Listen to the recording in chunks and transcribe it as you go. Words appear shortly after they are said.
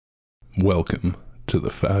Welcome to the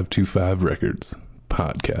 525 Records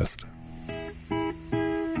podcast.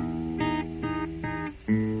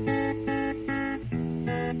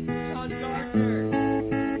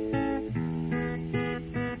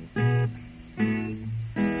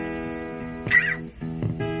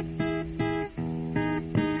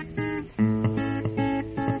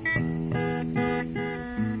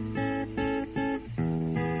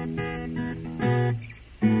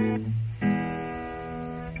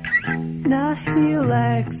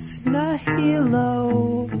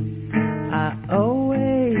 Nahilo, I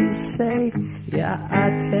always say, yeah,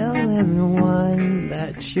 I tell everyone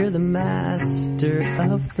that you're the master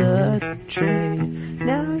of the trade.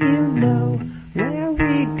 Now you know where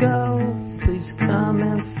we go, please come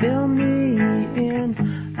and fill me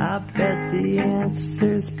in. I bet the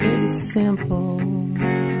answer's pretty simple.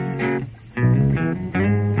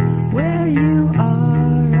 Where you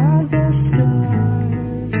are there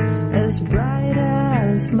stars as bright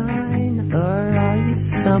as mine, or are you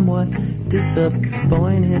somewhat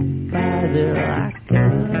disappointed by their lack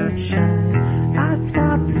of shine? I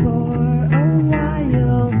thought for a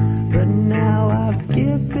while, but now I've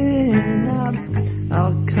given up.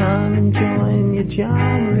 I'll come and join you,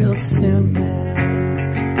 John, real soon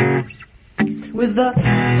now, with a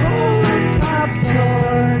bowl of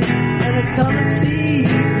popcorn and a cup of TV.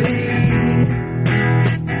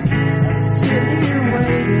 I sit here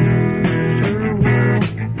waiting for World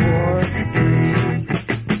War III.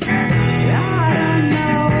 I don't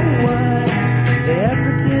know what they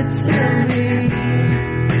ever did to me,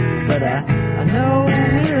 but I know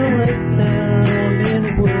we'll lick them in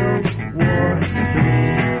World War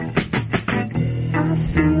III. I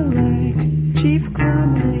feel like Chief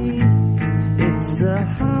Clomley. It's a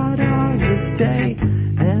hot August day,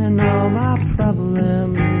 and all my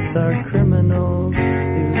problems are criminals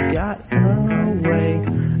who got away.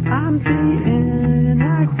 I'm beaten,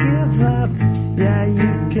 I give up. Yeah,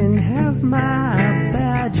 you can have my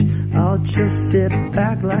badge. I'll just sit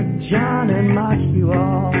back like John and mock you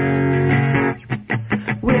all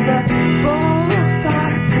with a bowl of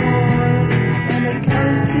popcorn and a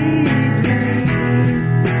color TV.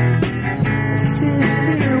 I sit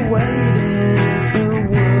here waiting for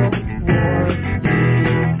World War III.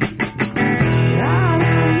 I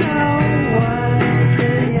don't know what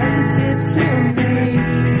they ever did to me,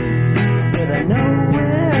 but I know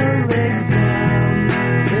we'll lick them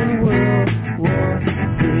in World War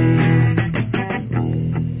III.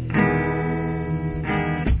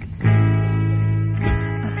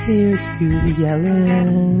 I hear you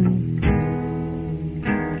yelling,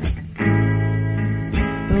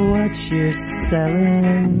 but what you're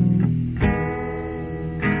selling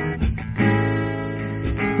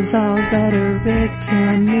is all rhetoric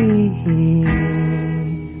to me.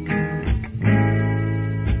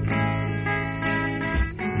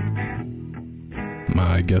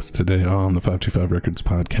 My guest today on the 525 Records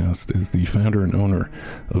podcast is the founder and owner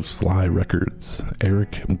of Sly Records,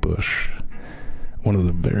 Eric Bush. One of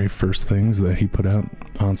the very first things that he put out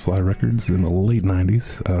on Sly Records in the late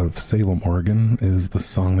 90s out of Salem, Oregon is the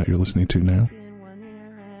song that you're listening to now.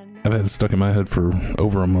 I've had it stuck in my head for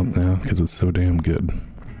over a month now because it's so damn good.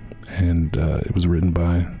 And it was written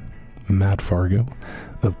by Matt Fargo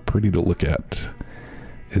of Pretty to Look At.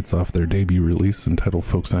 It's off their debut release entitled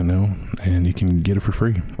Folks I Know, and you can get it for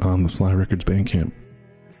free on the Sly Records Bandcamp.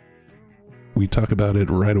 We talk about it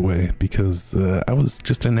right away because I was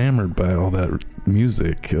just enamored by all that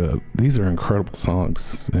music. These are incredible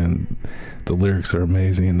songs, and the lyrics are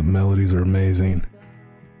amazing, the melodies are amazing.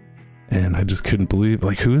 And I just couldn't believe,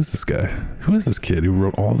 like, who is this guy? Who is this kid who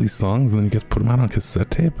wrote all these songs and then he gets put them out on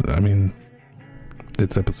cassette tape? I mean,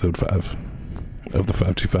 it's episode 5 of the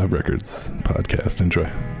 525 Records podcast.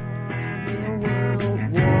 Enjoy.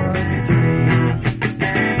 World War III.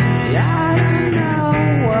 Yeah, I don't know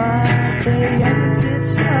what they ever did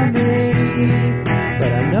to me,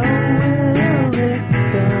 but I know we'll lick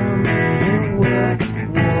them in World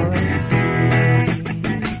War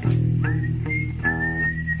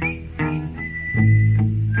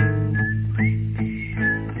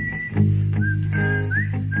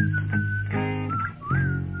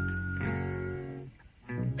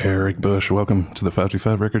Eric Bush, welcome to the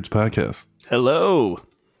 525 Records podcast. Hello.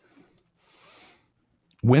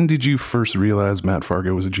 When did you first realize Matt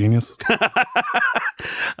Fargo was a genius?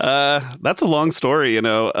 That's a long story, you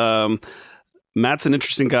know. Matt's an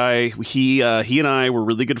interesting guy. He and I were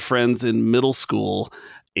really good friends in middle school,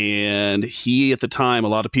 and he, at the time, a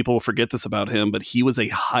lot of people forget this about him, but he was a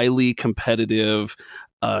highly competitive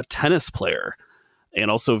tennis player and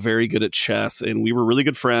also very good at chess. And we were really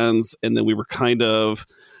good friends. And then we were kind of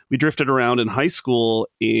we drifted around in high school,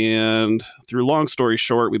 and through long story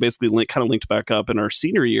short, we basically kind of linked back up in our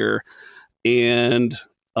senior year, and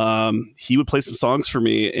he would play some songs for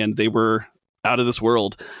me, and they were out of this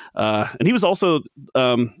world. And he was also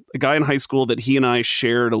a guy in high school that he and I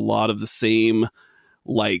shared a lot of the same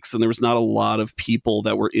likes, and there was not a lot of people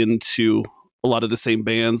that were into a lot of the same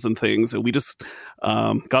bands and things, and we just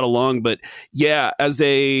got along. But yeah,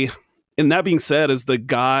 and that being said, as the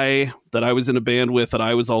guy that I was in a band with that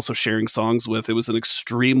I was also sharing songs with, it was an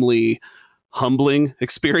extremely humbling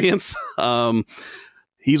experience.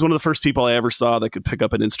 He's one of the first people I ever saw that could pick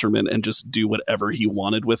up an instrument and just do whatever he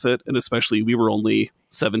wanted with it. And especially we were only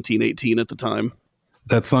 17, 18 at the time.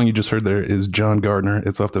 That song you just heard there is John Gardner.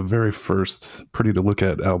 It's off the very first Pretty to Look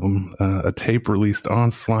At album, a tape released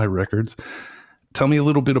on Sly Records. Tell me a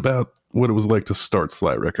little bit about what it was like to start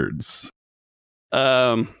Sly Records.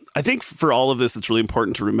 I think for all of this, it's really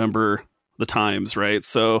important to remember the times, right?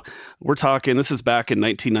 So we're talking, this is back in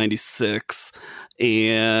 1996.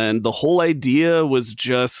 And the whole idea was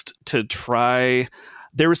just to try.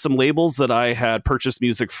 There were some labels that I had purchased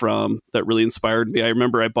music from that really inspired me. I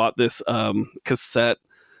remember I bought this cassette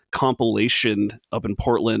compilation up in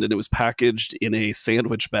Portland, and it was packaged in a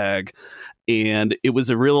sandwich bag. And it was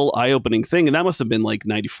a real eye-opening thing. And that must have been like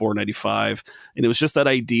 94, 95. And it was just that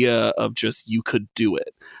idea of just you could do it.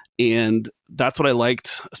 And that's what I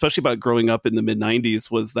liked, especially about growing up in the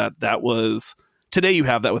mid-90s, was that was... Today you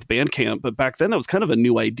have that with Bandcamp, but back then that was kind of a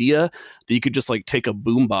new idea that you could just like take a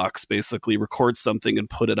boombox, basically record something and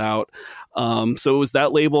put it out. So it was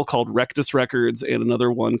that label called Rectus Records and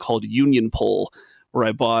another one called Union Pole, where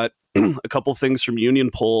I bought a couple things from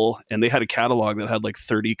Union Pole, and they had a catalog that had like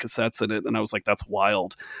 30 cassettes in it. And I was like, that's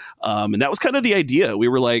wild. And that was kind of the idea. We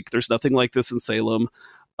were like, there's nothing like this in Salem.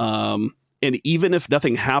 And even if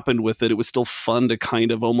nothing happened with it, it was still fun to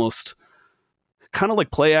kind of almost... kind of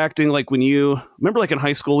like play acting, like when you remember like in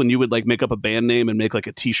high school when you would like make up a band name and make like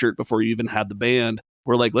a t-shirt before you even had the band.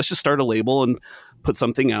 We're like, let's just start a label and put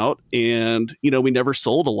something out. And, you know, we never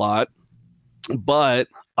sold a lot, but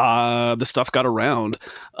the stuff got around.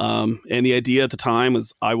 And the idea at the time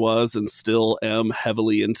was I was and still am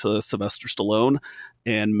heavily into Sylvester Stallone.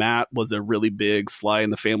 And Matt was a really big Sly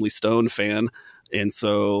and the Family Stone fan. And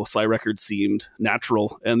so Sly Records seemed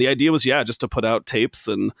natural. And the idea was, yeah, just to put out tapes,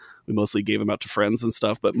 and we mostly gave them out to friends and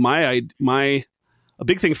stuff. But a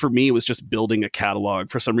big thing for me was just building a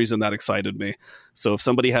catalog. For some reason that excited me. So if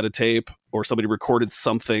somebody had a tape or somebody recorded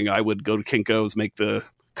something, I would go to Kinko's, make the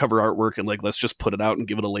cover artwork, and like, let's just put it out and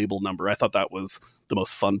give it a label number. I thought that was the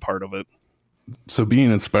most fun part of it. So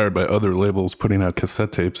being inspired by other labels putting out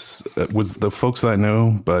cassette tapes, was the Folks I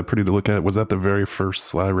Know by Pretty to Look At, was that the very first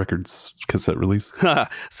Sly Records cassette release?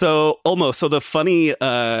 So almost. So the funny,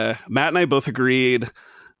 Matt and I both agreed.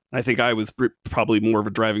 I think I was probably more of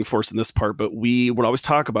a driving force in this part, but we would always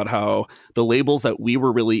talk about how the labels that we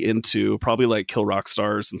were really into, probably like Kill Rock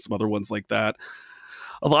Stars and some other ones like that,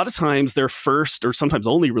 a lot of times their first or sometimes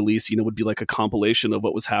only release, you know, would be like a compilation of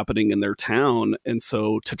what was happening in their town. And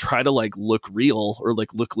so to try to like look real or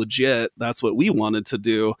like look legit, that's what we wanted to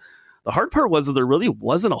do. The hard part was that there really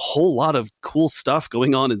wasn't a whole lot of cool stuff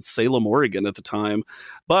going on in Salem, Oregon at the time.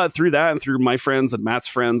 But through that and through my friends and Matt's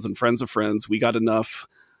friends and friends of friends, we got enough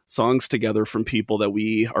songs together from people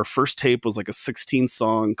that our first tape was like a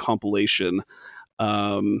 16-song compilation.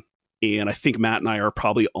 And I think Matt and I are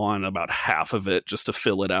probably on about half of it just to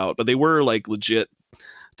fill it out. But they were like legit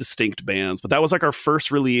distinct bands. But that was like our first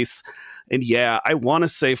release. And yeah, I want to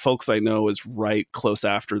say Folks I Know is right close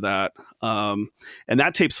after that. And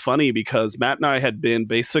that tape's funny because Matt and I had been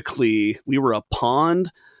we were a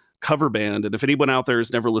Pond cover band. And if anyone out there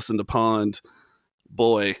has never listened to Pond,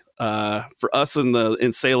 boy, for us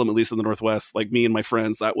in Salem, at least in the Northwest, like me and my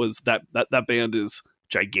friends, that band is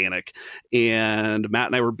gigantic. And Matt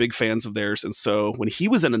and I were big fans of theirs. And so when he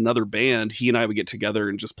was in another band, he and I would get together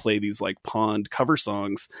and just play these like Pond cover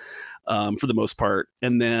songs for the most part.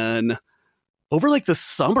 And then over like the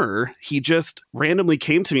summer, he just randomly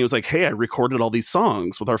came to me and was like, hey, I recorded all these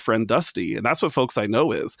songs with our friend Dusty. And that's what Folks I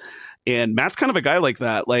Know is. And Matt's kind of a guy like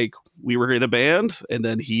that. Like we were in a band and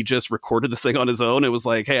then he just recorded this thing on his own. It was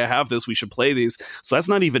like, hey, I have this, we should play these. So that's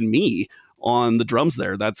not even me on the drums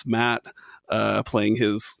there. That's Matt playing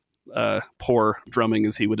his poor drumming,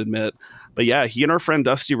 as he would admit. But yeah, he and our friend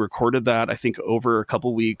Dusty recorded that, I think, over a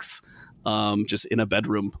couple weeks, just in a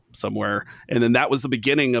bedroom somewhere. And then that was the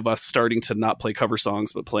beginning of us starting to not play cover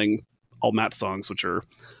songs, but playing all Matt songs, which are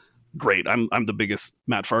great. I'm the biggest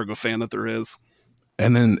Matt Fargo fan that there is.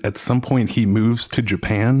 And then at some point he moves to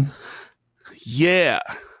Japan. Yeah.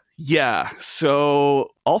 So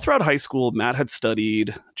all throughout high school, Matt had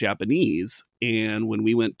studied Japanese. And when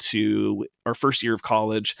we went to our first year of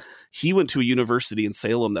college, he went to a university in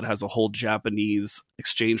Salem that has a whole Japanese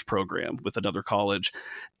exchange program with another college.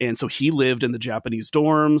 And so he lived in the Japanese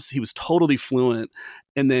dorms. He was totally fluent.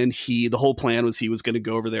 And then the whole plan was he was going to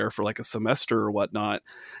go over there for like a semester or whatnot.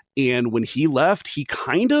 And when he left, he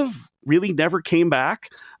kind of really never came back.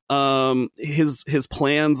 His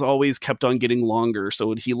plans always kept on getting longer. So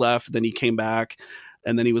when he left, then he came back,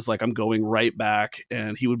 and then he was like, I'm going right back.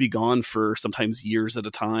 And he would be gone for sometimes years at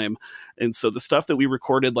a time. And so the stuff that we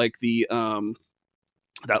recorded, like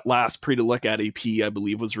that last Pre to Look At EP, I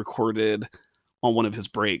believe, was recorded on one of his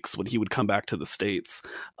breaks when he would come back to the States.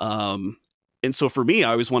 And so for me,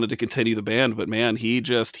 I always wanted to continue the band, but man, he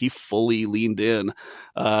fully leaned in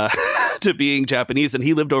to being Japanese, and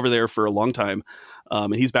he lived over there for a long time.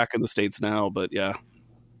 And he's back in the States now, but yeah.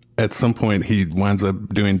 At some point, he winds up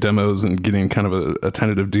doing demos and getting kind of a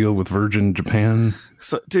tentative deal with Virgin Japan.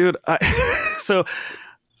 So, dude, so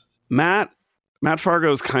Matt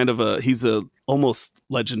Fargo is kind of he's a almost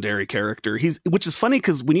legendary character. Which is funny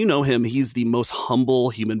because when you know him, he's the most humble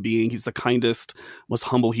human being. He's the kindest, most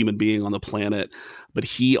humble human being on the planet. But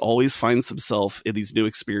he always finds himself in these new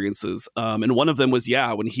experiences. And one of them was,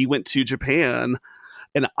 when he went to Japan,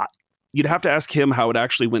 and you'd have to ask him how it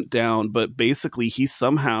actually went down. But basically, he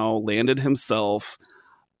somehow landed himself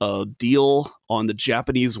a deal on the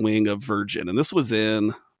Japanese wing of Virgin. And this was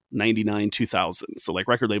in 99, 2000. So like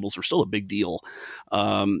record labels were still a big deal.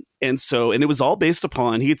 And it was all based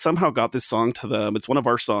upon, he had somehow got this song to them. It's one of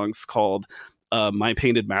our songs called My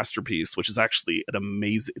Painted Masterpiece, which is actually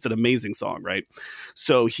an amazing song, right?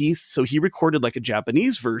 So he recorded like a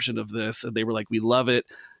Japanese version of this, and they were like, we love it.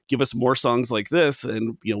 Give us more songs like this,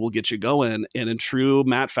 and we'll get you going. And in true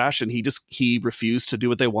Matt fashion, he refused to do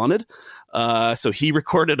what they wanted. So he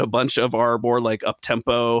recorded a bunch of our more like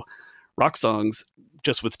up-tempo rock songs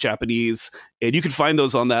just with Japanese, and you can find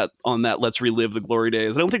those on that Let's Relive the Glory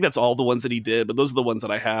Days. I don't think that's all the ones that he did, but those are the ones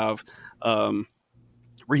that I have,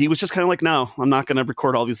 where he was just kind of like, no, I'm not going to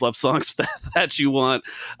record all these love songs that you want,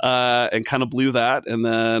 and kind of blew that, and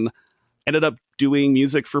then ended up doing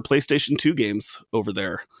music for PlayStation 2 games over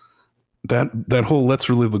there. That whole Let's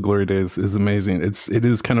Relive the Glory Days is amazing. It's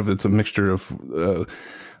a mixture of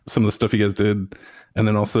some of the stuff you guys did, and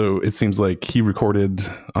then also it seems like he recorded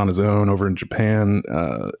on his own over in Japan,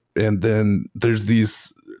 and then there's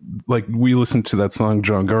these, like, we listened to that song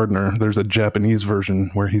John Gardner. There's a Japanese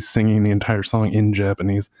version where he's singing the entire song in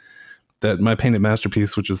Japanese. That My Painted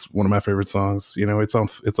Masterpiece, which is one of my favorite songs, it's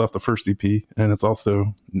off the first EP, and it's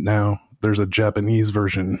also now there's a Japanese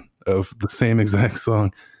version of the same exact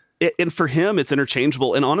song. And for him, it's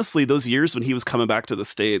interchangeable. And honestly, those years when he was coming back to the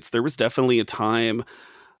States, there was definitely a time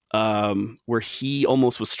where he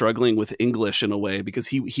almost was struggling with English in a way, because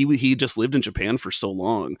he just lived in Japan for so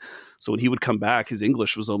long. So when he would come back, his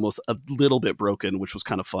English was almost a little bit broken, which was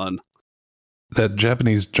kind of fun. That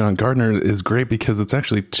Japanese John Gardner is great because it's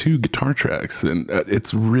actually 2 guitar tracks, and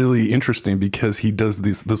it's really interesting because he does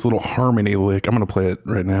this little harmony lick. I'm going to play it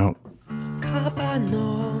right now.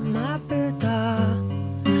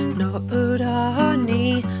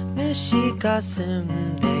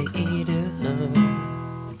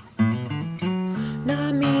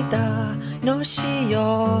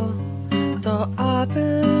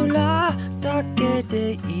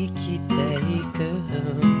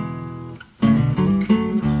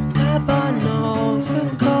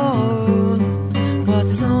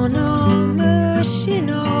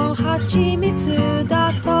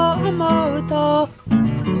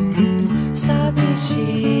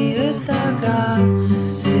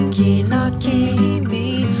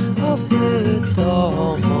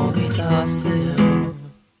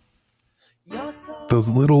 Those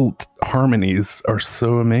little harmonies are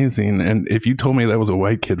so amazing. And if you told me that was a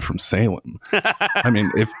white kid from Salem, I mean,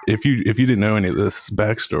 if you didn't know any of this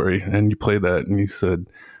backstory and you played that and you said,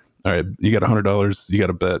 all right, you got $100, you got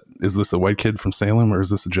to bet, is this a white kid from Salem or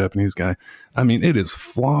is this a Japanese guy? I mean, it is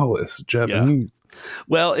flawless Japanese. Yeah.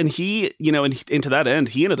 Well, and he, and to that end,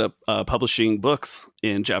 he ended up publishing books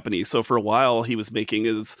in Japanese. So for a while, he was making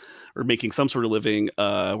some sort of living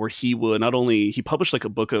where he would he published like a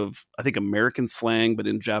book of, I think, American slang, but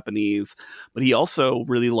in Japanese. But he also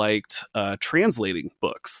really liked translating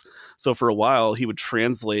books. So for a while, he would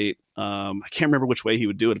translate. I can't remember which way he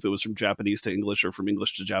would do it, if it was from Japanese to English or from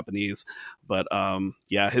English to Japanese. But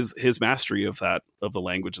his mastery of the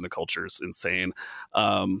language and the culture is insane.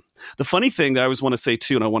 The funny thing that I always want to say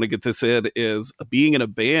too, and I want to get this in, is being in a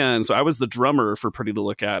band. So I was the drummer for Pretty to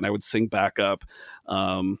Look At, and I would sing backup.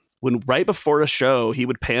 When right before a show, he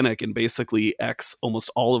would panic and basically X almost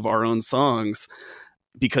all of our own songs,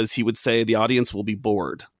 because he would say the audience will be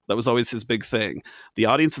bored. That was always his big thing. The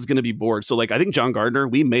audience is going to be bored. So like, I think John Gardner,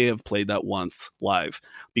 we may have played that once live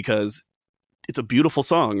because it's a beautiful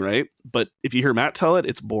song, right? But if you hear Matt tell it,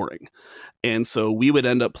 it's boring. And so we would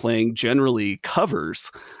end up playing generally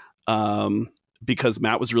covers, because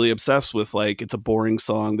Matt was really obsessed with like, it's a boring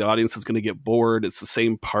song. The audience is going to get bored. It's the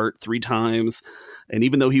same part 3 times. And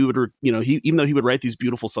even though he would, even though he would write these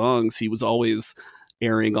beautiful songs, he was always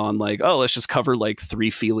airing on like, oh, let's just cover like 3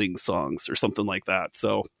 feelings songs or something like that.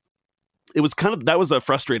 So it was that was a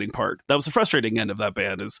frustrating part. That was the frustrating end of that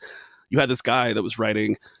band, is you had this guy that was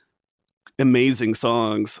writing amazing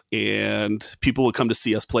songs and people would come to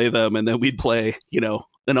see us play them, and then we'd play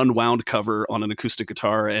an unwound cover on an acoustic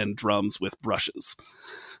guitar and drums with brushes.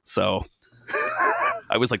 So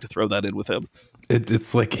I always like to throw that in with him.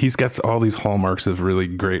 It's like he's got all these hallmarks of really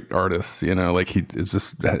great artists, like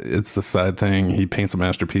it's a side thing. He paints a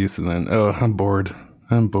masterpiece and then, oh, I'm bored,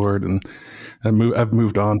 and I've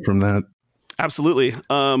moved on from that. Absolutely.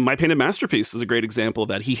 My Painted Masterpiece is a great example of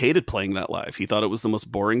that. He hated playing that live. He thought it was the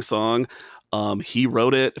most boring song. He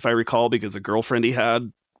wrote it, if I recall, because a girlfriend he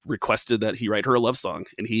had requested that he write her a love song.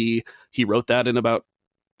 And he wrote that in about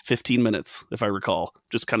 15 minutes, if I recall.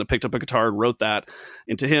 Just kind of picked up a guitar and wrote that.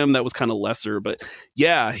 And to him, that was kind of lesser. But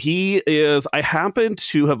yeah, I happen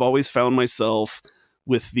to have always found myself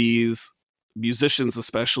with these musicians,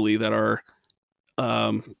 especially that are,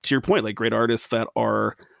 to your point, like great artists that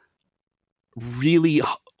are really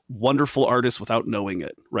wonderful artists without knowing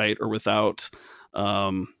it, right? Or without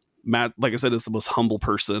Matt, like I said, is the most humble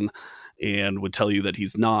person and would tell you that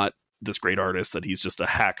he's not this great artist, that he's just a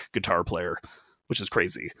hack guitar player, which is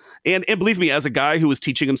crazy. And believe me, as a guy who was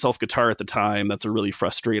teaching himself guitar at the time, that's a really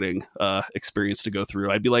frustrating experience to go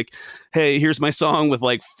through. I'd be like, hey, here's my song with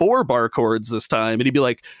like 4 bar chords this time. And he'd be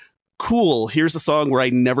like, cool, here's a song where I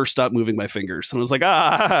never stop moving my fingers. And I was like,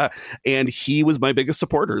 and he was my biggest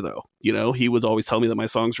supporter though. He would always tell me that my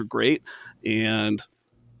songs were great and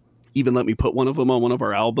even let me put one of them on one of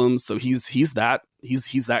our albums. So he's that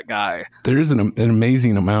guy. There is an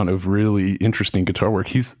amazing amount of really interesting guitar work.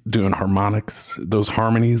 He's doing harmonics, those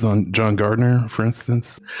harmonies on John Gardner, for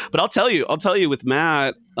instance. But I'll tell you with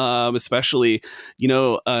Matt, especially,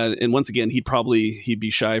 and once again, he'd be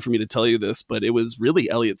shy for me to tell you this, but it was really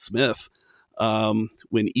Elliott Smith.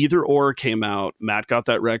 When Either Or came out, Matt got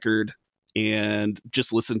that record and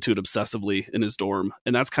just listened to it obsessively in his dorm.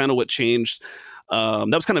 And that's kind of what changed. That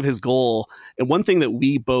was kind of his goal. And one thing that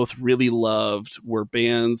we both really loved were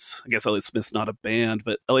bands. I guess Elliott Smith's not a band,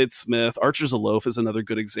 but Elliott Smith, Archers Aloaf is another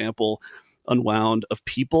good example, Unwound, of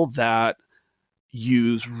people that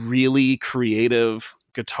use really creative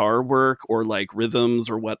guitar work or like rhythms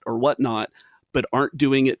or whatnot, but aren't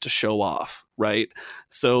doing it to show off, right?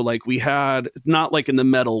 So like we had, not like in the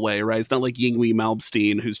metal way, right? It's not like Yngwie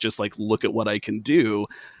Malmsteen, who's just like, look at what I can do.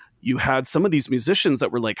 You had some of these musicians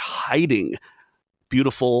that were like hiding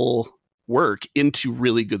beautiful work into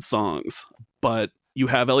really good songs. But you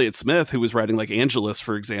have Elliott Smith, who was writing like Angelus,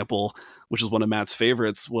 for example, which is one of Matt's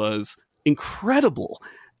favorites, was incredible.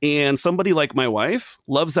 And somebody like my wife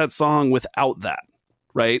loves that song without that,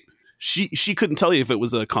 right? She couldn't tell you if it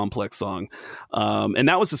was a complex song. And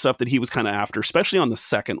that was the stuff that he was kind of after, especially on the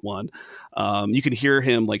second one. You can hear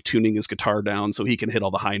him like tuning his guitar down so he can hit all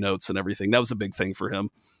the high notes and everything. That was a big thing for him.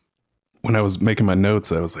 When I was making my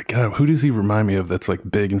notes, I was like, God, who does he remind me of that's like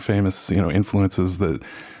big and famous, influences that,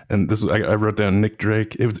 and this was, I wrote down Nick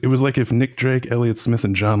Drake. It was like if Nick Drake, Elliott Smith,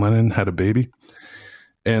 and John Lennon had a baby,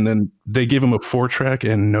 and then they gave him a 4-track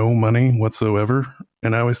and no money whatsoever.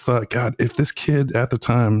 And I always thought, God, if this kid at the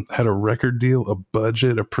time had a record deal, a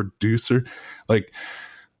budget, a producer, like,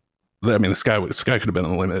 I mean, the sky could have been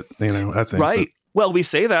the limit, I think. Right. Well, we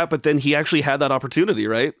say that, but then he actually had that opportunity,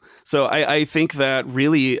 right? So I think that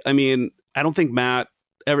really, I mean, I don't think Matt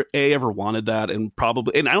ever wanted that, and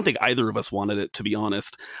I don't think either of us wanted it, to be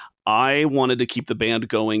honest. I wanted to keep the band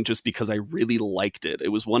going just because I really liked it. It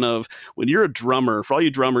was one of, when you're a drummer, for all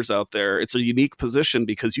you drummers out there, it's a unique position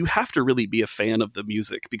because you have to really be a fan of the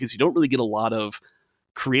music, because you don't really get a lot of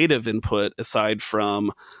creative input aside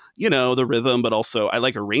from, the rhythm, but also I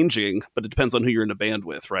like arranging, but it depends on who you're in a band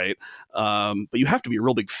with, right? But you have to be a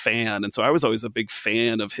real big fan. And so I was always a big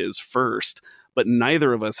fan of his first, but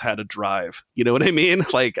neither of us had a drive. You know what I mean?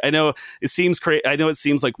 Like, I know it seems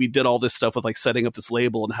like we did all this stuff with like setting up this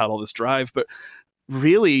label and had all this drive, but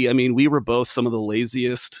really, I mean, we were both some of the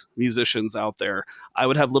laziest musicians out there. I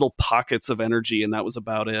would have little pockets of energy and that was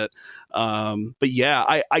about it. But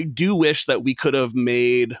yeah, I do wish that we could have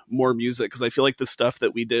made more music, because I feel like the stuff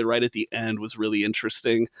that we did right at the end was really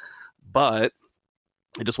interesting, but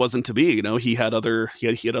it just wasn't to be. He had other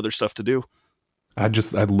stuff to do. I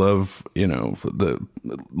love, the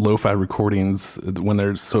lo-fi recordings when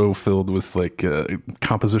they're so filled with like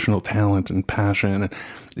compositional talent and passion.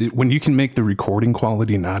 When you can make the recording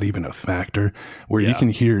quality not even a factor, where you Yeah. can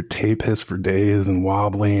hear tape hiss for days and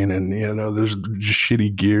wobbling, and there's just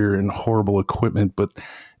shitty gear and horrible equipment, but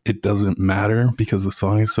it doesn't matter because the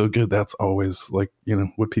song is so good. That's always like,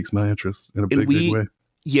 what piques my interest in a And big way.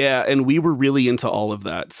 yeah, and we were really into all of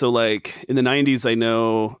that. So like in the 90s, I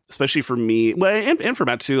know, especially for me, well, and for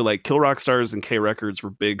Matt too, like Kill Rock Stars and K Records were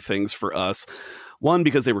big things for us. One,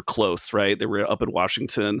 because they were close, right? They were up in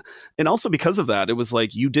Washington. And also because of that, it was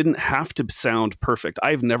like you didn't have to sound perfect.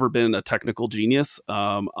 I've never been a technical genius.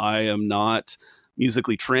 I am not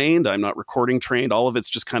musically trained. I'm not recording trained. All of it's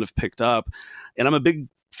just kind of picked up. And I'm a big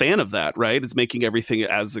fan of that, right? It's making everything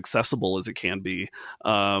as accessible as it can be.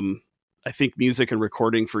 I think music and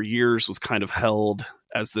recording for years was kind of held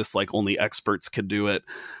as this like only experts could do it.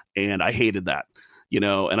 And I hated that, and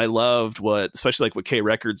I loved especially like what K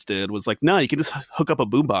Records did was like, no, you can just hook up a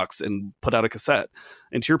boombox and put out a cassette.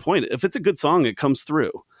 And to your point, if it's a good song, it comes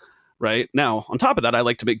through. Right now, on top of that, I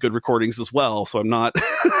like to make good recordings as well. So I'm not,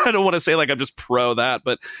 I don't want to say like I'm just pro that,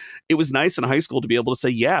 but it was nice in high school to be able to say,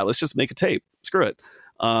 yeah, let's just make a tape. Screw it.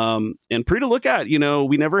 And pretty to look at,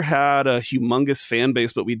 we never had a humongous fan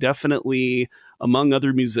base, but we definitely, among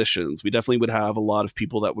other musicians, we definitely would have a lot of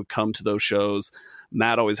people that would come to those shows.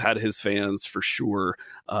 Matt always had his fans for sure.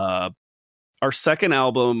 Our second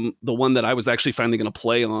album, the one that I was actually finally going to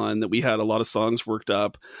play on, that we had a lot of songs worked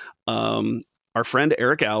up. Our friend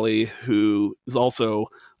Eric Alley, who is also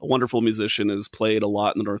a wonderful musician, has played a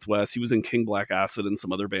lot in the Northwest. He was in King Black Acid and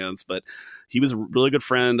some other bands, but he was a really good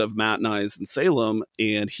friend of Matt and I's in Salem,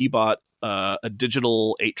 and he bought a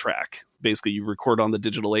digital 8-track. Basically, you record on the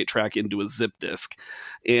digital 8-track into a zip disc.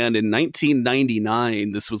 And in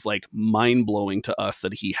 1999, this was like mind-blowing to us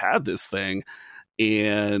that he had this thing.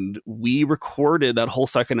 And we recorded that whole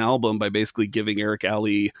second album by basically giving Eric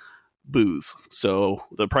Alley booze. So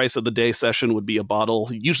the price of the day session would be a bottle,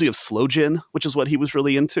 usually of slow gin, which is what he was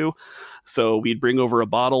really into. So we'd bring over a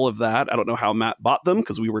bottle of that. I don't know how Matt bought them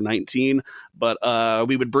because we were 19, but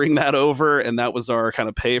we would bring that over, and that was our kind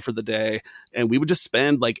of pay for the day. And we would just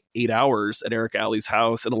spend like 8 hours at Eric Alley's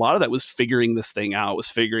house. And a lot of that was figuring this thing out, was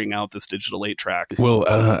figuring out this digital 8-track. Well,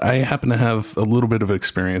 I happen to have a little bit of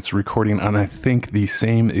experience recording on, I think, the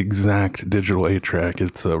same exact digital 8-track.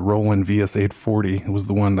 It's a Roland VS840. It was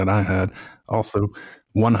the one that I had. Also,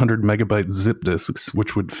 100 megabyte zip disks,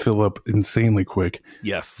 which would fill up insanely quick.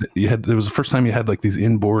 Yes. It was the first time you had like these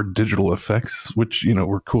inboard digital effects, which,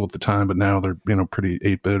 were cool at the time, but now they're, pretty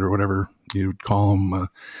 8-bit or whatever you would call them.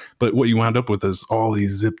 But what you wound up with is all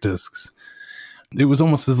these zip disks. It was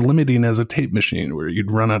almost as limiting as a tape machine where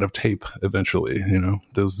you'd run out of tape eventually.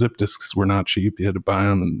 Those zip disks were not cheap. You had to buy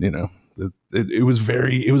them, and, it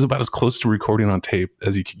was about as close to recording on tape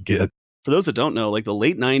as you could get. For those that don't know, like the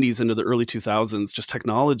late 90s into the early 2000s, just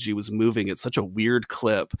technology was moving at such a weird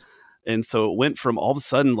clip. And so it went from all of a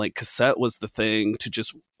sudden, like cassette was the thing, to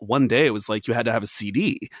just one day it was like you had to have a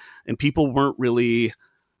CD, and people weren't really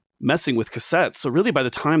messing with cassettes. So really by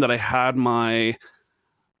the time that I had my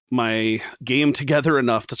game together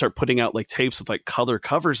enough to start putting out like tapes with like color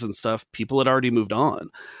covers and stuff, people had already moved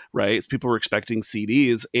on, right? So people were expecting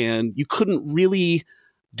CDs, and you couldn't really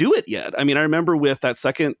do it yet. I mean, I remember with that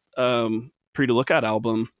second Pre to Look At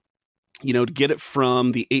album, to get it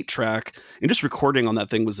from the 8-track and just recording on that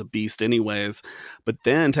thing was a beast anyways. But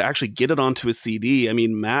then to actually get it onto a CD, I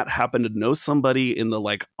mean, Matt happened to know somebody in the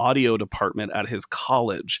like audio department at his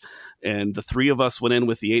college. And the three of us went in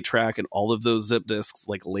with the 8-track and all of those zip disks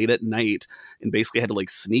like late at night, and basically had to like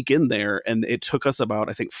sneak in there. And it took us about,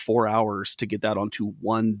 I think, 4 hours to get that onto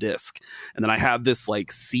one disc. And then I had this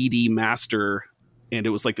like CD master, and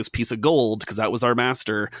it was like this piece of gold because that was our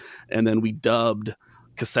master. And then we dubbed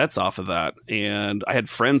cassettes off of that. And I had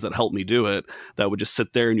friends that helped me do it that would just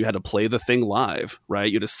sit there, and you had to play the thing live, right?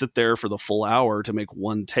 You had to sit there for the full hour to make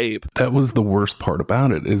one tape. That was the worst part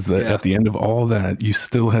about it, is that at the end of all that, you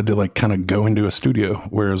still had to like kind of go into a studio.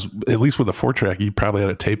 Whereas at least with a 4-track, you probably had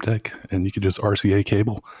a tape deck and you could just RCA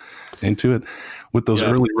cable into it. With those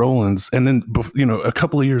early Rolands. And then, a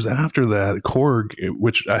couple of years after that, Korg,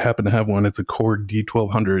 which I happen to have one, it's a Korg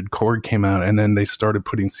D1200. Korg came out, and then they started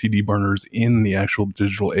putting CD burners in the actual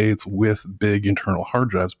digital 8s with big internal hard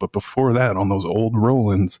drives. But before that, on those old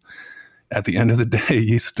Rolands, at the end of the day,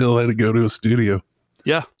 you still had to go to a studio.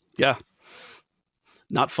 Yeah.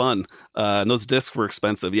 Not fun. And those discs were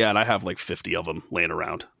expensive. Yeah, and I have like 50 of them laying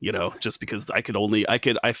around, just because I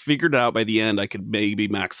figured out by the end I could maybe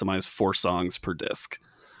maximize 4 songs per disc.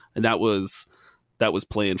 And that was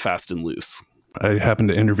playing fast and loose. I happened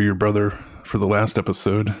to interview your brother for the last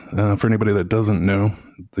episode. For anybody that doesn't know,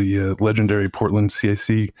 the legendary Portland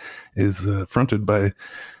CAC is fronted by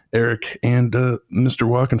Eric and Mr.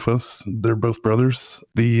 Walkenfuss. They're both brothers.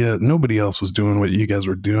 Nobody else was doing what you guys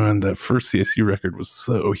were doing. That first CAC record was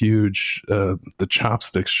so huge. The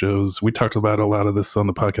Chopsticks shows. We talked about a lot of this on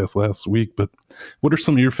the podcast last week, but what are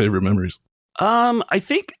some of your favorite memories? I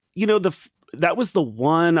think, that was the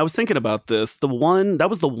one, I was thinking about this. That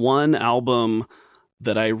was the one album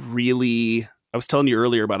that I was telling you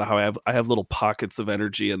earlier about how I have little pockets of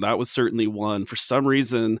energy, and that was certainly one. For some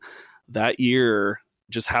reason, that year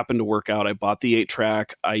just happened to work out. I bought the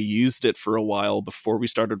 8-track. I used it for a while before we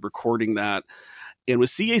started recording that. And with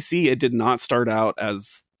CAC, it did not start out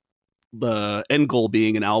as the end goal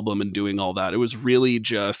being an album and doing all that. It was really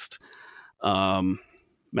just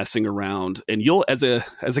messing around. And as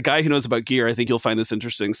a guy who knows about gear, I think you'll find this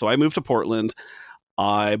interesting. So I moved to Portland.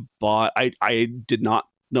 I did not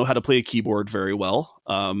know how to play a keyboard very well.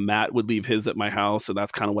 Matt would leave his at my house, and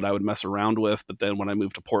that's kind of what I would mess around with. But then when I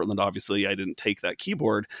moved to Portland, obviously I didn't take that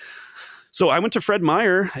keyboard. So I went to Fred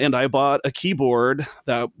Meyer and I bought a keyboard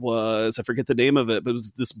that was, I forget the name of it, but it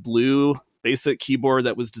was this blue basic keyboard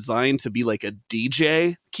that was designed to be like a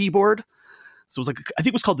DJ keyboard. So it was I think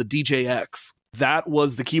it was called the DJX. That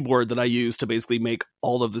was the keyboard that I used to basically make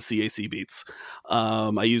all of the CAC beats.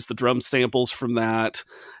 I used the drum samples from that,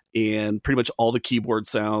 and pretty much all the keyboard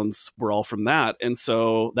sounds were all from that. And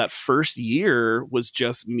so that first year was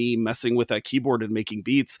just me messing with that keyboard and making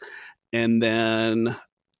beats. And then,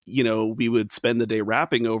 we would spend the day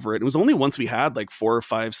rapping over it. It was only once we had like 4 or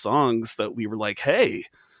 5 songs that we were like, hey,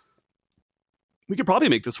 we could probably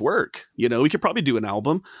make this work. We could probably do an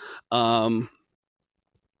album.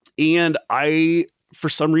 And I, for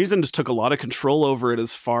some reason, just took a lot of control over it,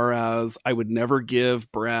 as far as I would never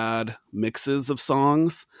give Brad mixes of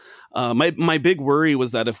songs. My big worry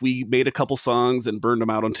was that if we made a couple songs and burned them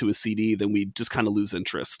out onto a CD, then we'd just kind of lose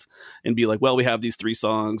interest and be like, well, we have these 3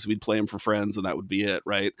 songs, we'd play them for friends, and that would be it,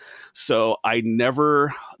 right? So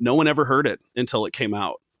no one ever heard it until it came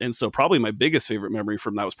out. And so probably my biggest favorite memory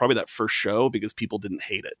from that was probably that first show, because people didn't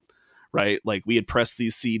hate it, right? Like, we had pressed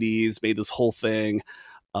these CDs, made this whole thing,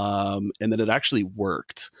 and then it actually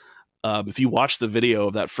worked. If you watch the video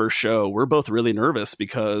of that first show, we're both really nervous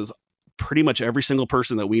because pretty much every single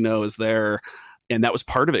person that we know is there. And that was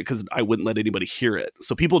part of it, because I wouldn't let anybody hear it.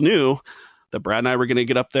 So people knew that Brad and I were going to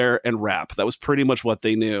get up there and rap. That was pretty much what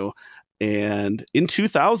they knew. And in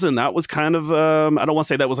 2000, that was kind of, I don't want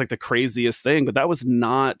to say that was like the craziest thing, but that was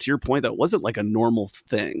not, to your point, that wasn't like a normal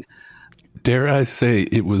thing. Dare I say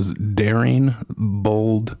it was daring,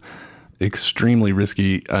 bold, extremely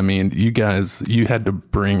risky. I mean, you had to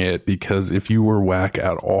bring it, because if you were whack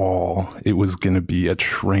at all, it was going to be a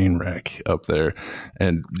train wreck up there.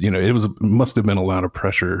 And, must have been a lot of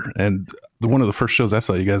pressure. And one of the first shows I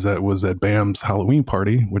saw you guys at was at BAM's Halloween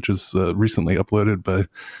party, which is recently uploaded by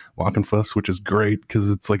Walkenfuss, which is great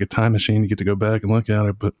because it's like a time machine. You get to go back and look at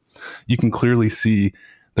it, but you can clearly see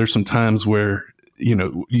there's some times where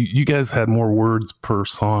you guys had more words per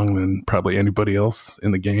song than probably anybody else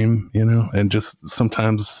in the game, and just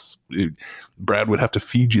sometimes Brad would have to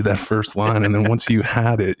feed you that first line. And then once you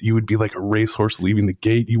had it, you would be like a racehorse leaving the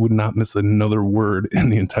gate. You would not miss another word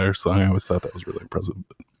in the entire song. I always thought that was really impressive.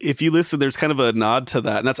 If you listen, there's kind of a nod to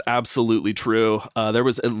that, and that's absolutely true. There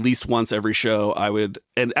was at least once every show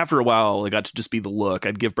and after a while, it got to just be the look.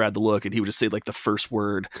 I'd give Brad the look, and he would just say like the first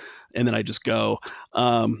word, and then I just go.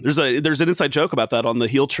 There's an inside joke about that on the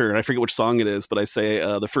heel turn. I forget which song it is, but I say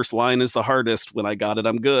the first line is the hardest. When I got it,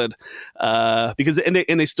 I'm good. Because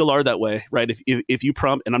they still are that way, right? If you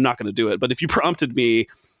prompt, and I'm not going to do it, but if you prompted me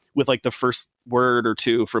with like the first word or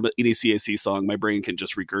two from any CAC song, my brain can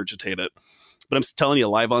just regurgitate it. But I'm telling you,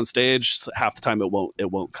 live on stage, half the time it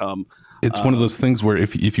won't come. It's one of those things where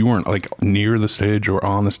if you weren't like near the stage or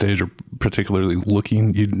on the stage or particularly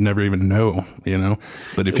looking, you'd never even know,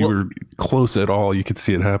 But if you were close at all, you could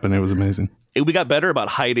see it happen. It was amazing. We got better about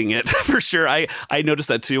hiding it for sure. I noticed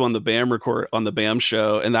that too on the BAM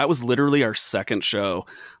show, and that was literally our second show.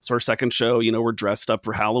 So our second show, we're dressed up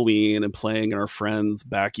for Halloween and playing in our friend's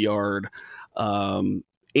backyard,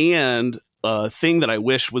 and a thing that I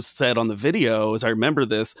wish was said on the video, as I remember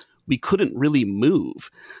this, we couldn't really move.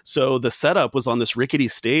 So the setup was on this rickety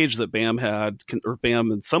stage that BAM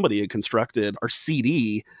and somebody had constructed. Our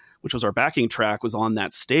CD, which was our backing track, was on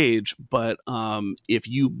that stage. But if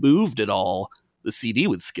you moved at all, the CD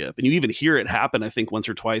would skip. And you even hear it happen, I think, once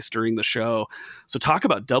or twice during the show. So talk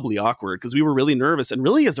about doubly awkward, because we were really nervous. And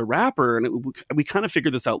really, as a rapper, and we kind of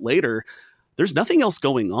figured this out later, there's nothing else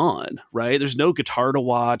going on, right? There's no guitar to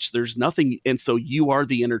watch. There's nothing. And so you are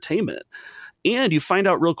the entertainment. And you find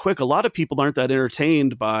out real quick, a lot of people aren't that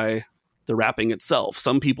entertained by the rapping itself.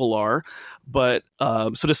 Some people are, but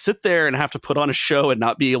so to sit there and have to put on a show and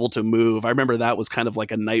not be able to move, I remember that was kind of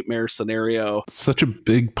like a nightmare scenario. Such a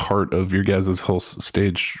big part of your guys' whole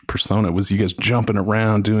stage persona was you guys jumping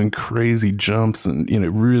around, doing crazy jumps, and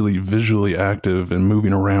really visually active and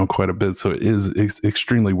moving around quite a bit. So it is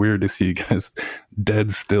extremely weird to see you guys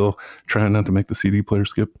dead still, trying not to make the CD player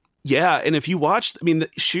skip. Yeah, and if you watched,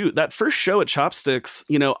 that first show at Chopsticks,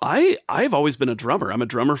 I've always been a drummer. I'm a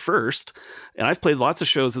drummer first, and I've played lots of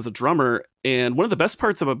shows as a drummer. And one of the best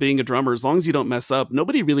parts about being a drummer, as long as you don't mess up,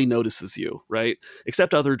 nobody really notices you, right?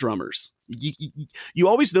 Except other drummers. You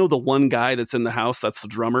always know the one guy that's in the house that's the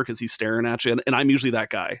drummer because he's staring at you, and I'm usually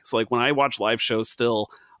that guy. So like when I watch live shows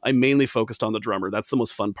still, I'm mainly focused on the drummer. That's the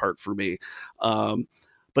most fun part for me.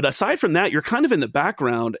 But aside from that, you're kind of in the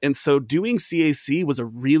background. And so doing CAC was a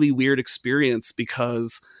really weird experience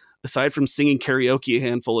because aside from singing karaoke a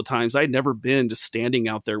handful of times, I'd never been just standing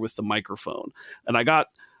out there with the microphone. And I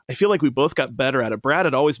feel like we both got better at it. Brad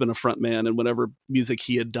had always been a front man in whatever music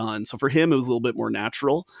he had done. So for him, it was a little bit more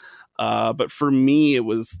natural. But for me, it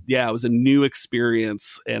was a new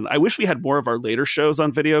experience. And I wish we had more of our later shows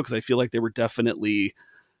on video because I feel like they were definitely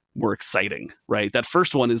more exciting, right? That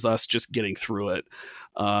first one is us just getting through it.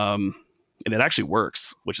 And it actually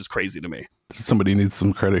works, which is crazy to me. Somebody needs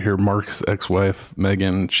some credit here. Mark's ex-wife,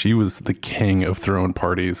 Megan, she was the king of throwing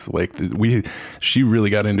parties. Like she really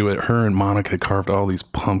got into it. Her and Monica carved all these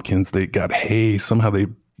pumpkins. They got hay. Somehow they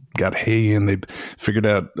got hay in. They figured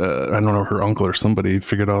out, I don't know, her uncle or somebody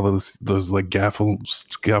figured all those like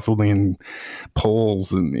scaffolding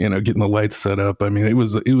poles and, getting the lights set up. I mean, it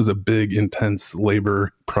was a big, intense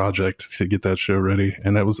labor project to get that show ready.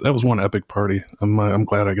 And that was one epic party. I'm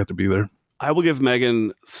glad I got to be there. I will give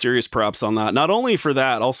Megan serious props on that. Not only for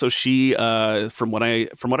that, also she, from what I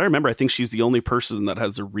remember, I think she's the only person that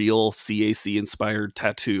has a real CAC inspired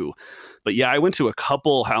tattoo. But yeah, I went to a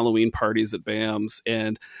couple Halloween parties at BAM's,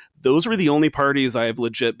 and those were the only parties I have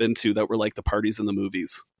legit been to that were like the parties in the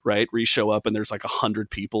movies, right? Where you show up and there's like 100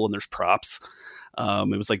 people and there's props.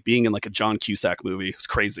 It was like being in like a John Cusack movie. It was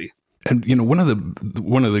crazy. And one of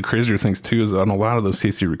the crazier things too is on a lot of those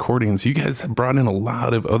CC recordings, you guys have brought in a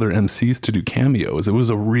lot of other MCs to do cameos. It was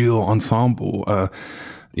a real ensemble.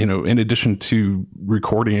 In addition to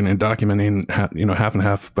recording and documenting, half and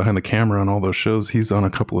half behind the camera on all those shows, he's on a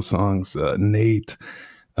couple of songs. Nate,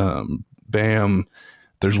 Bam.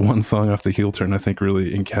 There's one song off the Heel Turn I think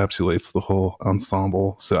really encapsulates the whole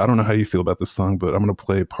ensemble. So I don't know how you feel about this song, but I'm going to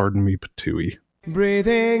play Pardon Me Patooey.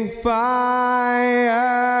 Breathing fire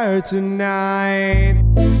tonight.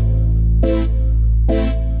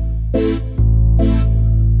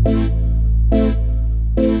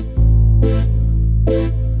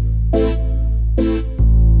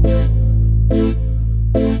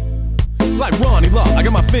 Like Ronnie Law, I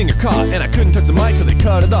got my finger caught and I couldn't touch the mic till they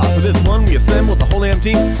cut it off. For this one, we assembled the whole damn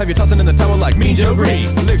team. Have you tossing in the towel like Mean Joe Green?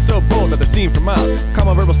 Lyrics so bold that they're seen from miles. Call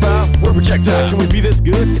my verbal style, we're projectile. Can we be this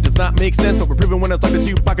good? It does not make sense, but we're proving when it's like the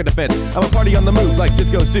two-pocket defense. I'm a party on the move like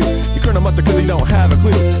discos do. You Colonel Mustard cause you don't have a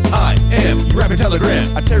clue. I am your rapping telegram.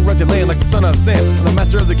 I terrorize your land like the son of Sam. I'm the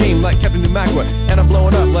master of the game like Captain Numakwa, and I'm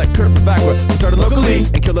blowing up like Kurt Bavakwa. We started locally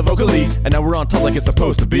and killed it vocally, and now we're on top like it's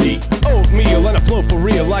supposed to be. Oatmeal and I flow for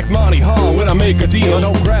real like Monty Hall when I make a deal. I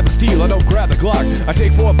don't grab the steel, I don't grab the Glock. I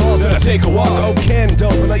take 4 balls and I take a walk. Oh, Kendo,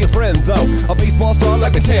 we're not your friend though. A baseball star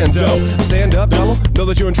like Nintendo. I stand up, double, know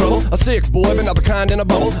that you're in trouble. A sick boy, but not the kind in a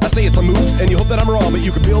bubble. I say it's the moves, and you hope that I'm wrong, but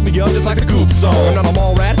you can build me up just like a Goop song. I'm not a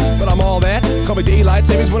mall rat, but I'm all that. Call me daylight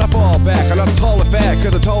savings when I fall back. I'm not tall and fat,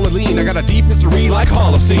 cause I'm tall and lean. I got a deep history like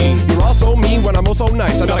Holocene. You're all so mean when I'm also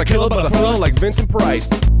nice. I'm not a killer, but a thrill like Vincent Price.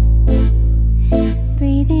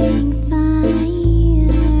 Breathing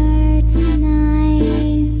fire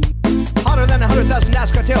tonight. Hotter than 100,000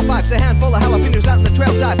 NASCAR tailpipes, a handful of jalapenos out in the trail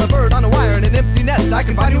type, a bird on a wire in an empty nest. I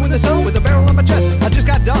can find you in the sun with a barrel on my chest. I just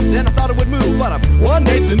got dumped and I thought it would move, but I'm one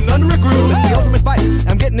Nathan under a groove. It's the ultimate fight.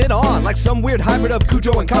 I'm getting it on like some weird hybrid of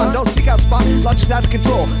Cujo and Khan. Don't seek out spot, launches out of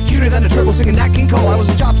control. Cuter than a triple singing Nat King Cole. I was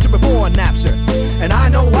a chopster before a Napster, and I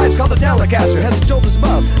know why it's called a Telecaster. Has the shoulders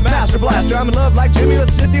above, Master Blaster. I'm in love like Jimmy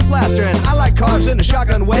with Cynthia Blaster, and I like carbs in a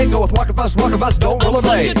shotgun way. Go with walker bus, don't roll a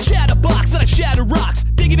blade. I'm such a chatterbox that I shatter rocks.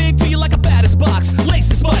 Digging into you like a baddest box. Lace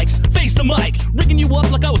the spikes, face the mic. Rigging you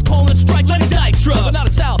up like I was calling a strike. Lenny Dykstra, but not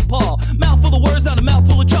a southpaw. Mouthful of words, not a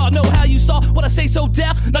mouthful of jaw. Know how you saw what I say so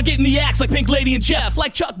deaf? Not getting the acts like Pink Lady and Jeff,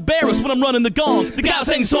 like Chuck Barris when I'm running the gong. The guy who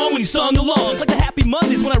sang song when he sung along. Like the Happy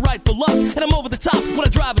Mondays when I write for luck, and I'm over the top when I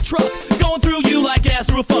drive a truck. Going through you like gas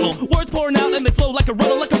through a funnel. Words pouring out and they flow like a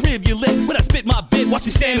runnel, like a rivulet. When I spit my bit, watch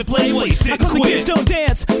me stand and play while you sit and I call the kids quit. don't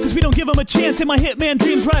dance, cause we don't give them a chance. In my hitman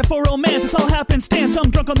dreams ride for romance. It's all happenstance,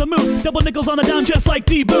 I'm drunk on the moon. Double nickels on the dime just like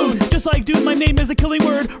D-Boone. Just like dude, my name is a killing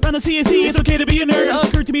word. Round the CAC, it's okay to be a nerd.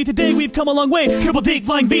 Occurred to me today, we've come a long way. Triple D,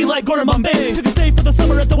 flying V like Gordon Bombay. Took a stay for the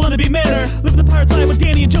summer at the Wannabe Manor. Live the pirate's life with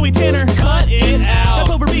Danny and Joey Tanner. Cut it out.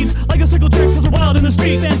 Step over beats like a circle jerk, so we're wild in the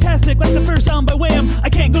streets. Fantastic like the first sound by Wham. I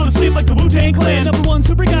can't go to sleep like the Wu-Tang Clan. Number one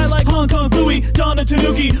super guy like Hong Kong Phooey. Donna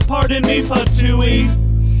Tanuki, pardon me, Patooey.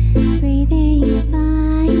 Breathing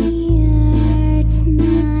fire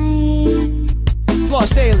tonight.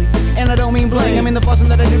 Floss daily, and I don't mean bling. I mean the flossing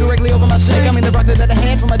that I do directly over my sink. I mean the broccoli that I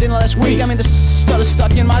had for my dinner last week. I mean the stutter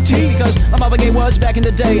stuck in my teeth because my mother game was back in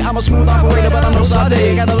the day. I'm a smooth operator, but I'm no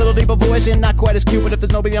Sade. Got a little deeper voice and not quite as cute. But if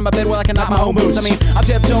there's nobody on my bed, well I can knock my own boots. I mean I'm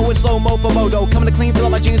tiptoe in slow mo for modo. Coming to clean, fill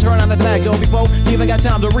up my jeans, hurling on the back door. Before you even got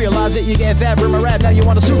time to realize it, you get fat from my rap. Now you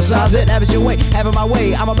want to supersize it. Have it your way, have it my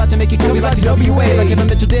way. I'm about to make you copy like the WA. Like Kevin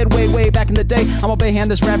Mitchell did way back in the day. I'm gonna bay hand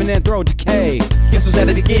this rapping and throw it to K. Guess who's at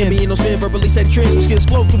it again? Me and no spin verbally set trends. With skills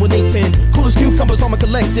flow through an ink pen. Coolest cucumbers on my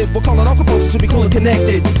collective. We're calling all composers to be cool and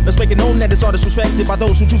connected. Let's make it known that this art is respected by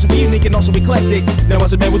those who choose to be unique and also eclectic. Now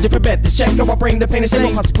as a man with different methods, check how I bring the pain and say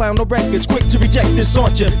no house clown, no records. Quick to reject this,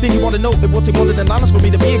 aren't you? Then you want to know it will take more than honest for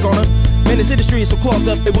me to be a goner. Man, this industry is so clogged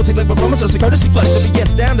up, it will take like performance as a courtesy flush. So be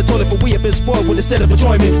yes down the toilet for we have been spoiled with instead of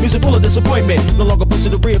enjoyment. Music full of disappointment, no longer push to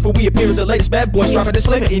the rear for we appear as the latest bad boys. Drop a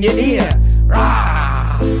disclaimer in your ear.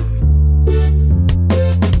 Rah!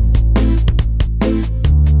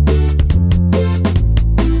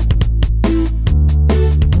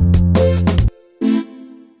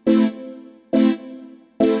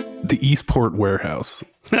 The Eastport Warehouse.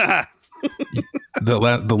 The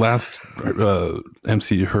last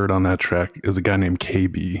MC you heard on that track is a guy named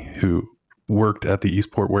KB who worked at the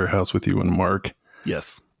Eastport Warehouse with you and Mark.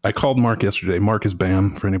 Yes. I called Mark yesterday. Mark is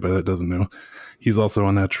Bam, for anybody that doesn't know. He's also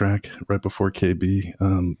on that track right before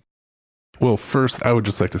KB. Well, first, I would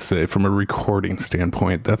just like to say, from a recording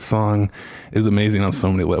standpoint, that song is amazing on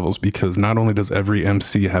so many levels because not only does every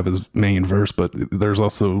MC have his main verse, but there's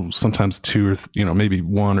also sometimes two or maybe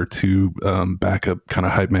one or two backup kind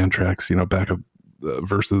of hype man tracks, backup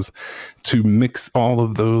verses to mix all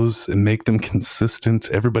of those and make them consistent.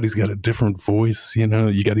 Everybody's got a different voice, you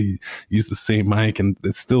got to use the same mic and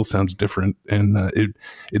it still sounds different. And it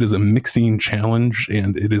is a mixing challenge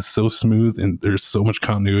and it is so smooth and there's so much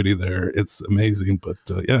continuity there. It's amazing. But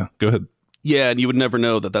yeah, go ahead. Yeah, and you would never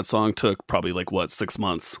know that song took probably 6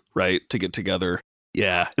 months, right, to get together.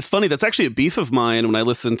 Yeah, it's funny. That's actually a beef of mine when I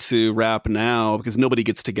listen to rap now because nobody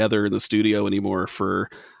gets together in the studio anymore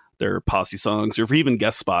for their posse songs or for even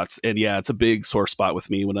guest spots. And yeah, it's a big sore spot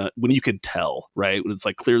with me when you can tell, right? When it's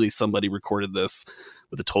like clearly somebody recorded this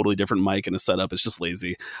with a totally different mic and a setup. It's just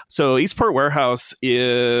lazy. So Eastport Warehouse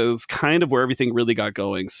is kind of where everything really got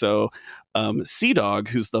going. So C-Dog,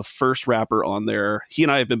 who's the first rapper on there, he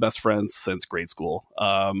and I have been best friends since grade school,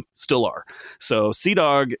 still are. So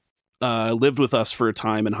C-Dog lived with us for a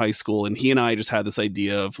time in high school, and he and I just had this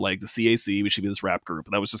idea of the CAC, we should be this rap group,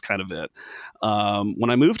 and that was just kind of it. When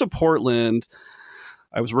I moved to Portland,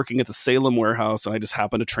 I was working at the Salem warehouse, and I just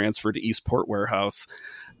happened to transfer to Eastport Warehouse.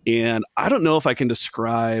 And I don't know if I can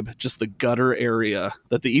describe just the gutter area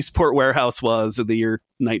that the Eastport Warehouse was in the year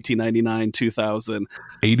 1999, 2000.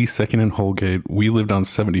 82nd and Holgate. We lived on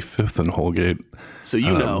 75th and Holgate.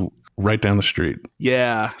 So right down the street.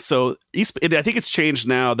 Yeah. So I think it's changed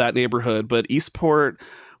now, that neighborhood, but Eastport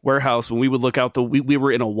Warehouse, when we would look out we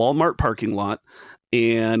were in a Walmart parking lot.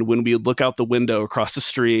 And when we would look out the window across the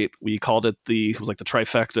street, we called it it was like the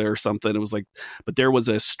trifecta or something. It was but there was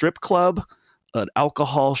a strip club, an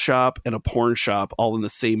alcohol shop, and a porn shop all in the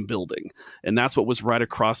same building. And that's what was right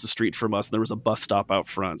across the street from us. And there was a bus stop out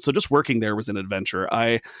front. So just working there was an adventure.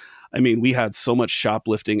 I mean, we had so much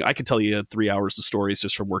shoplifting. I could tell you 3 hours of stories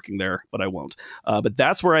just from working there, but I won't. But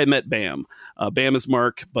that's where I met Bam. Bam is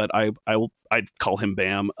Mark, but I'd call him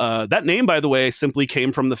Bam. That name, by the way, simply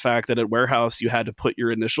came from the fact that at Warehouse, you had to put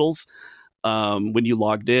your initials when you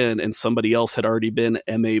logged in, and somebody else had already been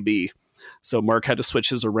MAB. So Mark had to switch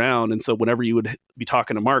his around. And so whenever you would be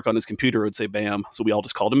talking to Mark on his computer, it would say Bam. So we all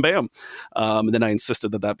just called him Bam. And then I insisted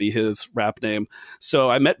that be his rap name.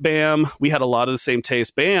 So I met Bam. We had a lot of the same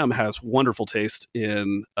taste. Bam has wonderful taste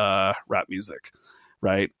in rap music,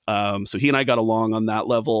 right? So he and I got along on that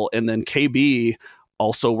level. And then KB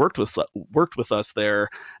also worked with us there.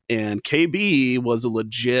 And KB was a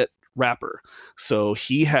legit rapper. So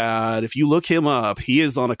he had, if you look him up, he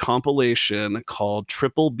is on a compilation called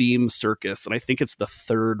Triple Beam Circus, and I think it's the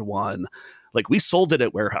third one. Like, we sold it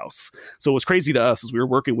at Warehouse. So what's crazy to us is we were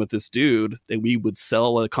working with this dude and we would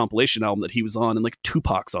sell a compilation album that he was on, and like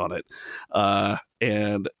Tupac's on it.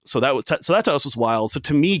 And so that to us was wild. So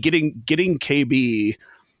to me, getting KB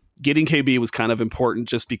was kind of important,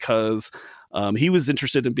 just because he was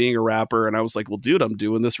interested in being a rapper. And I was like, well, dude, I'm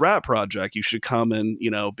doing this rap project. You should come and,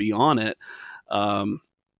 be on it.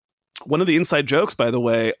 One of the inside jokes, by the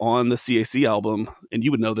way, on the CAC album, and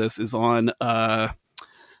you would know this, is on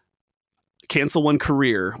Cancel One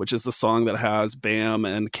Career, which is the song that has Bam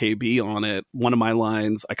and KB on it. One of my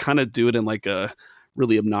lines, I kind of do it in like a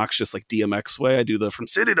really obnoxious, like DMX way. I do the from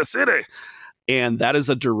city to city. And that is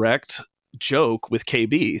a direct joke with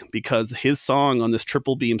KB, because his song on this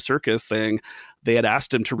Triple Beam Circus thing, they had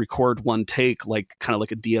asked him to record one take, like kind of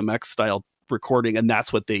like a DMX style recording, and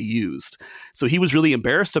that's what they used. So he was really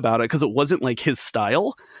embarrassed about it because it wasn't like his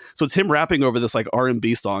style. So it's him rapping over this like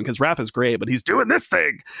R&B song. His rap is great, but he's doing this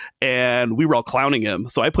thing, and we were all clowning him.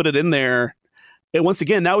 So I put it in there. And once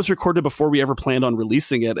again, that was recorded before we ever planned on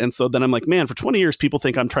releasing it. And so then I'm like, man, for 20 years, people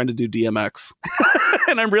think I'm trying to do DMX.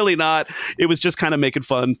 And I'm really not. It was just kind of making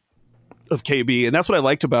fun of KB. And that's what I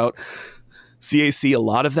liked about CAC. A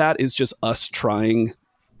lot of that is just us trying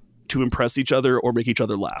to impress each other or make each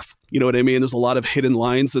other laugh. You know what I mean? There's a lot of hidden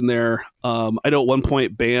lines in there. I know at one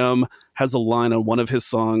point Bam has a line on one of his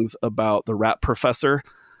songs about the rap professor.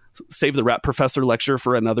 Save the rap professor lecture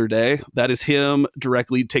for another day. That is him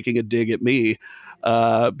directly taking a dig at me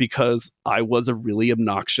because I was a really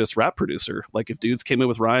obnoxious rap producer. Like, if dudes came in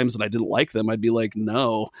with rhymes and I didn't like them, I'd be like,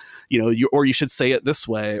 no, or you should say it this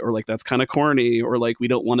way, or like, that's kind of corny, or like, we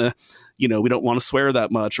don't want to swear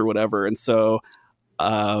that much or whatever. And so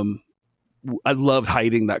I loved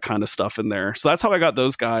hiding that kind of stuff in there. So that's how I got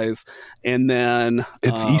those guys. And then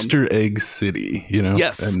it's Easter egg city,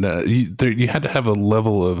 Yes. And you had to have a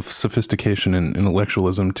level of sophistication and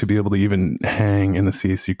intellectualism to be able to even hang in the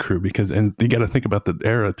CAC crew, and you got to think about the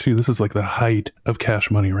era too. This is like the height of Cash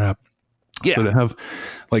Money rap. Yeah. So to have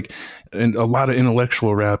and a lot of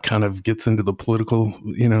intellectual rap kind of gets into the political,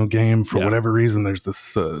 game for whatever reason. There's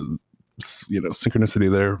this,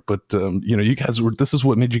 synchronicity there, but you guys this is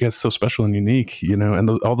what made you guys so special and unique, and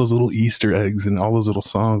all those little Easter eggs and all those little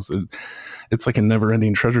songs. It's like a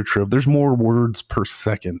never-ending treasure trove. There's more words per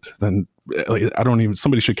second than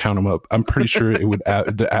somebody should count them up. I'm pretty sure it would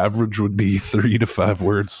the average would be 3 to 5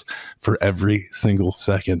 words for every single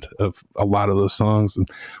second of a lot of those songs. And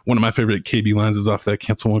one of my favorite KB lines is off that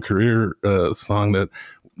Cancel One Career song that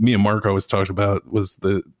me and Mark always talked about, was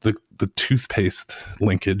the toothpaste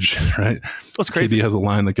linkage, right? That's crazy. KB has a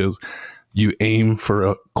line that goes, "You aim for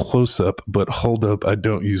a close-up, but hold up, I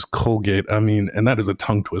don't use Colgate." I mean, and that is a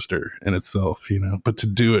tongue twister in itself, but to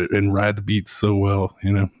do it and ride the beats so well,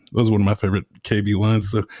 that was one of my favorite KB lines.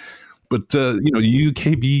 So, but you,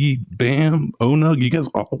 KB, Bam, Onug, you guys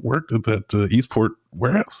all worked at that Eastport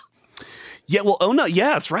warehouse. Yeah, well, Onug,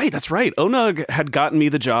 yeah, that's right. Onug had gotten me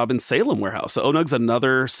the job in Salem warehouse. So Onug's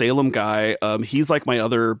another Salem guy. He's like my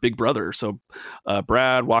other big brother. So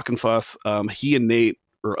Brad Walkenfuss, he and Nate,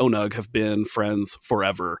 or Onug, have been friends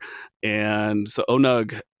forever. And so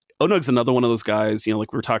Onug's another one of those guys,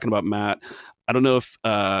 like we were talking about Matt. I don't know if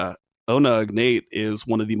Onug, Nate, is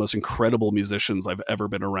one of the most incredible musicians I've ever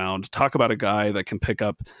been around. Talk about a guy that can pick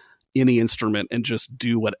up any instrument and just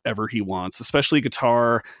do whatever he wants, especially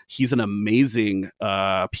guitar. He's an amazing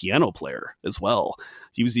piano player as well.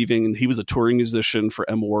 He was a touring musician for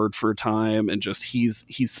M Ward for a time, and just he's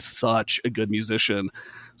such a good musician.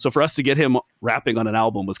 So for us to get him rapping on an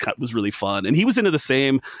album was really fun. And he was into the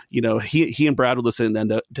same, he and Brad would listen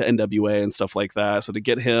to NWA and stuff like that. So to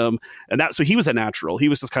get him, so he was a natural. He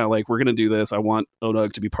was just kind of like, we're going to do this. I want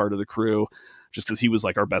Onug to be part of the crew, just because he was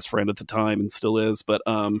like our best friend at the time and still is. But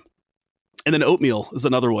and then Oatmeal is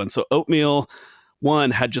another one. So Oatmeal, one,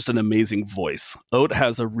 had just an amazing voice. Oat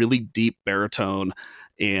has a really deep baritone,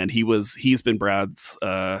 and he's been Brad's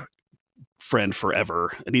friend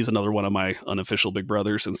forever, and he's another one of my unofficial big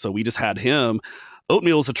brothers. And so we just had him.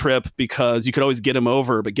 Oatmeal's a trip because you could always get him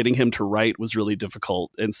over, but getting him to write was really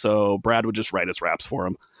difficult. And so Brad would just write his raps for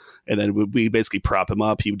him, and then we basically prop him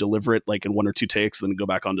up. He would deliver it like in 1 or 2 takes, and then go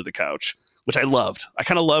back onto the couch, which I loved. I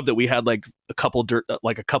kind of loved that we had like a couple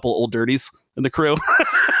old dirties in the crew.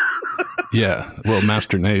 Yeah, well,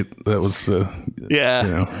 Master Nate, that was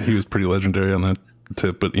he was pretty legendary on that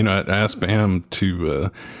tip. But I asked Bam to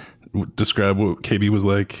describe what KB was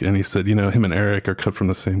like, and he said, him and Eric are cut from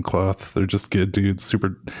the same cloth. They're just good dudes.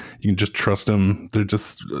 Super, you can just trust them. They're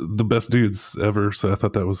just the best dudes ever. So I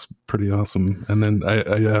thought that was pretty awesome. And then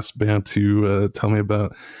I asked Bam to tell me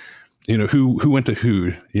about, who went to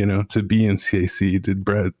who, to be in CAC. Did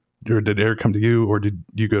Brad or did Eric come to you, or did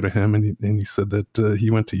you go to him? And he said that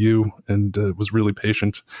he went to you and was really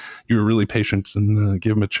patient. You were really patient and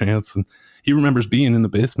gave him a chance. And he remembers being in the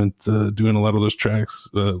basement doing a lot of those tracks,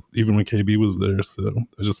 even when KB was there. So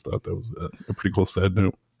I just thought that was a pretty cool side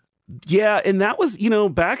note. Yeah, and that was,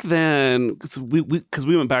 back then, because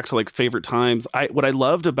we went back to like favorite times. What I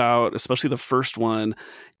loved about, especially the first one,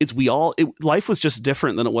 is life was just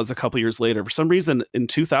different than it was a couple years later. For some reason, in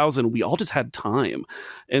 2000, we all just had time,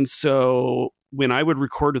 and so when I would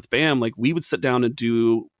record with Bam, like we would sit down and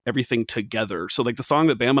do everything together. So like the song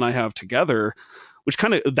that Bam and I have together, which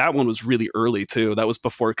that one was really early too. That was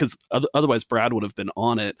before, because otherwise Brad would have been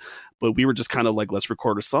on it. But we were just kind of like, let's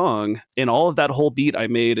record a song. And all of that whole beat I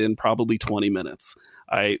made in probably 20 minutes.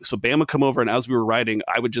 So Bam would come over, and as we were writing,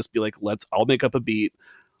 I would just be like, I'll make up a beat.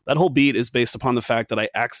 That whole beat is based upon the fact that I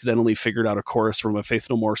accidentally figured out a chorus from a Faith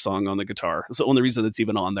No More song on the guitar. It's the only reason it's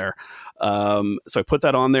even on there. So I put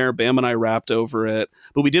that on there. Bam and I rapped over it,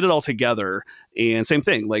 but we did it all together. And same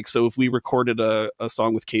thing. Like, so if we recorded a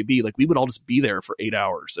song with KB, like we would all just be there for 8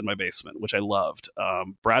 hours in my basement, which I loved.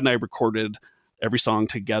 Brad and I recorded every song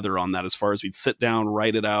together on that, as far as we'd sit down,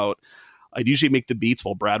 write it out. I'd usually make the beats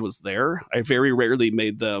while Brad was there. I very rarely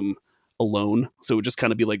made them alone. So it would just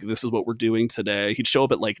kind of be like, this is what we're doing today. He'd show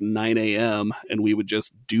up at like 9 a.m. and we would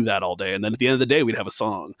just do that all day. And then at the end of the day, we'd have a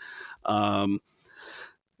song. And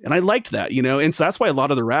I liked that, and so that's why a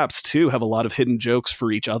lot of the raps too have a lot of hidden jokes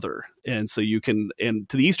for each other. And so and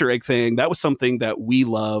to the Easter egg thing, that was something that we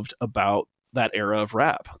loved about that era of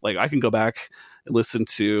rap. Like I can go back and listen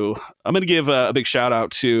to, I'm going to give a big shout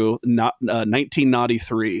out to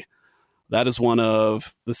 1993. That is one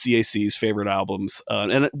of the CAC's favorite albums.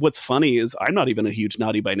 And what's funny is I'm not even a huge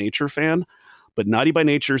Naughty by Nature fan, but Naughty by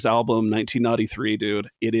Nature's album, 1993, dude,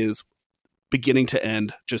 it is beginning to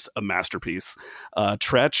end just a masterpiece.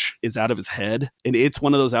 Tretch is out of his head. And it's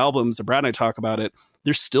one of those albums, Brad and I talk about it,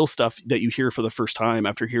 there's still stuff that you hear for the first time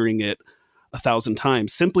after hearing it 1,000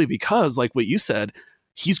 times, simply because, like what you said,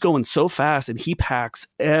 he's going so fast and he packs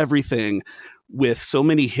everything with so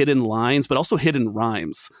many hidden lines, but also hidden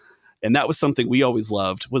rhymes. And that was something we always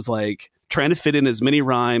loved, was like trying to fit in as many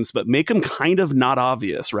rhymes, but make them kind of not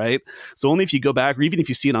obvious, right? So only if you go back, or even if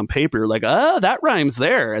you see it on paper, you're like, that rhyme's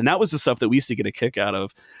there. And that was the stuff that we used to get a kick out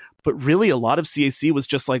of. But really, a lot of CAC was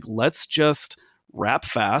just like, let's just rap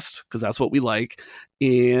fast, because that's what we like,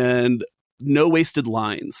 and no wasted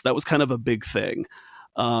lines. That was kind of a big thing.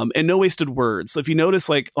 And no wasted words. So if you notice,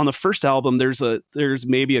 like on the first album, there's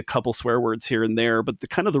maybe a couple swear words here and there, but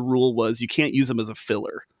the rule was you can't use them as a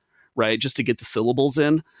filler, right? Just to get the syllables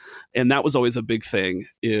in. And that was always a big thing,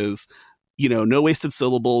 is, no wasted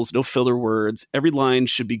syllables, no filler words. Every line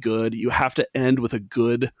should be good. You have to end with a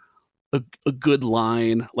good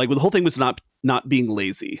line. Like, the whole thing was not being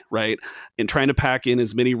lazy, right? And trying to pack in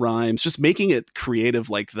as many rhymes, just making it creative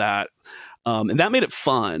like that. And that made it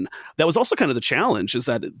fun. That was also kind of the challenge, is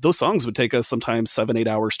that those songs would take us sometimes 7-8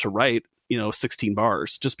 hours to write, 16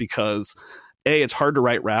 bars, just because it's hard to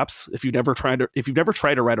write raps. If you've never tried to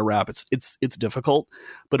write a rap, it's difficult,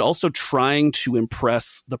 but also trying to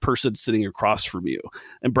impress the person sitting across from you.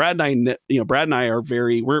 And Brad and I are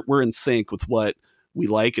we're in sync with what we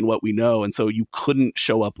like and what we know. And so you couldn't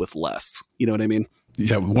show up with less, you know what I mean?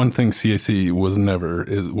 Yeah, one thing CAC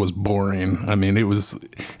was boring. I mean,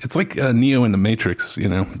 it's like Neo in the Matrix,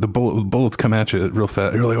 the bullets come at you real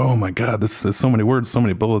fast. You're like, oh my God, this is so many words, so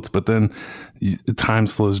many bullets. But then the time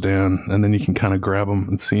slows down, and then you can kind of grab them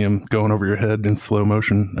and see them going over your head in slow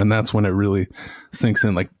motion. And that's when it really sinks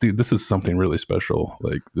in. Like, dude, this is something really special.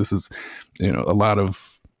 Like, this is, a lot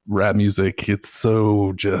of rap music. It's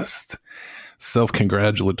so just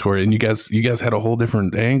self-congratulatory, and you guys had a whole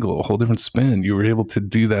different angle, a whole different spin. You were able to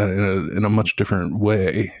do that in a much different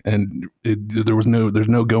way, and there's no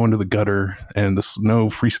going to the gutter, and no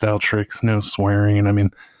freestyle tricks, no swearing. And I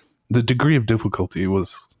mean, the degree of difficulty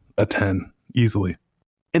was a 10 easily.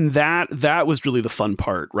 And that was really the fun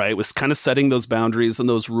part, right? Was kind of setting those boundaries and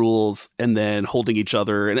those rules, and then holding each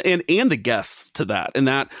other and the guests to that. And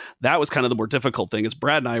that was kind of the more difficult thing, is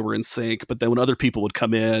Brad and I were in sync, but then when other people would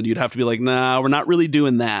come in, you'd have to be like, nah, we're not really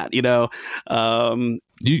doing that, You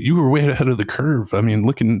were way ahead of the curve. I mean,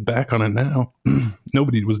 looking back on it now,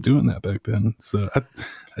 nobody was doing that back then. So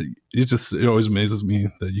it always amazes me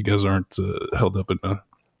that you guys aren't held up in a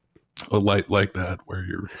light like that, where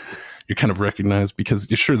you're you're kind of recognized because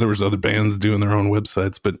sure there was other bands doing their own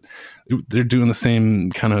websites, but they're doing the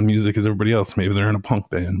same kind of music as everybody else. Maybe they're in a punk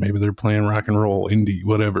band, maybe they're playing rock and roll, indie,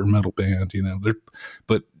 whatever, metal band,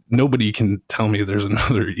 but nobody can tell me there's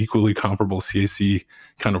another equally comparable CAC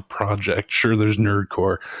kind of project. Sure, there's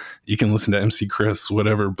nerdcore. You can listen to MC Chris,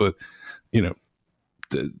 whatever, but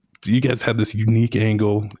you guys had this unique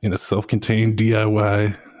angle in a self-contained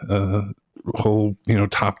DIY whole,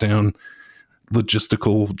 top-down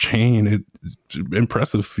logistical chain. It's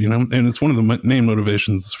impressive, and it's one of the main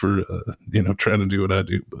motivations for, trying to do what I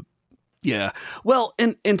do. But yeah. Well,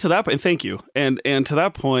 and to that point, thank you. And to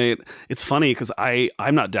that point, it's funny because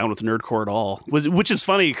I'm not down with nerdcore at all, which is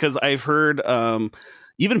funny because I've heard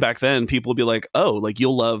even back then people would be like, oh, like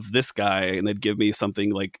you'll love this guy, and they'd give me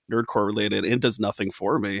something like nerdcore related, and it does nothing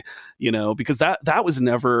for me, because that was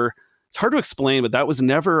never, it's hard to explain, but that was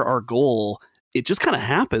never our goal. It just kind of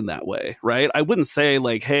happened that way, right? I wouldn't say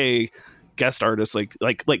like, hey, guest artists like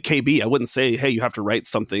KB, I wouldn't say, hey, you have to write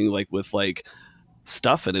something like with like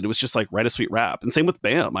stuff in it. It was just like write a sweet rap. And same with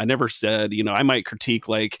BAM. I never said, I might critique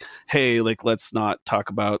like, hey, like let's not talk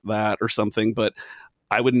about that or something, but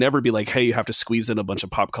I would never be like, hey, you have to squeeze in a bunch of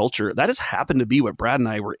pop culture. That has happened to be what Brad and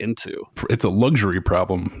I were into. It's a luxury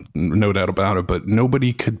problem, no doubt about it, but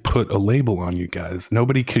nobody could put a label on you guys.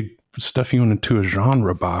 Nobody could stuff you into a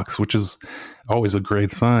genre box, which is always a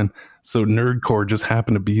great sign. So nerdcore just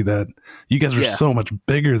happened to be that. You guys are so much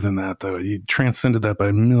bigger than that, though. You transcended that by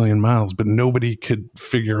a million miles, but nobody could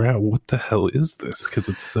figure out what the hell is this because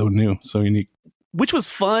it's so new, so unique. Which was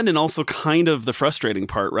fun and also kind of the frustrating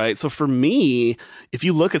part, right? So for me, if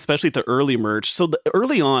you look especially at the early merch, so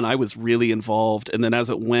early on I was really involved, and then as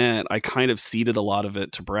it went, I kind of ceded a lot of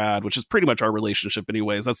it to Brad, which is pretty much our relationship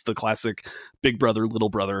anyways. That's the classic big brother, little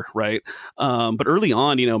brother, right? But early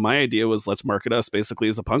on, my idea was let's market us basically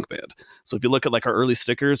as a punk band. So if you look at like our early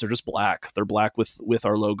stickers, they're just black. They're black with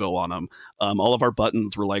our logo on them. All of our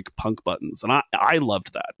buttons were like punk buttons, and I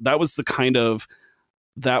loved that.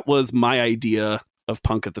 That was my idea of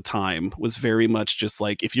punk at the time, was very much just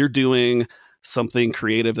like, if you're doing something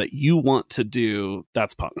creative that you want to do,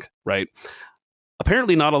 that's punk, right?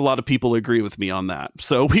 Apparently not a lot of people agree with me on that.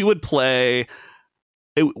 So we would play,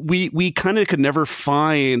 we kind of could never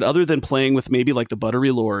find, other than playing with maybe like the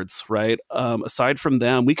Buttery Lords, right? Aside from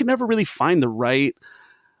them, we could never really find the right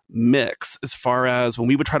mix as far as when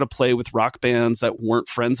we would try to play with rock bands that weren't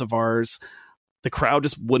friends of ours, the crowd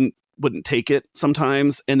just wouldn't take it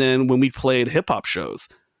sometimes. And then when we played hip hop shows,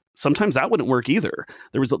 sometimes that wouldn't work either.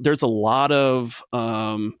 There's a lot of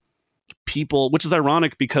people, which is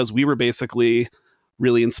ironic because we were basically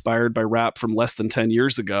really inspired by rap from less than 10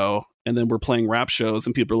 years ago. And then we're playing rap shows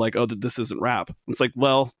and people are like, oh, this isn't rap. It's like,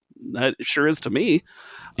 well, that sure is to me.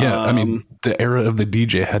 Yeah, I mean, the era of the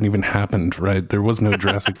DJ hadn't even happened, right? There was no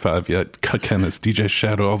Jurassic 5 yet. Cut Chemist, DJ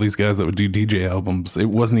Shadow, all these guys that would do DJ albums. It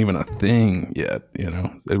wasn't even a thing yet,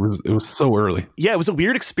 It was so early. Yeah, it was a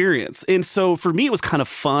weird experience. And so for me, it was kind of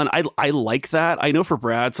fun. I like that. I know for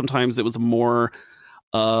Brad, sometimes it was more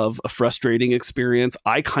of a frustrating experience.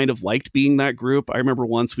 I kind of liked being that group. I remember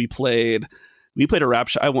once we played a rap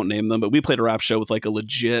show. I won't name them, but we played a rap show with like a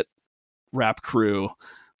legit rap crew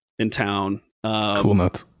in town. Cool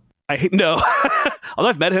Nuts. No, although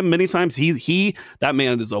I've met him many times, that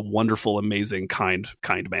man is a wonderful, amazing, kind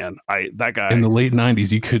man. That guy in the late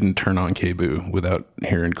 90s, you couldn't turn on K-Boo without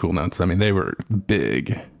hearing Cool Nuts. I mean, they were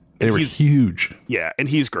big. They were huge. Yeah, and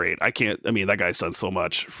he's great. That guy's done so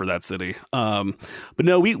much for that city. But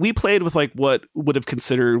no, we played with like what would have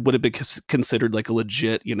been considered like a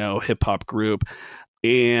legit, hip hop group.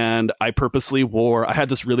 And I purposely I had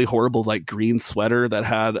this really horrible like green sweater that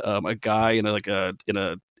had a guy in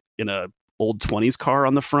a old 20s car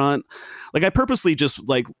on the front. Like I purposely just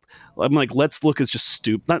like, I'm like, let's look as just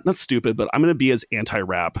stupid, not stupid, but I'm going to be as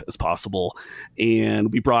anti-rap as possible.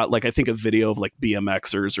 And we brought like, I think a video of like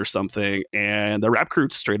BMXers or something. And the rap crew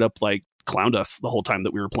straight up like clowned us the whole time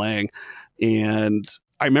that we were playing. And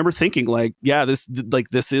I remember thinking like, yeah, this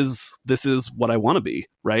is what I want to be,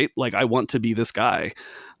 right? Like I want to be this guy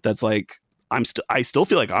that's like, I still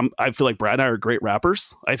feel like I feel like Brad and I are great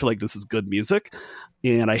rappers. I feel like this is good music.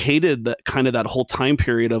 And I hated that kind of that whole time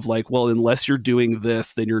period of like, well, unless you're doing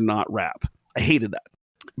this, then you're not rap. I hated that.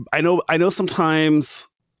 I know sometimes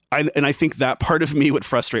I think that part of me would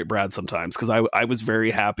frustrate Brad sometimes because I was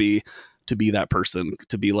very happy to be that person,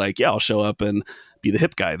 to be like, yeah, I'll show up and be the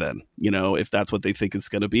hip guy then, if that's what they think it's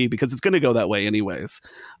going to be, because it's going to go that way anyways.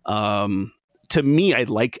 To me, I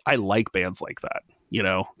like bands like that,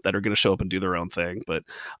 that are going to show up and do their own thing. But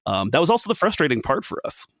that was also the frustrating part for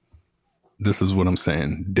us. This is what I'm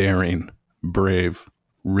saying. Daring, brave,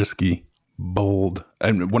 risky, bold.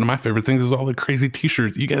 And one of my favorite things is all the crazy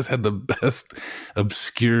t-shirts. You guys had the best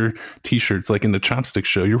obscure t-shirts. Like in the Chopstick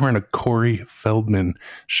show, you're wearing a Corey Feldman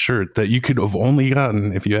shirt that you could have only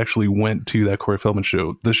gotten if you actually went to that Corey Feldman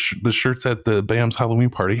show. The shirts at the BAM's Halloween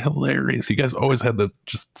party, hilarious. You guys always had the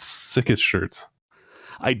just sickest shirts.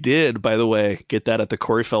 I did, by the way, get that at the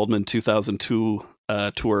Corey Feldman 2002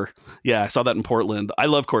 tour. Yeah, I saw that in Portland. I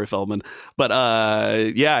love Corey Feldman, but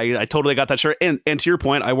yeah, I totally got that shirt. And to your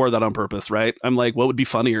point, I wore that on purpose, right? I'm like, what would be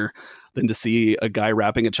funnier than to see a guy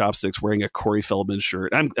rapping at Chopsticks wearing a Corey Feldman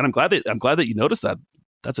shirt? And I'm glad that you noticed that.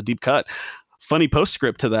 That's a deep cut. Funny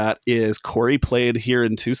postscript to that is Corey played here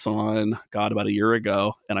in Tucson, God, about a year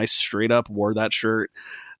ago, and I straight up wore that shirt.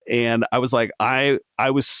 And I was like, I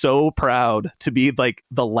was so proud to be like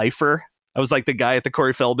the lifer. I was like the guy at the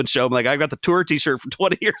Corey Feldman show. I'm like, I got the tour t-shirt from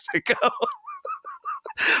 20 years ago.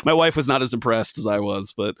 My wife was not as impressed as I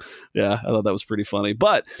was, but yeah, I thought that was pretty funny.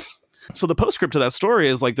 But so the postscript to that story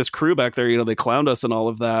is like this crew back there, you know, they clowned us and all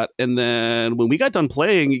of that. And then when we got done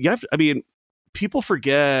playing, people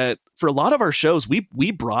forget, for a lot of our shows,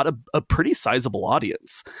 we brought a pretty sizable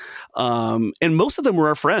audience. And most of them were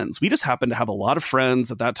our friends. We just happened to have a lot of friends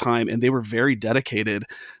at that time, and they were very dedicated.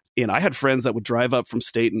 And I had friends that would drive up from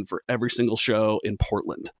Staten for every single show in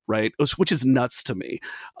Portland, right? Which is nuts to me.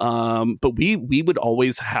 But we would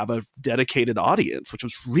always have a dedicated audience, which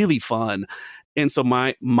was really fun. And so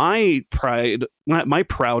my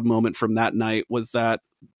proud moment from that night was that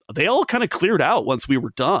they all kind of cleared out once we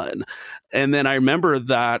were done. And then I remember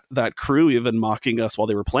that crew even mocking us while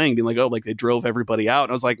they were playing, being like, oh, like they drove everybody out.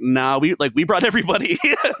 And I was like, nah, we brought everybody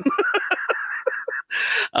in.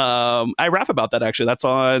 I rap about that, actually.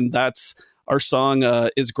 That's our song,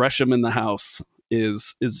 Is Gresham in the House,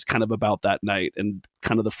 is kind of about that night and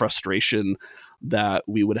kind of the frustration that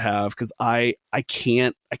we would have. Cause I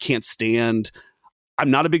can't stand,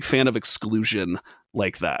 I'm not a big fan of exclusion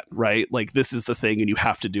like that, right? Like, this is the thing and you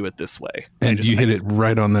have to do it this way. And you hit it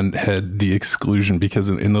right on the head, the exclusion, because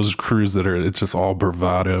in those crews that it's just all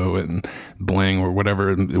bravado and bling or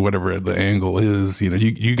whatever the angle is, you know,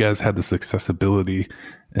 you guys had this accessibility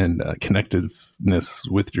and connectiveness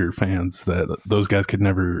with your fans that those guys could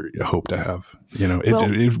never hope to have. You know,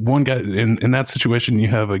 if one guy in that situation, you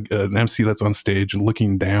have an MC that's on stage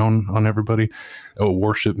looking down on everybody. Oh,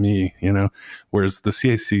 worship me, you know, whereas the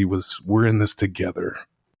CAC we're in this together.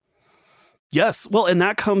 Yes. Well, and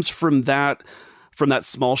that comes from that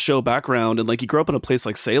small show background. And like, you grew up in a place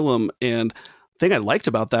like Salem, and the thing I liked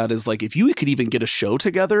about that is, like, if you could even get a show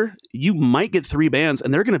together, you might get 3 bands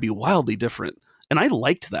and they're going to be wildly different. And I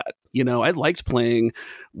liked that, you know, I liked playing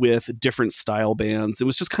with different style bands. It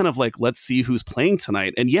was just kind of like, let's see who's playing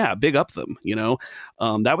tonight. And yeah, big up them, you know,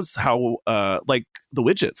 that was how, like the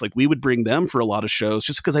Widgets, like we would bring them for a lot of shows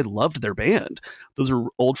just because I loved their band. Those are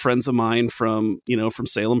old friends of mine from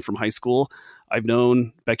Salem, from high school. I've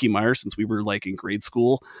known Becky Meyer since we were like in grade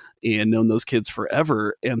school and known those kids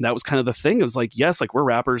forever. And that was kind of the thing. It was like, yes, like we're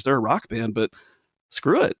rappers, they're a rock band, but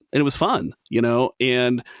screw it. And it was fun, you know,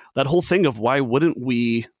 and that whole thing of why wouldn't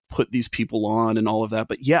we put these people on and all of that.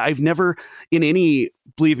 But yeah, I've never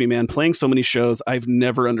believe me, man, playing so many shows, I've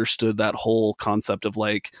never understood that whole concept of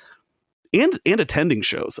like, and attending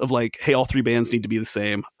shows of like, hey, all 3 bands need to be the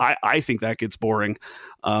same. I think that gets boring.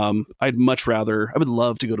 I would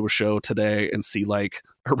love to go to a show today and see like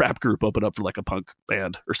a rap group open up for like a punk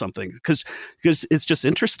band or something. Because it's just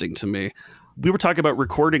interesting to me. We were talking about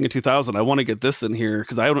recording in 2000. I want to get this in here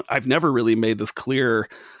because I've never really made this clear.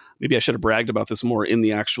 Maybe I should have bragged about this more in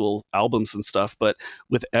the actual albums and stuff. But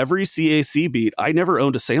with every CAC beat, I never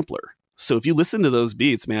owned a sampler. So if you listen to those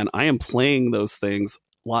beats, man, I am playing those things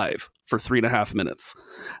live for 3.5 minutes.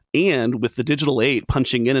 And with the Digital 8,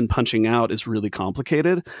 punching in and punching out is really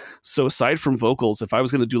complicated. So aside from vocals, if I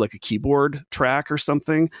was going to do like a keyboard track or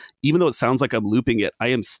something, even though it sounds like I'm looping it, I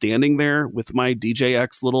am standing there with my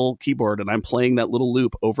DJX little keyboard and I'm playing that little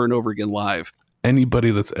loop over and over again live.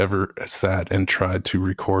 Anybody that's ever sat and tried to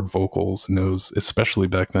record vocals knows, especially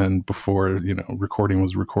back then before, you know, recording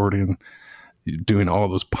was recording, doing all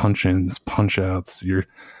those punch-ins, punch-outs,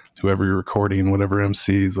 whoever you're recording, whatever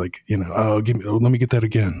MC's like, you know, let me get that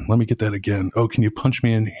again. Let me get that again. Oh, can you punch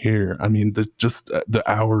me in here? I mean, the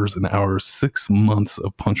hours and hours, 6 months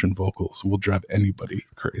of punching vocals will drive anybody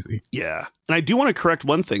crazy. Yeah. And I do want to correct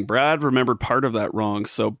one thing. Brad remembered part of that wrong.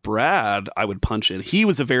 So Brad, I would punch in. He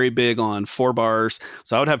was a very big on 4 bars.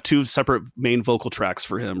 So I would have 2 separate main vocal tracks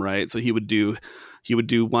for him, right? So he would do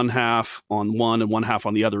 1/2 on one and 1/2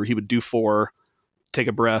 on the other. He would do 4, take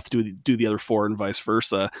a breath, do the other 4, and vice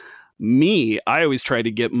versa. I always try to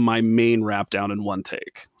get my main rap down in one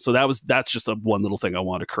take. So that's just one little thing I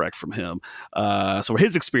want to correct from him. So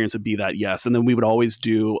his experience would be that, yes. And then we would always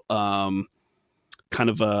do kind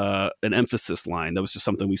of an emphasis line. That was just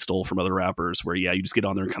something we stole from other rappers where, you just get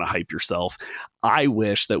on there and kind of hype yourself. I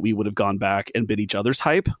wish that we would have gone back and been each other's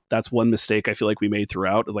hype. That's one mistake I feel like we made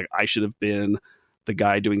throughout. Like, I should have been the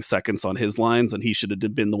guy doing seconds on his lines and he should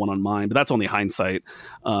have been the one on mine, but that's only hindsight.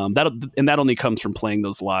 That only comes from playing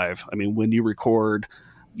those live. I mean, when you record,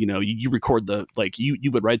 you record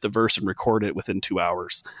you would write the verse and record it within 2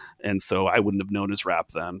 hours. And so I wouldn't have known his rap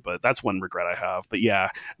then, but that's one regret I have.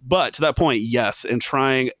 But to that point, yes. And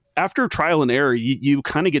after trial and error, you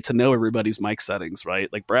kind of get to know everybody's mic settings, right?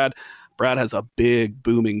 Like Brad has a big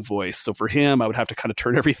booming voice. So for him, I would have to kind of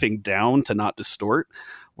turn everything down to not distort.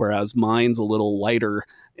 Whereas mine's a little lighter,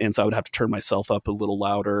 and so I would have to turn myself up a little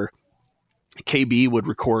louder. KB would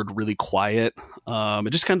record really quiet. It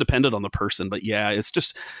just kind of depended on the person. But it's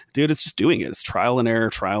just doing it. It's trial and error,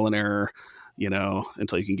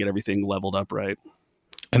 until you can get everything leveled up right.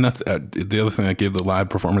 And that's the other thing that gave the live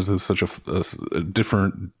performances such a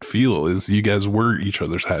different feel is you guys were each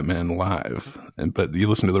other's hype man live. But you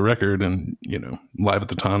listen to the record and, live at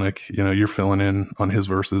the Tonic, you're filling in on his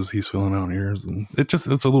verses, he's filling out on yours. And it's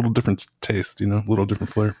a little different taste, a little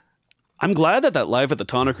different flair. I'm glad that live at the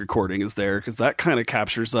Tonic recording is there because that kind of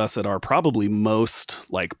captures us at our probably most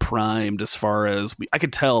primed as far as I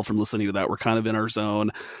could tell from listening to that. We're kind of in our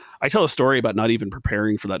zone. I tell a story about not even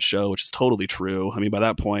preparing for that show, which is totally true. I mean, by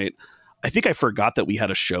that point, I think I forgot that we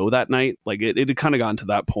had a show that night. Like it had kind of gotten to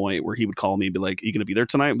that point where he would call me and be like, "Are you going to be there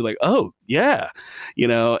tonight?" And be like, "Oh yeah,"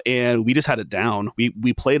 and we just had it down.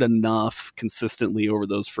 We played enough consistently over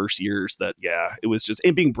those first years that it was just,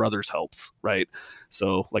 and being brothers helps, right?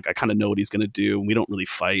 So I kind of know what he's going to do. We don't really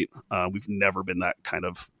fight. We've never been that kind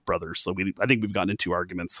of brothers. So I think we've gotten into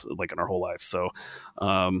arguments in our whole life. So,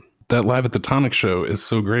 that live at the Tonic show is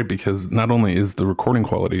so great because not only is the recording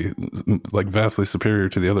quality vastly superior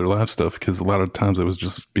to the other live stuff, because a lot of times it was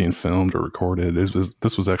just being filmed or recorded. This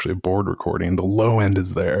was actually a board recording. The low end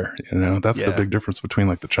is there. That's the big difference between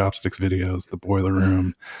the Chopsticks videos, the Boiler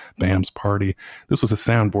Room, Bam's Party. This was a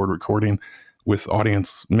soundboard recording with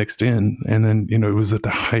audience mixed in. And then, it was at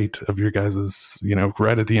the height of your guys's,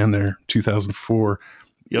 right at the end there, 2004.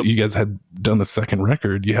 Yep. You guys had done the second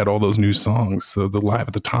record. You had all those new songs. So the live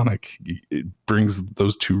at the Tonic, it brings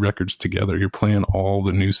those two records together. You're playing all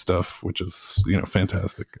the new stuff, which is,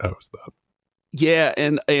 fantastic. I always thought. Yeah.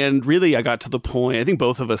 And really, I got to the point, I think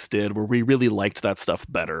both of us did, where we really liked that stuff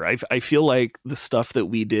better. I feel like the stuff that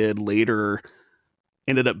we did later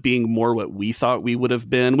ended up being more what we thought we would have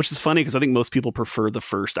been, which is funny because I think most people prefer the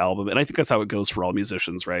first album. And I think that's how it goes for all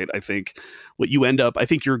musicians, right? I think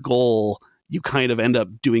your goal, you kind of end up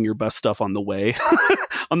doing your best stuff on the way,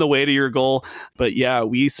 to your goal. But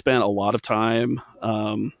we spent a lot of time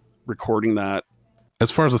recording that.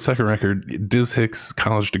 As far as the second record, Diz Hicks,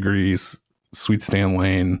 College Degrees, Sweet Stan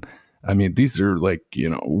Lane, I mean, these are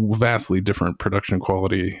vastly different production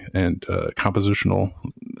quality and compositional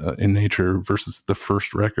in nature versus the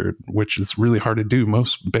first record, which is really hard to do.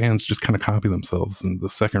 Most bands just kind of copy themselves, and the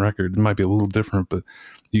second record might be a little different, but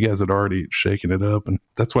you guys had already shaken it up, and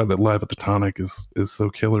that's why that live at the Tonic is so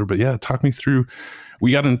killer. But talk me through.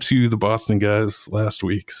 We got into the Boston guys last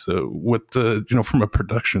week, so what from a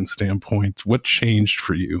production standpoint, what changed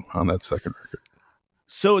for you on that second record?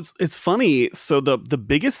 So it's funny. So the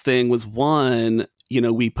biggest thing was one,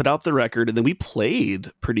 we put out the record and then we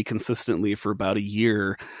played pretty consistently for about a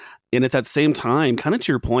year. And at that same time, kind of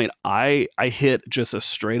to your point, I hit just a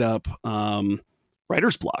straight up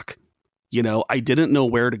writer's block. I didn't know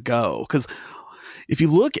where to go because if you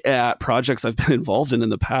look at projects I've been involved in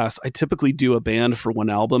the past, I typically do a band for one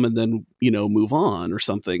album and then, move on or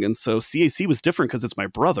something. And so CAC was different because it's my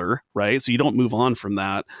brother, right? So you don't move on from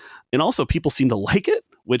that. And also people seem to like it,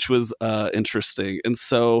 which was interesting. And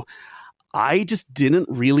so I just didn't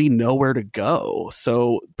really know where to go.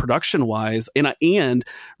 So production wise, and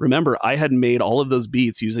remember, I had made all of those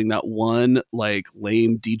beats using that one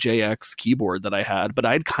lame DJX keyboard that I had, but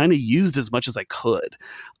I'd kind of used as much as I could,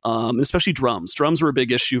 especially drums. Drums were a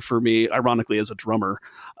big issue for me, ironically, as a drummer.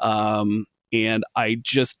 And I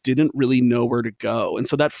just didn't really know where to go. And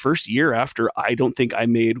so that first year after,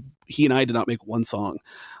 he and I did not make one song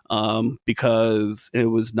because it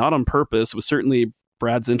was not on purpose. It was certainly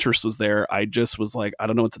Brad's interest was there. I just was like, I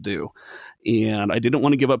don't know what to do. And I didn't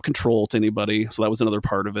want to give up control to anybody. So that was another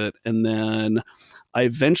part of it. And then I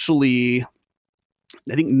think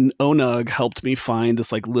Onug helped me find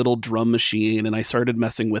this little drum machine, and I started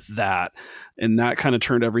messing with that. And that kind of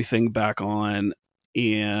turned everything back on.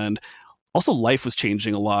 And also life was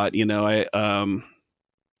changing a lot. You know,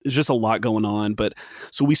 there's just a lot going on. But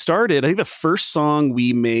so we started, I think the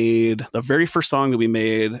very first song that we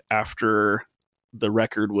made after the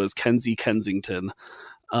record was Kenzie Kensington,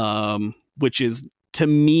 which is, to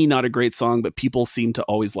me, not a great song, but people seem to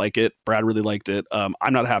always like it. Brad really liked it. I'm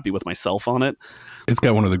not happy with myself on it. It's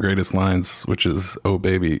got one of the greatest lines, which is, "Oh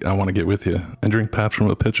baby, I want to get with you and drink Paps from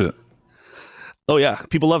a pitchet." Oh yeah,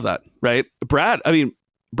 people love that, right? Brad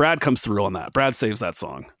comes through on that. Brad saves that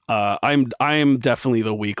song. I'm definitely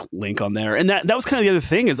the weak link on there. And that was kind of the other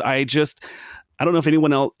thing is I don't know if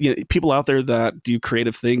anyone else, people out there that do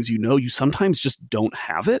creative things, you sometimes just don't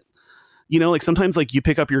have it. Like sometimes like you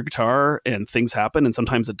pick up your guitar and things happen and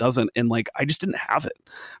sometimes it doesn't. And like, I just didn't have it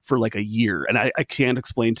for like a year. And I can't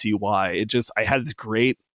explain to you why. I had this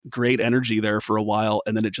great energy there for a while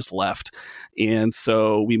and then it just left. And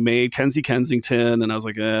so we made Kenzie Kensington and I was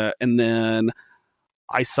like, and then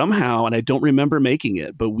I somehow, and I don't remember making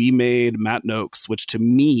it, but we made Matt Noakes, which to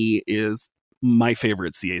me is my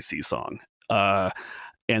favorite CAC song.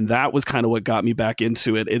 And that was kind of what got me back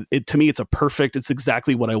into it. It to me, it's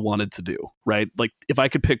exactly what I wanted to do, right? Like if I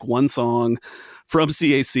could pick one song from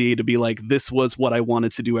CAC to be like, this was what I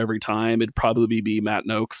wanted to do every time, it'd probably be Matt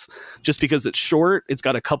Noakes, just because it's short. It's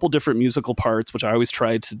got a couple different musical parts, which I always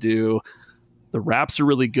tried to do. The raps are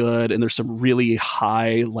really good. And there's some really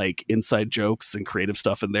high, like inside jokes and creative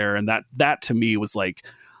stuff in there. And that to me was like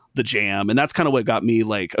the jam. And that's kind of what got me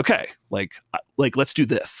like, okay, like let's do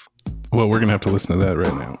this. Well, we're going to have to listen to that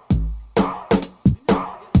right now.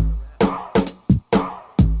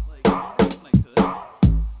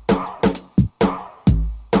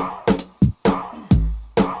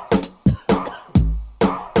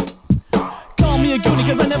 Call me a goonie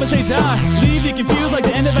cause I never say die. Leave you confused like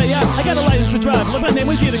the end of AI. I got a license to drive. Look, my name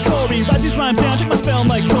was either Corey. Write these rhymes down, check my spell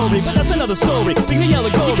like Corey. But that's another story. Big the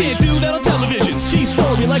yellow Corey. You can't do that on television. Gee,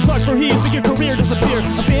 sorry, like Clark for Heaves, make your career disappear.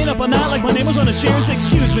 I'm staying up all night like my name was on a shares.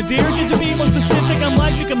 Excuse me, dear. Could you be more specific? I'm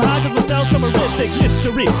like, become high cause my style's horrific.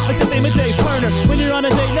 Mystery, like the famous Dave Turner. When you're on a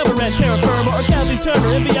date, never rent Terra Firma or Kathy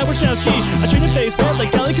Turner. If I Wachowski, I turn your face red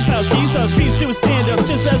like Kelly Kapowski. Saw Speeds do a stand-up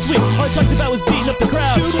just as we. All I talked about was beating up the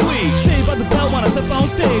crowd. Dude, we saved by the bell when I step on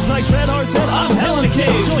stage. Like Bret Hart said, I'm hell in a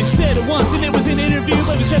cage. Only said it once and it was an interview,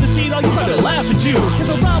 but we said to see it all, you probably laugh at you. Cause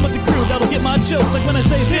I'm rhyme with the crew, that'll get my jokes. Like when I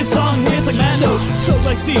say this song hits like Matt Noakes. So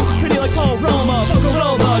like Steve, pretty like Paul Roma.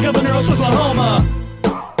 Boca governor of Oklahoma.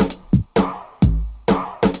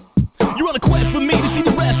 You're on a quest for me to see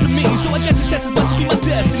the rest of me. So I guess success is supposed to be my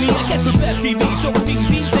destiny. I guess the best TV. So repeating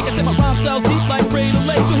beats, I can say my rhyme style's deep like Ray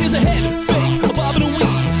Delay. So here's a head, fake, a bob and a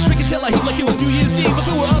weed. Drink until I heat like it was New Year's Eve. If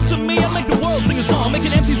it were up to me, I'd make the world sing a song.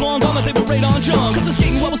 Making MCs long gone like they were right on John. Cause the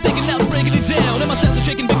skating while I was taking out, breaking it down. And my sounds are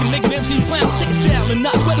shaking, big and making MCs clowns. Take it down a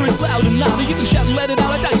notch, whether it's loud or not. Or you can shout and let it out,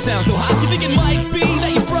 I doubt you sound so hot. You think it might be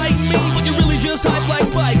that you frighten me, but you're really just hype like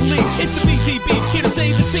Spike Lee. It's the BTP, here to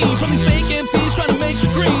save the scene from these fake MCs trying to make the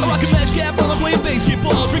green. I rock a match cap while I'm playing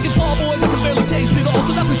basketball. Drinking tall boys, I can barely taste it all.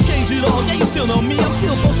 So nothing's changed at all. Yeah, you still know me, I'm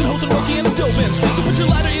still posting, hosting, rookie, and a dope MC. So put your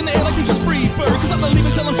lighter in the air like this was free bird. Cause I'm not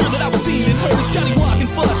leaving till I'm sure that I was seen and heard. It's Johnny Walk and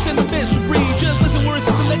Fuss and the mystery. Just listen where it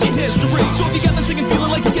sits and let your history. So if you got that singing feeling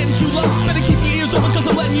like you're getting too low, better keep your ears open cause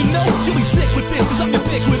I'm letting you know you'll be sick with this cause I'm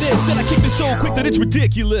ubiquitous. And I kick this so quick that it's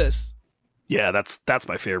ridiculous. Yeah, that's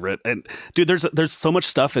my favorite. And dude, there's so much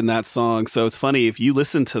stuff in that song. So it's funny if you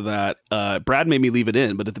listen to that. Brad made me leave it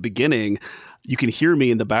in, but at the beginning, you can hear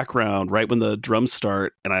me in the background right when the drums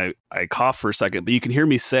start, and I cough for a second, but you can hear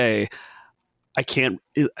me say, I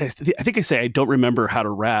think I say I don't remember how to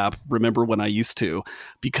rap. Remember when I used to,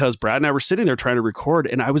 because Brad and I were sitting there trying to record,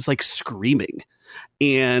 and I was like screaming,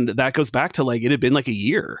 and that goes back to like it had been like a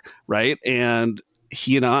year, right? And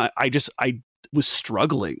he and I was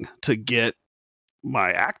struggling to get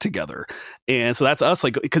my act together. And so that's us,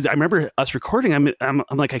 like, because I remember us recording, I'm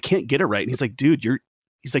like, I can't get it right. And he's like, dude, you're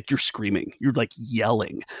screaming, you're like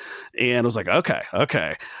yelling. And I was like,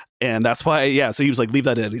 okay. And that's why, yeah. So he was like, leave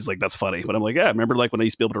that in. He's like, that's funny. But I'm like, yeah, I remember like when I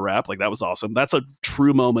used to be able to rap, like that was awesome. That's a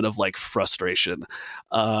true moment of like frustration.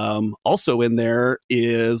 Also in there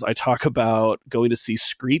is, I talk about going to see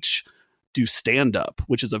Screech do stand up,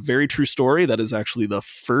 which is a very true story. That is actually the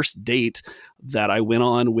first date that I went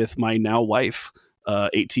on with my now wife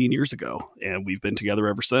 18 years ago, and we've been together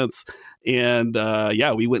ever since. And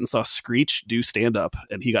yeah, we went and saw Screech do stand up,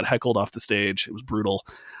 and he got heckled off the stage. It was brutal.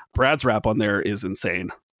 Brad's rap on there is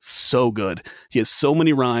insane. So good. He has so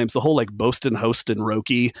many rhymes. The whole like boastin', hostin',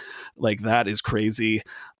 Roki, like that is crazy.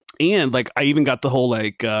 And like I even got the whole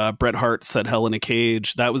like Bret Hart said hell in a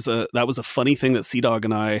cage. That was a funny thing that Sea Dog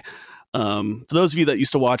and I For those of you that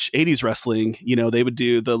used to watch 80s wrestling, you know, they would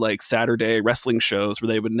do the like Saturday wrestling shows where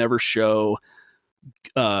they would never show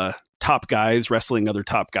top guys wrestling other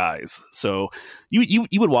top guys. So you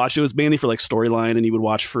would watch, it was mainly for like storyline, and you would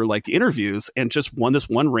watch for like the interviews. And just this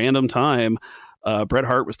one random time, Bret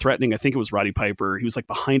Hart was threatening, I think it was Roddy Piper. He was like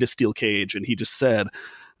behind a steel cage, and he just said,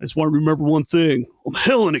 I just want to remember one thing, I'm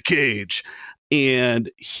hell in a cage. And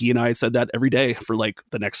he and I said that every day for like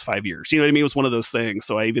the next 5 years. You know what I mean? It was one of those things.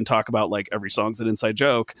 So I even talk about like every song's an inside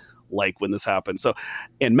joke, like when this happened. So,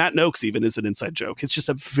 and Matt Noakes even is an inside joke. It's just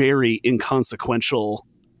a very inconsequential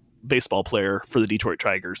baseball player for the Detroit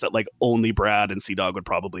Tigers that like only Brad and Sea-Dog would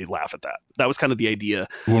probably laugh at that. That was kind of the idea.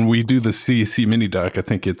 When we do the CEC mini doc, I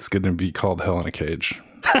think it's going to be called Hell in a Cage.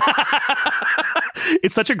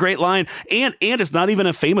 It's such a great line, and it's not even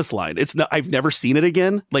a famous line. It's not. I've never seen it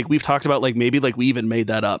again. Like we've talked about, like maybe like we even made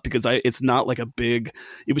that up because it's not like a big.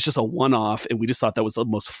 It was just a one-off, and we just thought that was the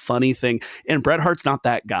most funny thing. And Bret Hart's not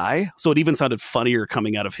that guy, so it even sounded funnier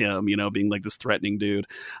coming out of him. You know, being like this threatening dude.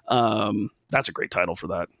 That's a great title for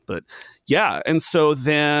that. But yeah, and so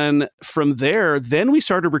then from there, then we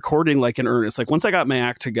started recording like in earnest. Like once I got my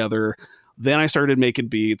act together. Then I started making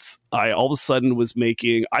beats. I all of a sudden was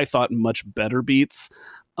making, I thought, much better beats.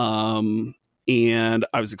 And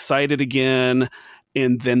I was excited again.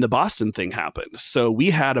 And then the Boston thing happened. So we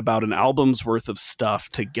had about an album's worth of stuff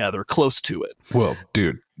together, close to it. Well,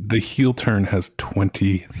 dude, the Heel Turn has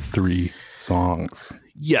 23 songs.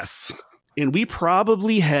 Yes. And we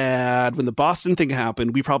probably had, when the Boston thing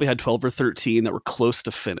happened, we probably had 12 or 13 that were close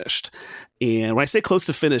to finished. And when I say close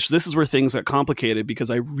to finished, this is where things got complicated because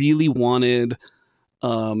I really wanted,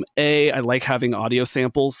 I like having audio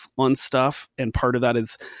samples on stuff. And part of that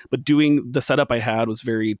is, but doing the setup I had was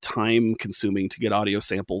very time consuming to get audio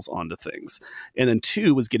samples onto things. And then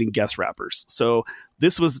 2 was getting guest rappers. So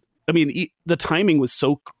this was, I mean, the timing was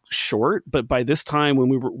so short, but by this time when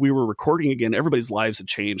we were recording again, everybody's lives had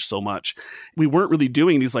changed so much. We weren't really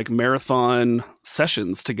doing these like marathon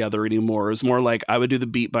sessions together anymore. It was more like I would do the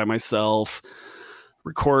beat by myself,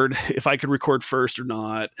 record if I could record first or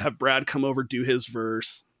not, have Brad come over, do his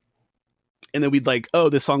verse. And then we'd like, oh,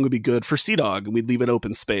 this song would be good for Sea-Dog, and we'd leave it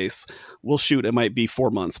open space. We'll shoot. It might be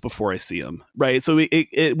 4 months before I see him. Right. So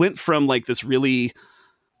it went from like this really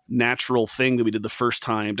natural thing that we did the first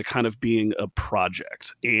time to kind of being a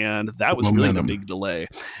project, and that was really the big delay.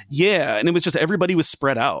 Yeah, and it was just everybody was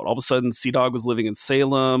spread out. All of a sudden Sea-Dog was living in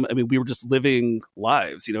Salem. I mean, we were just living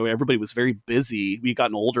lives, you know, everybody was very busy. We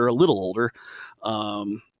gotten older, a little older,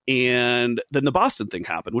 and then the Boston thing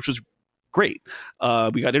happened, which was great.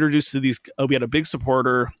 We got introduced to these, we had a big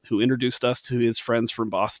supporter who introduced us to his friends from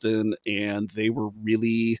Boston, and they were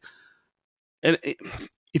really, and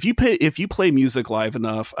if you play music live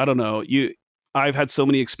enough, I don't know, I've had so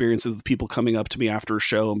many experiences with people coming up to me after a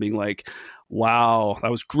show and being like, wow,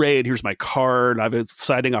 that was great. Here's my card. I have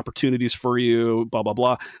exciting opportunities for you, blah, blah,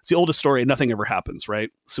 blah. It's the oldest story and nothing ever happens, right?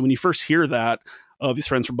 So when you first hear that, oh, these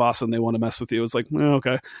friends from Boston, they want to mess with you. It's like, well,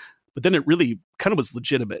 okay. But then it really kind of was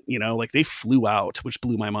legitimate, you know, like they flew out, which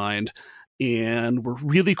blew my mind. And were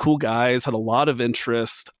really cool guys, had a lot of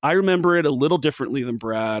interest. I remember it a little differently than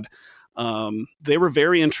Brad. They were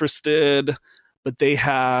very interested, but they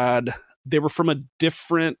were from a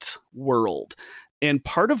different world. And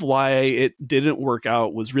part of why it didn't work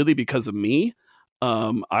out was really because of me.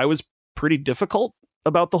 I was pretty difficult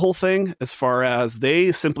about the whole thing, as far as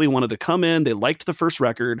they simply wanted to come in. They liked the first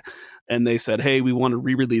record and they said, hey, we want to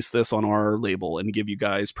re-release this on our label and give you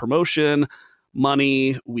guys promotion,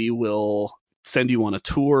 money. We will send you on a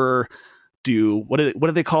tour. What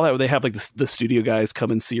do they call that? Where they have like the studio guys come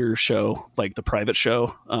and see your show, like the private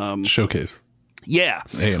show, showcase. Yeah.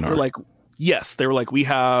 A&R. We're like, yes, they were like, we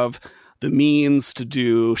have the means to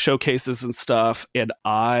do showcases and stuff. And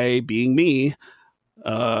I, being me,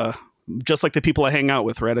 just like the people I hang out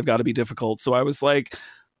with, right? I've got to be difficult. So I was like,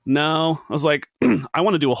 no, I was like, I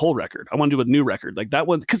want to do a whole record. I want to do a new record like that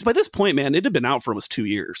one. Because by this point, man, it had been out for almost 2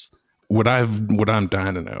 years. What I'm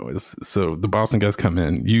dying to know is, so the Boston guys come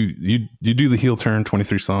in, you do the Heel Turn,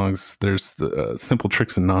 23 songs. There's the Simple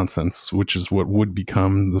Tricks and Nonsense, which is what would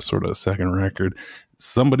become the sort of second record.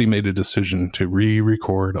 Somebody made a decision to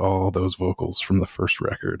re-record all those vocals from the first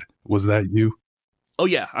record. Was that you? Oh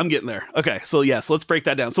yeah, I'm getting there. Okay, so yes, let's break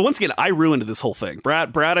that down. So once again, I ruined this whole thing.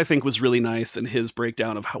 Brad, I think was really nice in his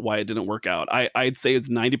breakdown of why it didn't work out. I'd say it's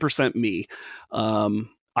 90% me.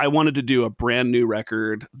 I wanted to do a brand new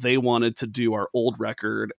record. They wanted to do our old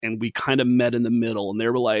record, and we kind of met in the middle. And they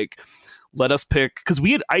were like, "Let us pick," because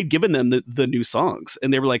I'd given them the new songs,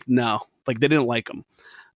 and they were like, "No," like they didn't like them,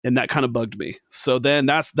 and that kind of bugged me. So then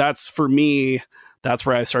that's for me. that's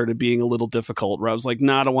where I started being a little difficult, where I was like,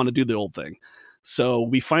 nah, I don't want to do the old thing. So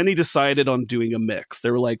we finally decided on doing a mix. They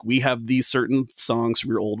were like, we have these certain songs from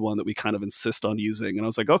your old one that we kind of insist on using. And I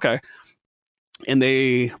was like, okay. And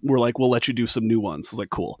they were like, we'll let you do some new ones. I was like,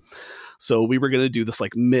 cool. So we were going to do this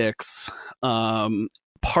like mix.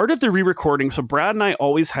 Part of the re-recording. So Brad and I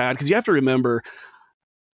always had, because you have to remember,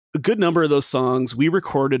 a good number of those songs we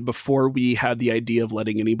recorded before we had the idea of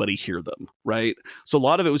letting anybody hear them, right? So a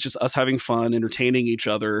lot of it was just us having fun, entertaining each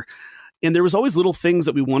other. And there was always little things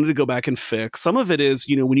that we wanted to go back and fix. Some of it is,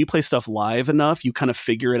 when you play stuff live enough, you kind of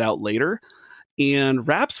figure it out later. And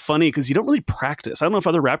rap's funny because you don't really practice. I don't know if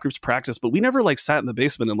other rap groups practice, but we never like sat in the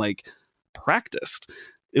basement and like practiced.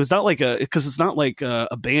 It was not like because it's not like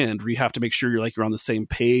a band where you have to make sure you're on the same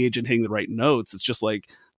page and hitting the right notes. It's just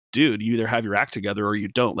like, dude, you either have your act together or you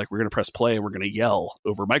don't. Like, we're going to press play and we're going to yell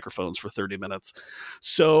over microphones for 30 minutes.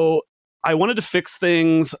 So I wanted to fix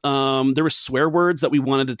things. There were swear words that we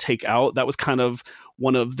wanted to take out. That was kind of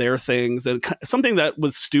one of their things. And something that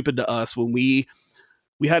was stupid to us when we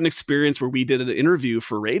had an experience where we did an interview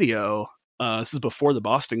for radio. This is before the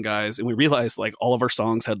Boston guys. And we realized like all of our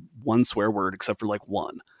songs had one swear word except for like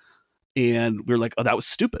one. And we were like, oh, that was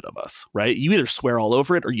stupid of us, right? You either swear all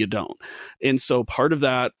over it or you don't. And so part of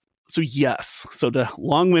that, so yes. So the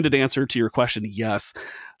long-winded answer to your question, yes.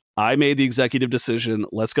 I made the executive decision,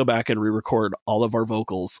 let's go back and re-record all of our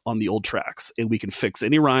vocals on the old tracks, and we can fix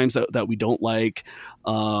any rhymes that we don't like.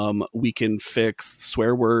 We can fix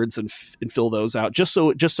swear words and fill those out just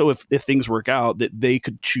so if things work out, that they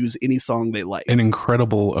could choose any song they like. An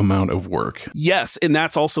incredible amount of work. Yes, and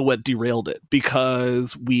that's also what derailed it,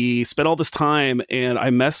 because we spent all this time and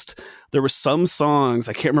there were some songs,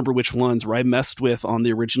 I can't remember which ones, where I messed with on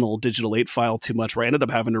the original Digital 8 file too much, where I ended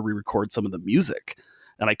up having to re-record some of the music.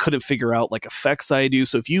 And I couldn't figure out like effects I do.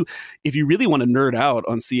 So if you really want to nerd out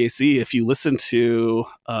on CAC, if you listen to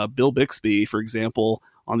Bill Bixby, for example,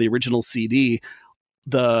 on the original CD,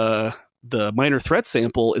 the minor threat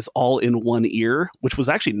sample is all in one ear, which was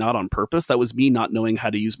actually not on purpose. That was me not knowing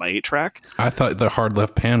how to use my 8-track. I thought the hard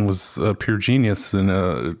left pan was pure genius and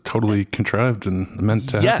totally contrived and meant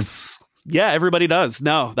to happen. Yeah, everybody does.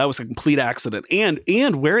 No, that was a complete accident.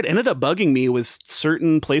 And where it ended up bugging me was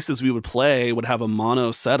certain places we would play would have a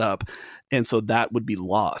mono setup, and so that would be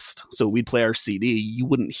lost. So we'd play our CD, you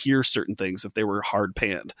wouldn't hear certain things if they were hard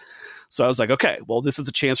panned. So I was like, okay, well, this is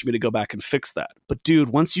a chance for me to go back and fix that. But dude,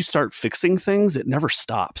 once you start fixing things, it never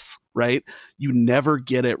stops, right? You never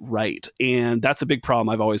get it right. And that's a big problem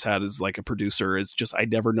I've always had as like a producer, is just I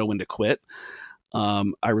never know when to quit.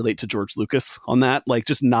 I relate to George Lucas on that, like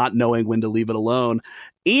just not knowing when to leave it alone.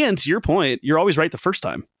 And to your point, you're always right the first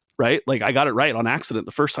time, right? Like I got it right on accident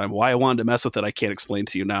the first time. Why I wanted to mess with it, I can't explain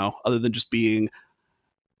to you now, other than just being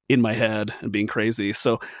in my head and being crazy.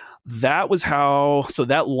 So that was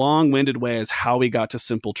that long-winded way is how we got to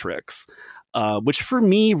Simple Tricks, which for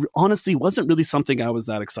me, honestly, wasn't really something I was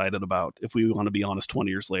that excited about, if we want to be honest,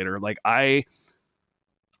 20 years later. Like I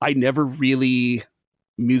never really...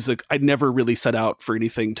 I'd never really set out for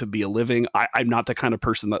anything to be a living. I'm not the kind of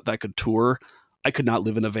person that could tour. I could not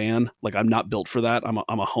live in a van. Like I'm not built for that. I'm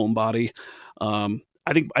a homebody. I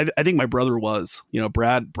think my brother was,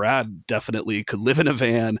 Brad definitely could live in a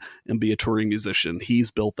van and be a touring musician.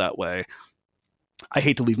 He's built that way. I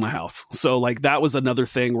hate to leave my house. So like that was another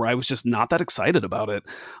thing where I was just not that excited about it.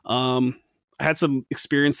 I had some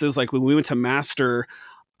experiences like when we went to master,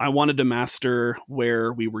 I wanted to master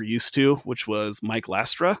where we were used to, which was Mike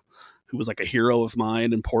Lastra, who was like a hero of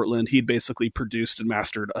mine in Portland. He'd basically produced and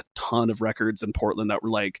mastered a ton of records in Portland that were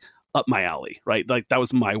like up my alley, right? Like that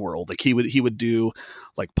was my world. Like he would do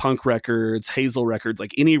like punk records, Hazel records,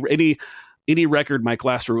 like any record Mike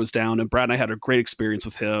Lastra was down. And Brad and I had a great experience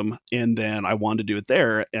with him. And then I wanted to do it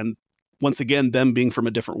there. And once again, them being from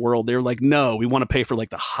a different world, they were like, no, we want to pay for like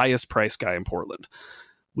the highest price guy in Portland,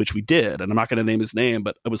 which we did. And I'm not going to name his name,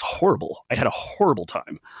 but it was horrible. I had a horrible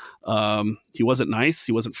time. He wasn't nice.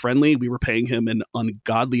 He wasn't friendly. We were paying him an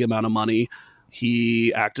ungodly amount of money.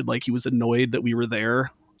 He acted like he was annoyed that we were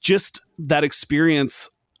there. Just that experience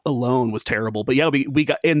alone was terrible. But yeah, we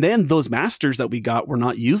got, and then those masters that we got were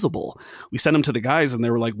not usable. We sent them to the guys and they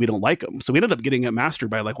were like, we don't like them. So we ended up getting it mastered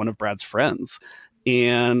by like one of Brad's friends.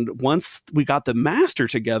 And once we got the master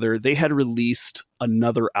together, they had released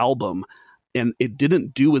another album and it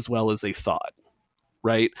didn't do as well as they thought.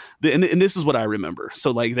 Right. And this is what I remember. So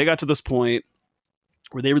like they got to this point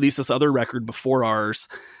where they released this other record before ours,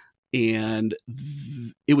 and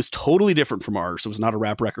it was totally different from ours. It was not a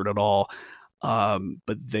rap record at all.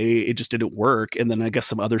 But it just didn't work. And then I guess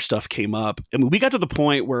some other stuff came up. I mean, we got to the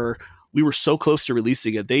point where we were so close to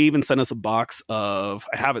releasing it. They even sent us a box of,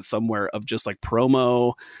 I have it somewhere, of just like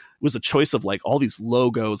promo. It was a choice of like all these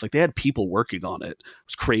logos. Like they had people working on it. It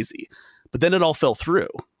was crazy. But then it all fell through,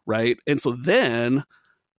 right? And so then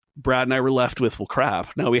Brad and I were left with, well,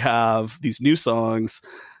 crap. Now we have these new songs.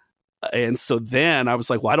 And so then I was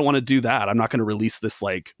like, well, I don't want to do that. I'm not going to release this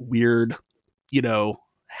like weird,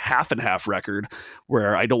 half and half record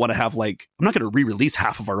where I don't want to have like, I'm not going to re-release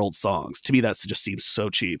half of our old songs. To me, that just seems so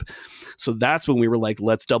cheap. So that's when we were like,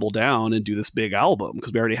 let's double down and do this big album,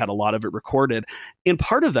 because we already had a lot of it recorded. And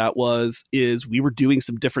part of that is we were doing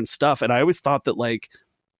some different stuff. And I always thought that like,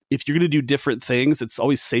 if you're going to do different things, it's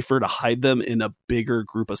always safer to hide them in a bigger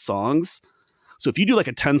group of songs. So if you do like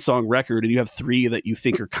a 10-song record and you have 3 that you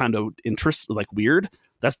think are kind of like weird,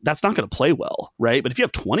 that's not going to play well, right? But if you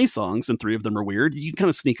have 20 songs and 3 of them are weird, you can kind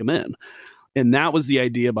of sneak them in. And that was the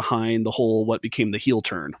idea behind the whole, what became the heel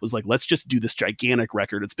turn, was like, let's just do this gigantic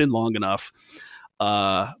record. It's been long enough.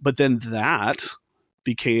 But then that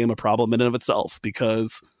became a problem in and of itself,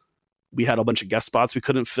 because we had a bunch of guest spots we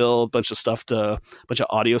couldn't fill, a bunch of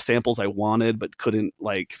audio samples I wanted but couldn't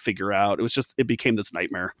like figure out. It became this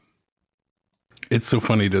nightmare. It's so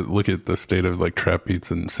funny to look at the state of like trap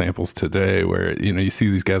beats and samples today, where, you see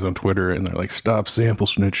these guys on Twitter and they're like, stop sample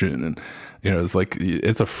snitching. And, it's like,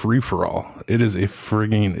 it's a free for all. It is a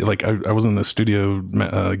frigging, like, I was in the studio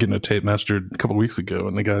getting a tape mastered a couple of weeks ago,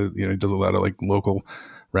 and the guy, he does a lot of like local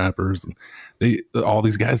rappers, and all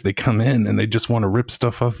these guys, they come in and they just want to rip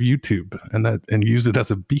stuff off YouTube and use it as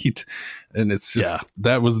a beat. And it's just,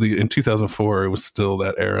 that was in 2004, it was still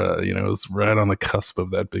that era, it was right on the cusp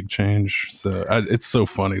of that big change. So it's so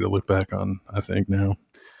funny to look back on, I think, now.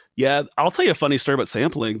 Yeah, I'll tell you a funny story about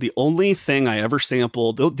sampling. The only thing I ever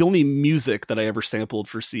sampled, the only music that I ever sampled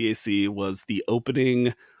for CAC was the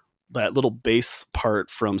opening, that little bass part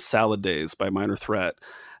from Salad Days by Minor Threat.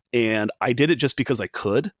 And I did it just because I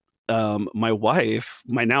could. My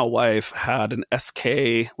now wife, had an SK.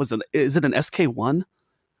 Is it an SK1?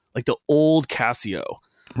 Like the old Casio,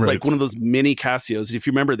 right. Like one of those mini Casios. If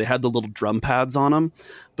you remember, they had the little drum pads on them,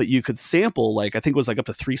 but you could sample like, I think it was like up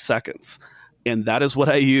to 3 seconds. And that is what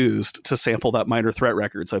I used to sample that Minor Threat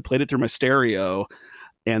record. So I played it through my stereo,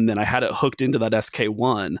 and then I had it hooked into that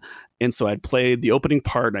SK1. And so I'd played the opening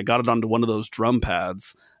part and I got it onto one of those drum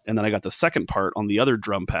pads. And then I got the second part on the other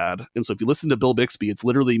drum pad. And so if you listen to Bill Bixby, it's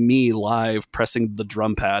literally me live pressing the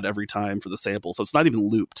drum pad every time for the sample. So it's not even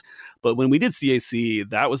looped. But when we did CAC,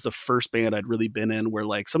 that was the first band I'd really been in where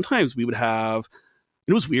like sometimes we would have,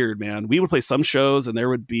 it was weird, man. We would play some shows and there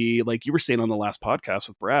would be, like you were saying on the last podcast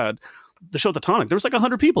with Brad, the show at the Tonic, there was like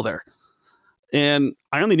 100 people there. And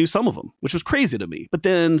I only knew some of them, which was crazy to me. But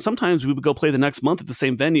then sometimes we would go play the next month at the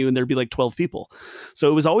same venue and there'd be like 12 people. So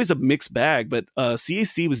it was always a mixed bag. But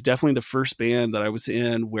CAC was definitely the first band that I was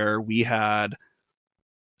in where we had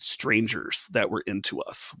strangers that were into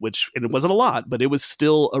us, and it wasn't a lot, but it was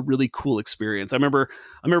still a really cool experience. I remember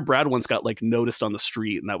Brad once got like noticed on the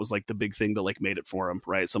street, and that was like the big thing that like made it for him,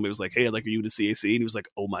 right? Somebody was like, hey, like, are you into CAC? And he was like,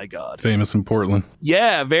 oh my God. Famous in Portland.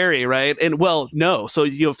 Yeah, very, right. And well, no. So,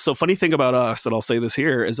 so funny thing about us, and I'll say this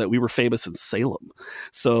here, is that we were famous in Salem.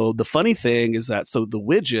 So the funny thing is that, so the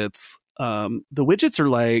Widgets are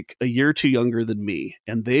like a year or two younger than me,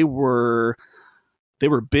 and they were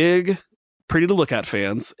big, pretty to look at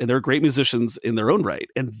fans, and they're great musicians in their own right.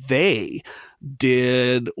 And they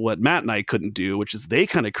did what Matt and I couldn't do, which is they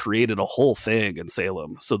kind of created a whole thing in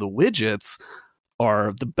Salem. So the Widgets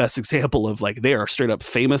are the best example of like, they are straight up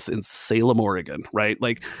famous in Salem, Oregon, right?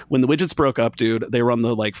 Like when the Widgets broke up, dude, they were on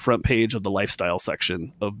the like front page of the lifestyle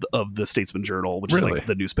section of the Statesman Journal, which is like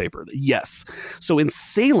the newspaper. Yes. So in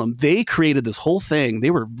Salem, they created this whole thing.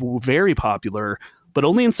 They were very popular, but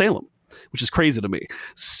only in Salem, which is crazy to me.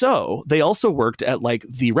 So they also worked at like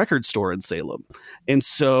the record store in Salem. And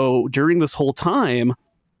so during this whole time,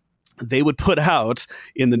 they would put out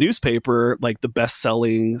in the newspaper like the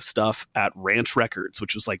best-selling stuff at Ranch Records,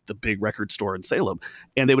 which was like the big record store in Salem.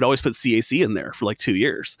 And they would always put CAC in there for like 2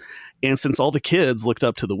 years. And since all the kids looked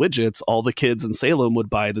up to the Widgets, all the kids in Salem would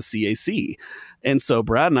buy the CAC. And so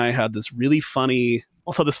Brad and I had this really funny,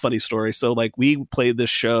 I'll tell this funny story. So like we played this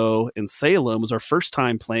show in Salem. It was our first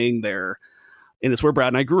time playing there. And it's where Brad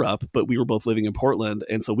and I grew up, but we were both living in Portland.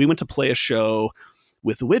 And so we went to play a show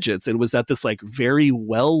with the Widgets, and was at this like very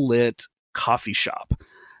well lit coffee shop.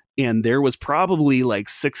 And there was probably like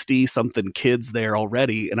 60 something kids there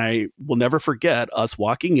already. And I will never forget us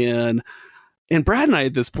walking in. And Brad and I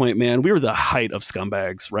at this point, man, we were the height of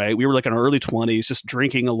scumbags, right? We were like in our early 20s, just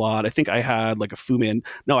drinking a lot. I think I had like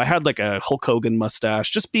I had like a Hulk Hogan mustache,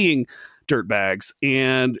 just being dirtbags,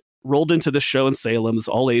 and rolled into this show in Salem, this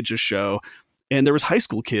all ages show. And there was high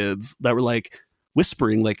school kids that were like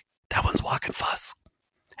whispering, like, that one's Walking Fuss.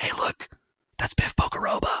 Hey, look, that's Biff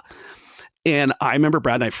Bocaroba. And I remember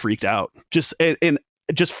Brad and I freaked out, just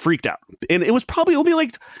freaked out. And it was probably only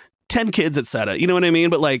like 10 kids that said it, you know what I mean?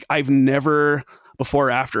 But like, I've never before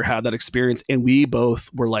or after had that experience. And we both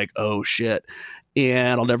were like, oh shit.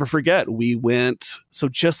 And I'll never forget, we went, so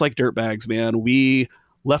just like Dirtbags, man, we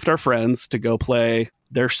left our friends to go play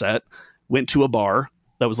their set, went to a bar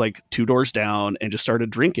that was like 2 doors down and just started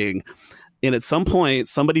drinking. And at some point,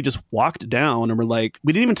 somebody just walked down and we're like,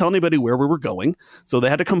 we didn't even tell anybody where we were going. So they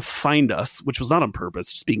had to come find us, which was not on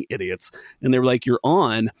purpose, just being idiots. And they were like, you're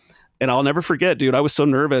on. And I'll never forget, dude, I was so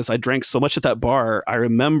nervous. I drank so much at that bar. I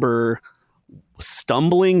remember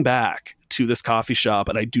stumbling back to this coffee shop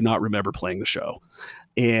and I do not remember playing the show.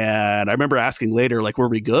 And I remember asking later, like, were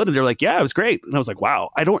we good? And they're like, yeah, it was great. And I was like, wow,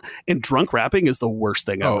 and drunk rapping is the worst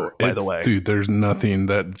thing ever, by the way. Dude, there's nothing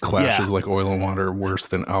that clashes like oil and water worse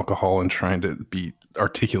than alcohol and trying to be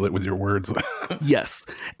articulate with your words. Yes.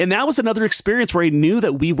 And that was another experience where I knew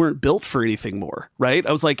that we weren't built for anything more, right?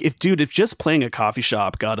 I was like, if just playing a coffee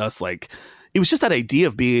shop got us like, it was just that idea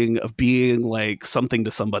of being like something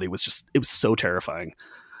to somebody it was so terrifying.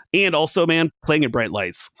 And also, man, playing in bright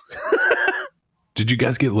lights. Did you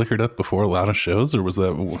guys get liquored up before a lot of shows, or was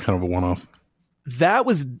that kind of a one-off? That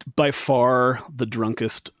was by far the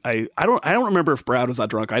drunkest. I don't remember if Brad was that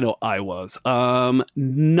drunk. I know I was.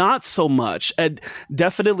 Not so much. And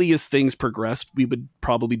definitely as things progressed, we would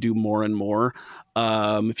probably do more and more.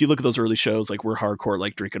 If you look at those early shows, like we're hardcore,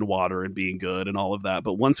 like drinking water and being good and all of that.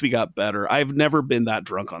 But once we got better, I've never been that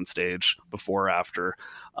drunk on stage before or after.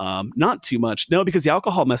 Not too much. No, because the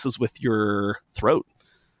alcohol messes with your throat.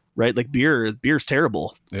 Right? Like beer's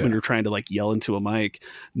terrible when you're trying to like yell into a mic.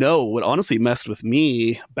 No, what honestly messed with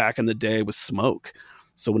me back in the day was smoke.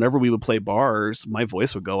 So whenever we would play bars, my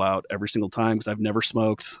voice would go out every single time because I've never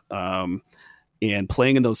smoked. And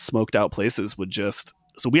playing in those smoked out places would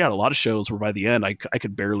so we had a lot of shows where by the end I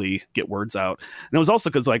could barely get words out. And it was also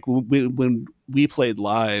because like when we played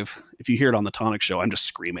live, if you hear it on the Tonic show, I'm just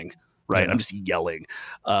screaming, right? I'm just yelling.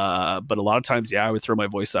 But a lot of times, I would throw my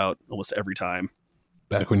voice out almost every time.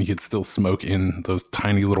 Back when you could still smoke in those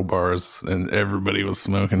tiny little bars and everybody was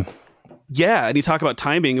smoking. Yeah, and you talk about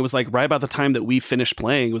timing. It was like right about the time that we finished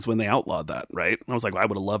playing was when they outlawed that, right? I was like, I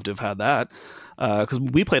would have loved to have had that because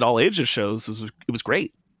we played all ages shows. It was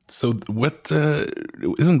great. So what,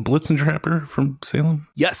 isn't Blitzen Trapper from Salem?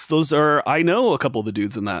 Yes, I know a couple of the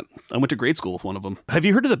dudes in that. I went to grade school with one of them. Have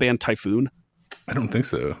you heard of the band Typhoon? I don't think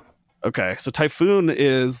so. Okay, so Typhoon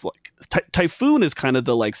is kind of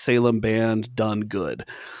the like Salem band done good.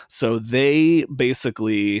 So they're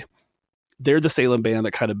the Salem band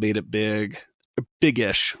that kind of made it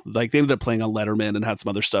big-ish. Like they ended up playing on Letterman and had some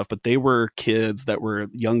other stuff, but they were kids that were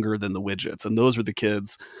younger than the Widgets, and those were the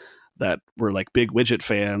kids that were like big Widget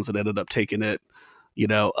fans and ended up taking it,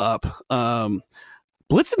 up.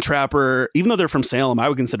 Blitz and Trapper, even though they're from Salem, I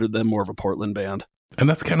would consider them more of a Portland band. And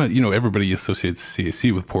that's kind of, everybody associates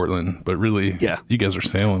CAC with Portland, but really, you guys are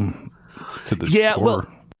Salem to the core. Well,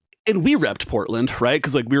 and we repped Portland, right?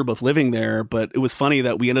 Because like we were both living there, but it was funny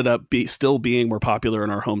that we ended up still being more popular in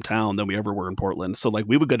our hometown than we ever were in Portland. So like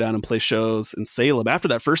we would go down and play shows in Salem. After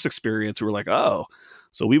that first experience, we were like, oh,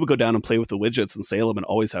 so we would go down and play with the Widgets in Salem and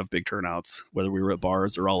always have big turnouts, whether we were at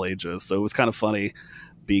bars or all ages. So it was kind of funny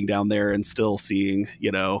being down there and still seeing,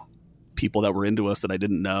 people that were into us that I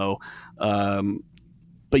didn't know.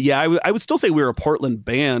 But yeah, I would still say we were a Portland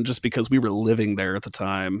band just because we were living there at the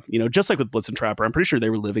time. Just like with Blitz and Trapper, I'm pretty sure they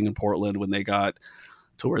were living in Portland when they got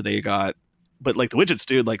to where they got. But like the Widgets,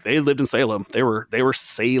 dude, like they lived in Salem. They were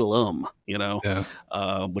Salem,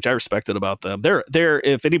 which I respected about them. They're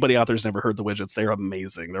if anybody out there's never heard the Widgets, they're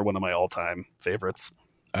amazing. They're one of my all time favorites.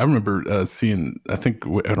 I remember seeing, I don't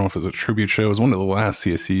know if it was a tribute show. It was one of the last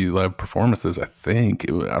CSC live performances, I think.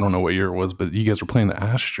 I don't know what year it was, but you guys were playing the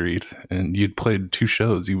Ash Street, and you'd played 2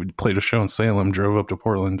 shows. You played a show in Salem, drove up to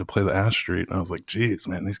Portland to play the Ash Street, and I was like, geez,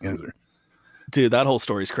 man, these guys are... Dude, that whole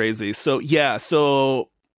story's crazy. So, yeah, it's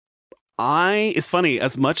funny,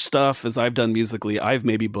 as much stuff as I've done musically, I've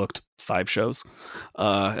maybe booked 5 shows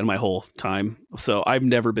in my whole time. So I've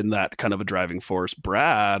never been that kind of a driving force.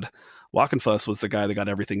 Brad... Walkin' Fuss was the guy that got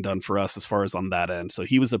everything done for us as far as on that end. So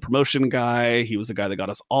he was the promotion guy. He was the guy that got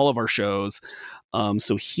us all of our shows.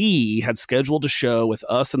 So he had scheduled a show with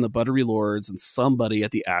us and the Buttery Lords and somebody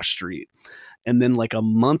at the Ash Street. And then like a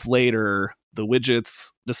month later, the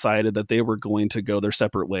Widgets decided that they were going to go their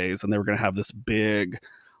separate ways and they were going to have this big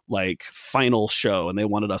like final show, and they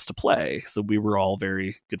wanted us to play. So we were all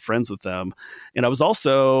very good friends with them. And I was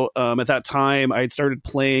also, at that time, I had started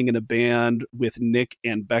playing in a band with Nick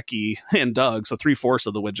and Becky and Doug. So 3/4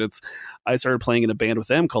 of the Widgets. I started playing in a band with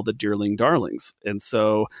them called the Dearling Darlings. And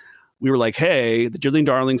so we were like, hey, the Dearling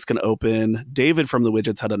Darlings can open. David from the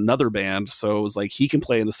Widgets had another band. So it was like, he can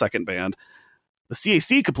play in the second band. The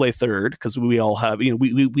CAC could play third because we all have,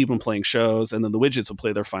 we've been playing shows, and then the Widgets would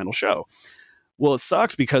play their final show. Well, it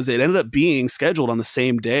sucked because it ended up being scheduled on the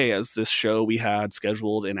same day as this show we had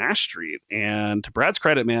scheduled in Ash Street. And to Brad's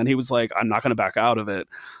credit, man, he was like, I'm not going to back out of it.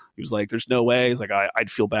 He was like, there's no way. He's like,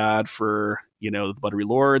 I'd feel bad for, the Buttery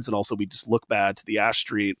Lords. And also we just look bad to the Ash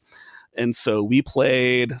Street. And so we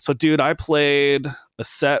played. So, dude, I played a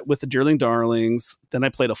set with the Dearling Darlings. Then I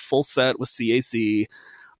played a full set with CAC.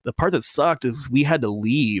 The part that sucked is we had to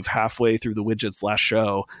leave halfway through the Widgets' last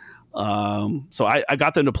show. So I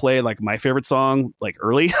got them to play like my favorite song like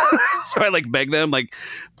early. So I like begged them like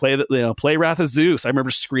play Wrath of Zeus. I remember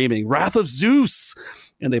screaming Wrath of Zeus,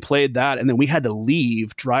 and they played that, and then we had to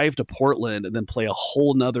leave, drive to Portland, and then play a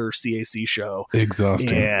whole nother CAC show. Exhausting.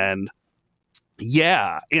 And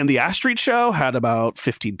and the Ash Street show had about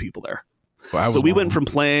 15 people there. Well, so we went from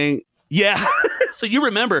playing. Yeah. So you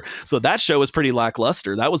remember, so that show was pretty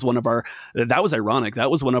lackluster. That was ironic.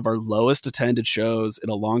 That was one of our lowest attended shows in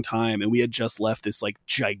a long time. And we had just left this like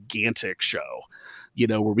gigantic show,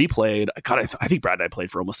 where we played. I think Brad and I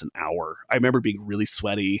played for almost an hour. I remember being really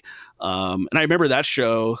sweaty. And I remember that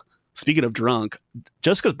show, speaking of drunk,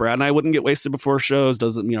 just because Brad and I wouldn't get wasted before shows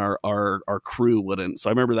doesn't mean our crew wouldn't. So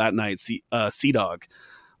I remember that night, Sea-Dog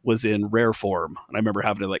was in rare form, and I remember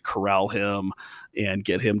having to like corral him and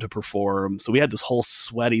get him to perform. So we had this whole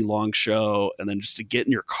sweaty long show, and then just to get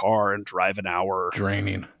in your car and drive an hour,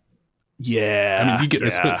 draining. Yeah, I mean, you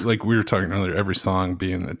get like we were talking earlier, every song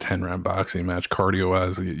being a 10-round boxing match, cardio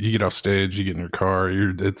wise. You get off stage, you get in your car,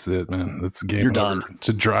 it's it, man. It's game. You're over. done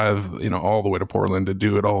To drive, all the way to Portland to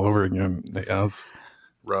do it all over again. Yeah, it's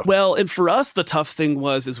rough. Well, and for us, the tough thing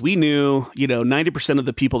is we knew, 90% of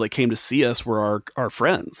the people that came to see us were our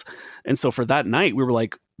friends. And so for that night, we were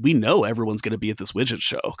like, we know everyone's going to be at this Widget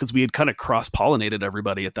show because we had kind of cross-pollinated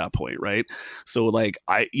everybody at that point, right? So like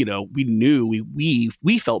we knew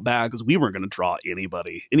we felt bad because we weren't going to draw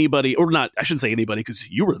anybody, or not. I shouldn't say anybody because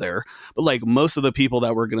you were there, but like most of the people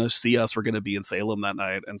that were going to see us were going to be in Salem that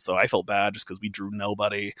night, and so I felt bad just because we drew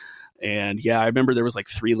nobody. And yeah, I remember there was like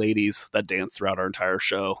 3 ladies that danced throughout our entire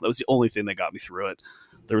show. That was the only thing that got me through it.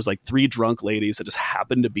 There was like 3 drunk ladies that just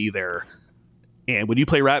happened to be there. And when you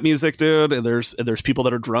play rap music, dude, and there's people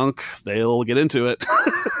that are drunk, they'll get into it.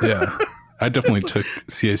 Yeah, I definitely took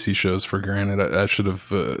CAC shows for granted. I should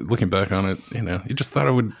have, looking back on it, you just thought I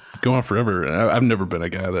would go on forever. I've never been a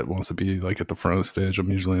guy that wants to be like at the front of the stage. I'm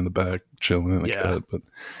usually in the back chilling in the cut, but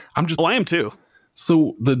I'm just. Oh, I am too.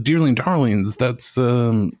 So the Dearling Darlings, that's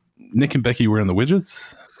Nick and Becky were in the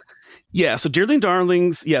Widgets. Yeah, so Dearling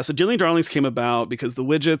Darlings came about because the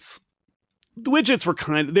Widgets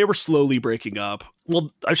were they were slowly breaking up.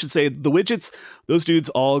 Well, I should say the Widgets, those dudes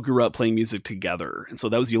all grew up playing music together. And so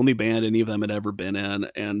that was the only band any of them had ever been in.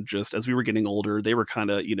 And just as we were getting older, they were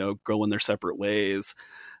kind of, going their separate ways.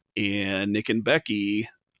 And Nick and Becky,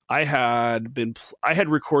 I had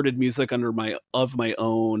recorded music of my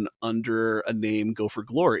own under a name, Go for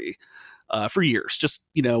Glory, for years. Just,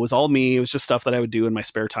 it was all me. It was just stuff that I would do in my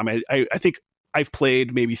spare time. I think I've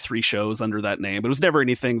played maybe 3 shows under that name, but it was never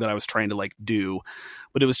anything that I was trying to like do.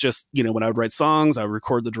 But it was just, when I would write songs, I would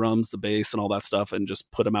record the drums, the bass, and all that stuff, and just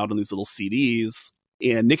put them out on these little CDs.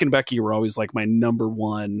 And Nick and Becky were always like my number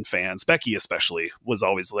one fans. Becky especially was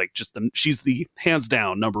always like she's the hands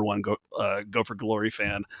down number one Go for Glory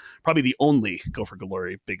fan, probably the only Go for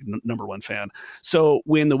Glory big number one fan. So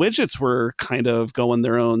when the Widgets were kind of doing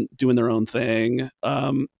their own thing,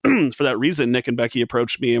 for that reason, Nick and Becky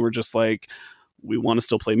approached me and were just like, we want to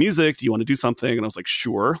still play music. Do you want to do something? And I was like,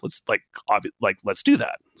 sure, let's let's do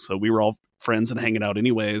that. So we were all friends and hanging out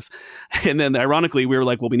anyways. And then ironically, we were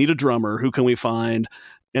like, well, we need a drummer. Who can we find?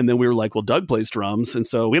 And then we were like, well, Doug plays drums. And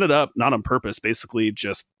so we ended up, not on purpose, basically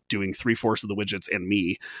just doing 3/4 of the Widgets and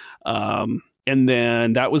me. And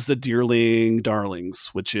then that was the Dearling Darlings,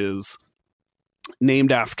 which is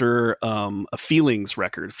named after a Feelings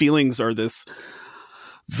record. Feelings are this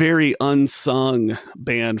very unsung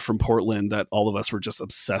band from Portland that all of us were just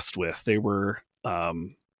obsessed with. They were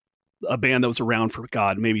a band that was around for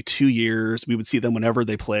maybe 2 years. We would see them whenever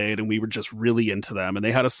they played, and we were just really into them. And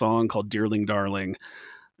they had a song called Dearling Darling.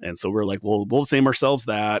 And so we're like, well, we'll name ourselves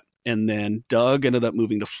that. And then Doug ended up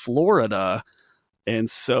moving to Florida. And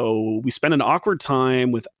so we spent an awkward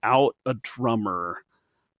time without a drummer.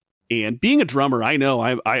 And being a drummer, I know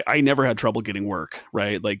I never had trouble getting work,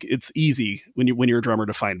 right? Like it's easy when you're a drummer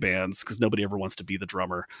to find bands because nobody ever wants to be the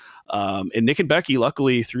drummer. And Nick and Becky,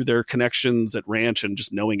 luckily through their connections at Ranch and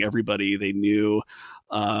just knowing everybody, they knew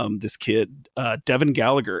this kid, Devin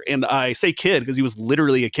Gallagher. And I say kid because he was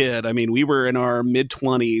literally a kid. I mean, we were in our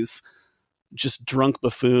mid-20s, just drunk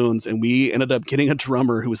buffoons, and we ended up getting a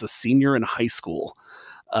drummer who was a senior in high school.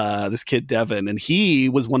 This kid Devin, and he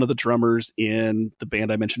was one of the drummers in the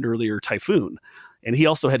band I mentioned earlier, Typhoon, and he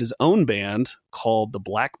also had his own band called the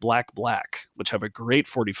Black, which have a great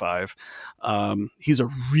 45. He was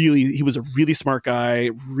a really smart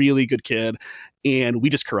guy, really good kid, and we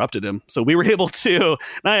just corrupted him. So we were able to,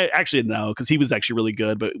 I actually didn't know because he was actually really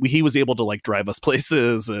good, but he was able to like drive us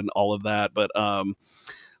places and all of that. But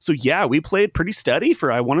so yeah, we played pretty steady for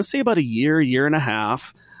I want to say about a year and a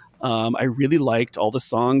half. I really liked all the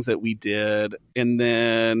songs that we did. And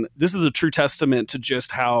then this is a true testament to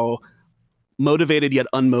just how motivated yet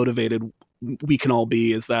unmotivated we can all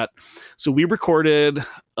be, is that so we recorded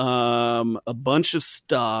a bunch of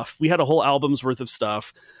stuff. We had a whole album's worth of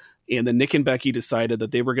stuff. And then Nick and Becky decided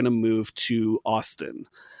that they were going to move to Austin.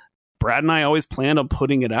 Brad and I always planned on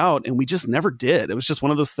putting it out, and we just never did. It was just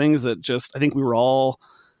one of those things that just, I think we were all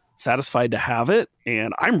satisfied to have it,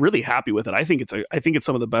 and I'm really happy with it. I think it's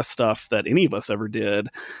some of the best stuff that any of us ever did,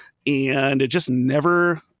 and it just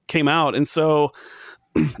never came out. And so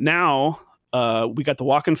now we got the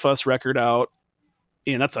Walkin' Fuss record out,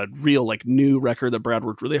 and that's a real like new record that Brad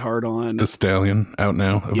worked really hard on. The Stallion out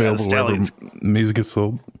now, available wherever music is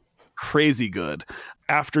sold. Crazy good.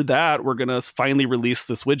 After that, we're gonna finally release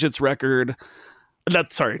this Widgets record.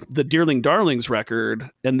 The Dearling Darlings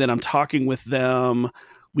record, and then I'm talking with them.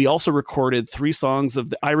 We also recorded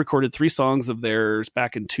I recorded 3 songs of theirs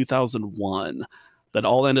back in 2001 that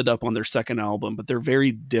all ended up on their second album, but they're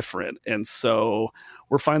very different. And so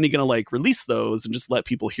we're finally going to like release those and just let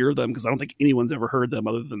people hear them, because I don't think anyone's ever heard them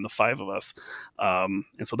other than the 5 of us. And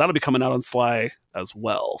so that'll be coming out on Sly as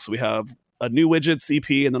well. So we have a new Widgets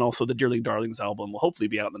EP, and then also the Dearling Darlings album will hopefully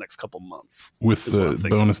be out in the next couple months with the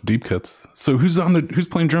bonus deep cuts. So who's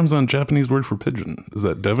playing drums on Japanese Word for Pigeon? Is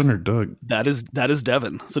that Devin or Doug? That is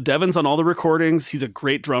Devin. So Devin's on all the recordings. He's a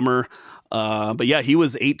great drummer. But yeah, he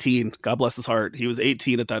was 18. God bless his heart. He was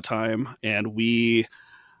 18 at that time. And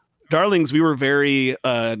Darlings, we were very,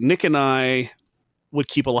 Nick and I would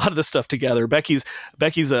keep a lot of this stuff together. Becky's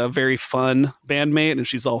a very fun bandmate, and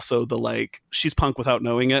she's also she's punk without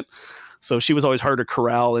knowing it. So she was always hard to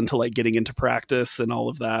corral into like getting into practice and all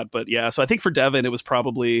of that. But yeah, so I think for Devin, it was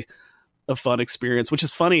probably a fun experience, which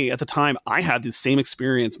is funny. At the time, I had the same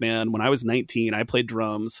experience, man. When I was 19, I played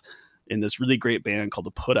drums in this really great band called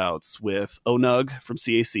the Putouts with Onug from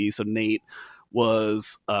CAC. So Nate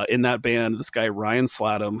was in that band. This guy, Ryan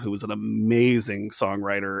Slattum, who was an amazing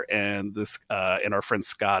songwriter, and our friend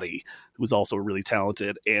Scotty, who was also really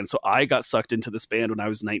talented. And so I got sucked into this band when I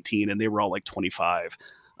was 19, and they were all like 25.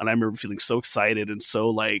 And I remember feeling so excited and so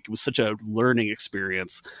like, it was such a learning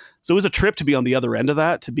experience. So it was a trip to be on the other end of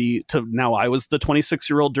that, to now I was the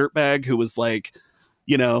 26-year-old dirtbag who was like,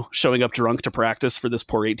 you know, showing up drunk to practice for this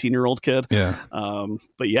poor 18-year-old kid. Yeah.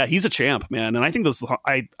 But yeah, he's a champ, man. And I think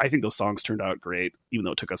those songs turned out great, even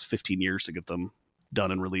though it took us 15 years to get them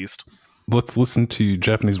done and released. Let's listen to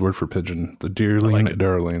Japanese Word for Pigeon, the Dearling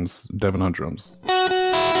Darlings, Devin on drums.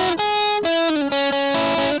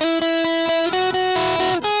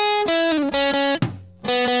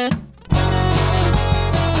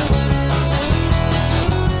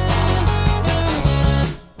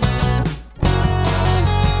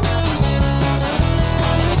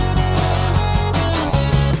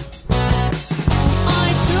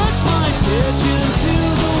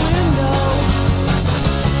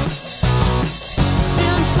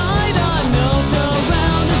 Tied a note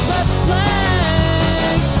around his left leg.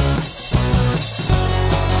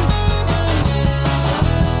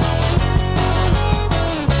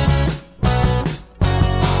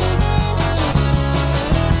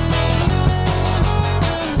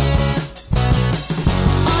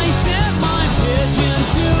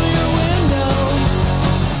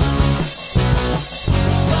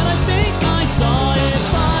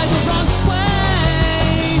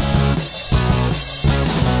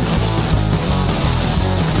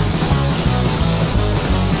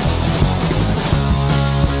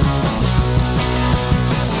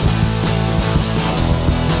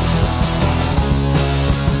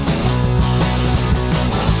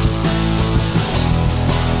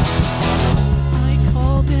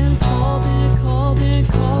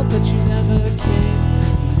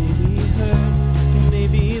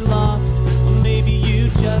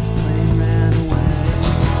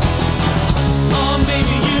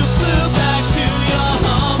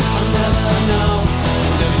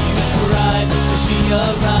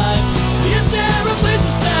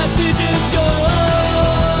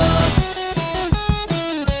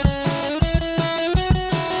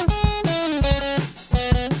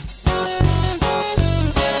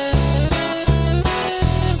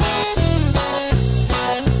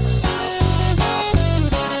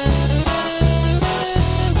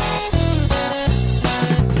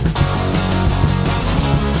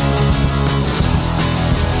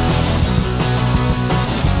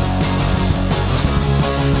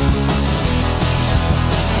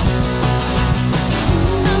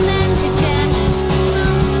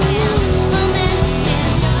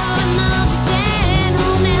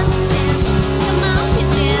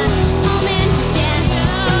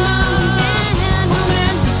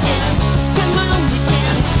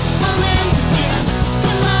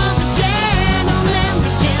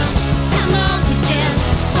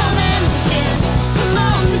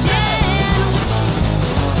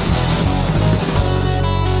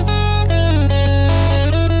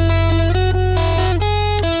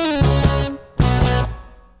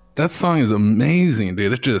 That song is amazing,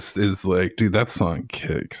 dude. It just is like, dude, that song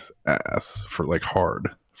kicks ass for like hard,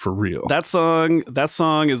 for real. That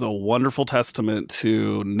song is a wonderful testament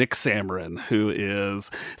to Nick Samarin, who is,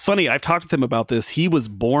 it's funny, I've talked with him about this. He was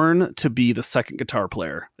born to be the second guitar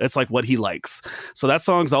player. That's like what he likes. So that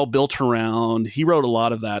song's all built around, he wrote a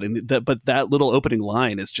lot of that, but that little opening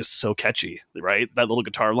line is just so catchy, right? That little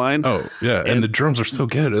guitar line. Oh, yeah. And the drums are so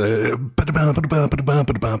good. Yeah.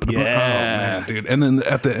 Oh, man, dude. And then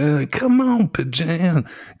at the end, come on, Pajan.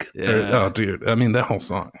 Yeah. Oh, dude. I mean, that whole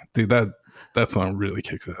song, dude, that song really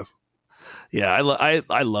kicks ass. Yeah,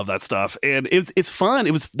 I love that stuff, and it's fun.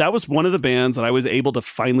 That was one of the bands that I was able to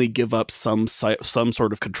finally give up some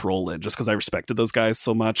sort of control in, just because I respected those guys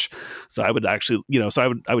so much. So I would actually,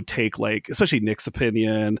 I would take, like, especially Nick's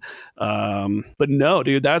opinion. But no,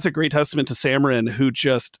 dude, that's a great testament to Samarin, who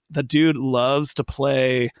that dude loves to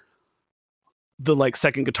play the like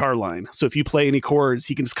second guitar line. So if you play any chords,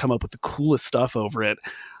 he can just come up with the coolest stuff over it.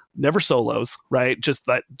 Never solos, right? Just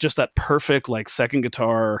that perfect like second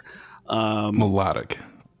guitar. Melodic.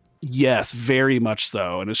 Yes, very much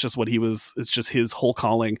so. And it's just it's just his whole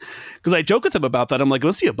calling. Because I joke with him about that. I'm like, it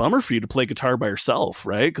must be a bummer for you to play guitar by yourself,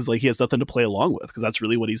 right? Because like he has nothing to play along with, because that's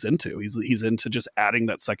really what he's into. He's into just adding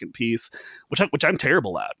that second piece, which I'm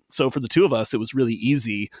terrible at. So for the two of us, it was really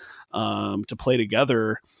easy to play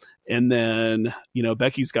together. And then,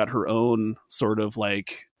 Becky's got her own sort of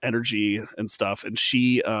like energy and stuff. And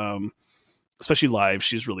she, especially live,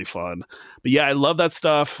 she's really fun. But yeah, I love that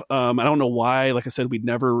stuff. I don't know why, like I said, we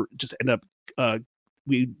never ended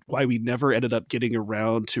up getting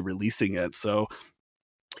around to releasing it. So,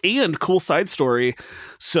 and cool side story.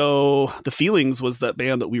 So The Feelings was that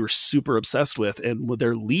band that we were super obsessed with, and with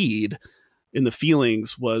their lead in The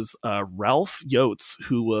Feelings was Ralph Yotes,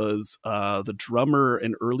 who was the drummer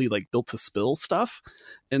in early like Built to Spill stuff.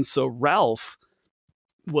 And so Ralph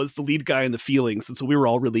was the lead guy in The Feelings, and so we were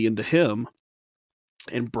all really into him.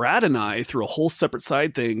 And Brad and I, through a whole separate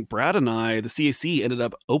side thing, the CAC ended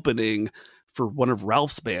up opening for one of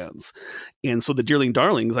Ralph's bands. And so the Dearling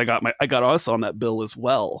Darlings, I got us on that bill as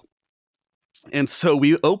well. And so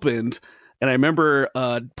we opened, and I remember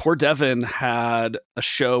poor Devin had a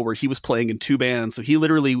show where he was playing in two bands. So he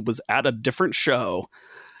literally was at a different show,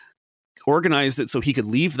 organized it so he could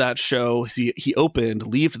leave that show. He opened,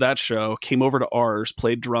 leave that show, came over to ours,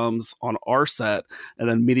 played drums on our set, and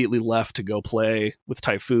then immediately left to go play with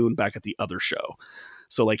Typhoon back at the other show.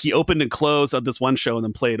 So like he opened and closed at this one show and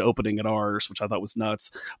then played opening at ours, which I thought was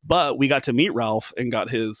nuts. But we got to meet Ralph and got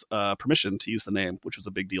his permission to use the name, which was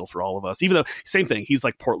a big deal for all of us. Even though, same thing, he's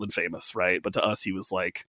like Portland famous, right? But to us, he was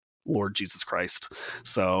like Lord Jesus Christ.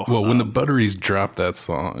 So well, when the Butteries dropped that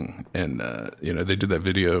song and they did that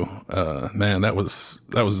video, man, that was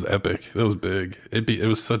epic. That was big. It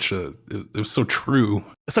was so true.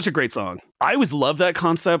 It's such a great song. I always love that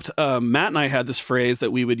concept. Matt and I had this phrase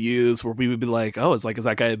that we would use where we would be like, oh, is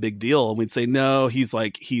that guy a big deal? And we'd say, no,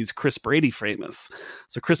 he's Chris Brady famous.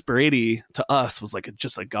 So Chris Brady to us was like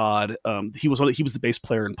just a god. He was the bass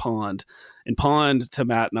player in Pond. And Pond to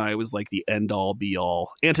Matt and I was like the end all be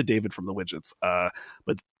all, and to David from the Widgets.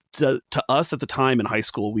 But to us at the time in high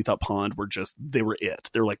school, we thought Pond they were it.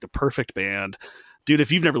 They're like the perfect band. Dude,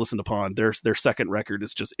 if you've never listened to Pond, their second record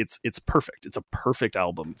is just, it's perfect. It's a perfect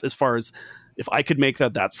album. As far as if I could make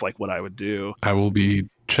that's like what I would do. I will be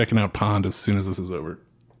checking out Pond as soon as this is over.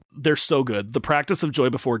 They're so good. The Practice of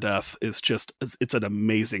Joy Before Death is just, it's an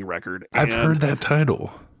amazing record. I've heard that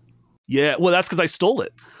title. Yeah, well, that's because I stole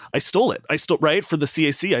it, right? For the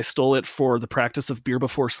CAC, I stole it for The Practice of Beer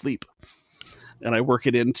Before Sleep. And I work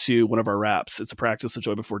it into one of our raps. It's a Practice of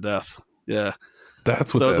Joy Before Death. Yeah.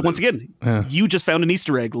 That's what. So that once is. Again, yeah. You just found an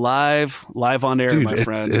Easter egg live on air, dude, my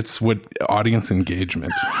friend. It's what audience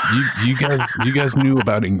engagement. You guys knew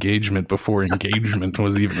about engagement before engagement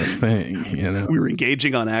was even a thing. We were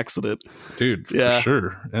engaging on accident, dude. Yeah, for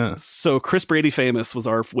sure. Yeah. So Chris Brady famous was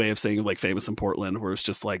our way of saying like famous in Portland, where it's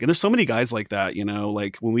just like, and there's so many guys like that.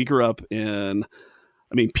 Like when we grew up in.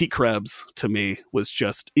 I mean, Pete Krebs to me was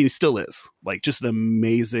he still is like just an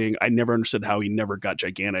amazing. I never understood how he never got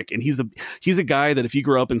gigantic. And he's a guy that if you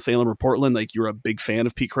grew up in Salem or Portland, like you're a big fan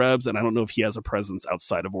of Pete Krebs. And I don't know if he has a presence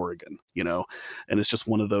outside of Oregon, and it's just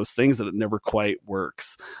one of those things that it never quite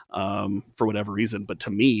works for whatever reason. But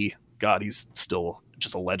to me, God, he's still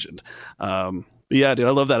just a legend. But yeah, dude, I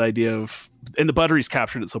love that idea of, and the Butteries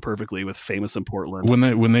captured it so perfectly with famous in Portland.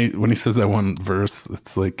 When he says that one verse,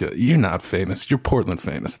 it's like you're not famous, you're Portland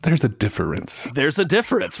famous. There's a difference.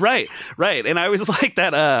 Right. And I was like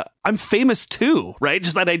that. I'm famous too, right?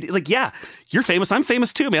 Just that idea, like, yeah, you're famous. I'm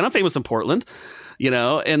famous too, man. I'm famous in Portland,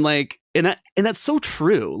 and like And that's so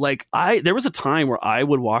true. Like there was a time where I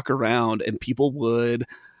would walk around and people would.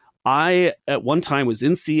 I at one time was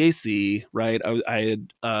in CAC, right? I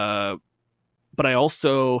had, but I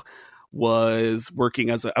also was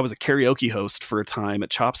working I was a karaoke host for a time at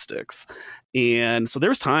Chopsticks. And so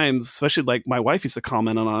there's times, especially like my wife used to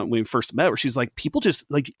comment on when we first met, where she's like, people just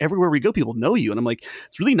like everywhere we go, people know you. And I'm like,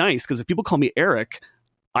 it's really nice because if people call me Eric,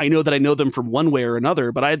 I know that I know them from one way or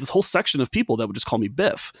another, but I had this whole section of people that would just call me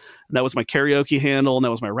Biff. And that was my karaoke handle and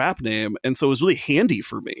that was my rap name. And so it was really handy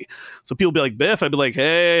for me. So people would be like, Biff, I'd be like,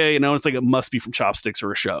 hey, it's like, it must be from Chopsticks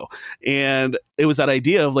or a show. And it was that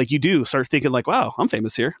idea of like, you do start thinking like, wow, I'm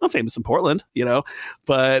famous here. I'm famous in Portland,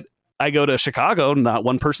 but I go to Chicago, not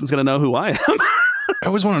one person's going to know who I am. I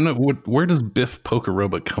always want to know, where does Biff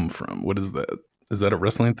Pokeroba come from? What is that? Is that a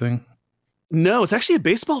wrestling thing? No, it's actually a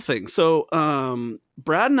baseball thing. So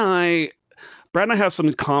Brad and I have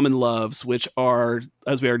some common loves, which are,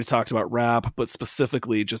 as we already talked about, rap, but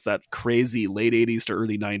specifically just that crazy late 80s to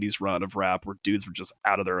early 90s run of rap where dudes were just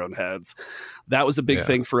out of their own heads. That was a big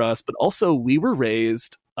thing for us. But also we were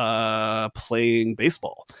raised playing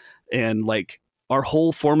baseball. And like our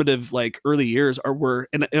whole formative like early years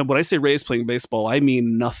and when I say raised playing baseball, I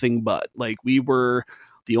mean nothing but. Like we were...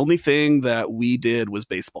 The only thing that we did was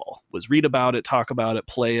baseball, was read about it, talk about it,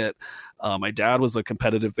 play it. My dad was a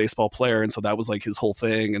competitive baseball player, and so that was like his whole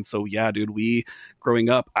thing. And so, yeah, dude,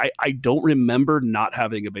 growing up, I don't remember not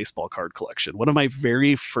having a baseball card collection. One of my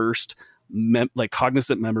very first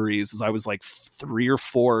cognizant memories is I was like 3 or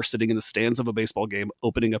 4 sitting in the stands of a baseball game,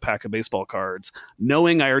 opening a pack of baseball cards,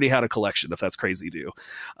 knowing I already had a collection, if that's crazy to you.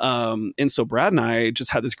 And so Brad and I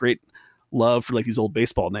just had this great love for like these old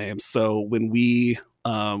baseball names. So when we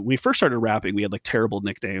first started rapping, we had like terrible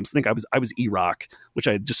nicknames. I think I was E-Rock, which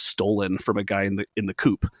I had just stolen from a guy in the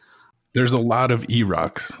coop. There's a lot of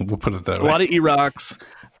E-Rocks. We'll put it that way. A lot of E-Rocks.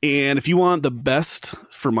 And if you want the best,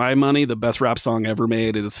 for my money, the best rap song ever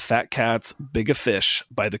made, it is Fat Cat's Big a Fish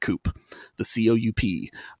by The Coop, the COUP.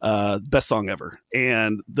 Best song ever.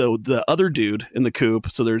 And the other dude in the Coop,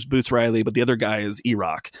 so there's Boots Riley, but the other guy is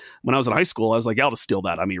E-Rock. When I was in high school, I was like, yeah, I'll just steal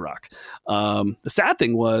that. I'm E-Rock. The sad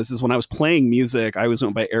thing is when I was playing music, I always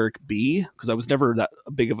went by Eric B, because I was never that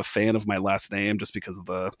big of a fan of my last name just because of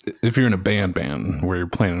the... If you're in a band where you're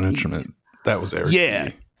playing an instrument, that was Eric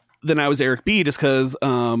B. Then I was Eric B, just because,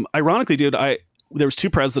 ironically, dude, there was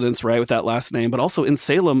 2 presidents, right, with that last name, but also in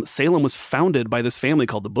Salem was founded by this family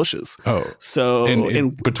called the Bushes. Oh, so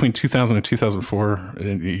and between 2000 and 2004,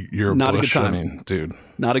 you're not Bush, a good time, I mean, dude.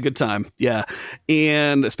 Not a good time, yeah,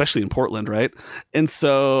 and especially in Portland, right? And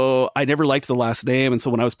so I never liked the last name, and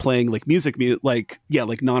so when I was playing like music, like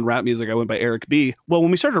non-rap music, I went by Eric B. Well,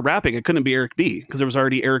 when we started rapping, it couldn't be Eric B because there was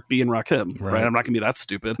already Eric B and Rakim, right? I'm not gonna be that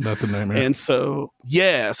stupid. That's a nightmare. And so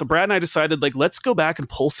so Brad and I decided like let's go back and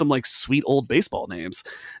pull some like sweet old baseball names.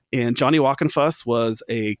 And Johnny Walkenfuss was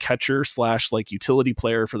a catcher / like utility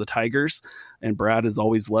player for the Tigers, and Brad has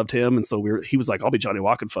always loved him. And so he was like, I'll be Johnny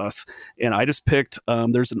Walkenfuss. And I just picked,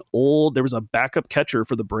 there was a backup catcher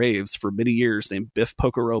for the Braves for many years named Biff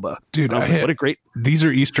Pokeroba. Dude, what a great... These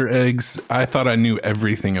are Easter eggs. I thought I knew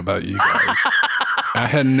everything about you guys. I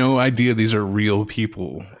had no idea these are real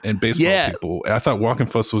people and baseball people. I thought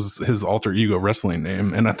Walkenfuss was his alter ego wrestling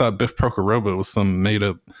name. And I thought Biff Pokeroba was some made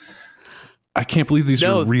up... I can't believe these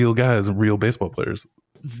are real guys and real baseball players.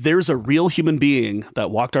 There's a real human being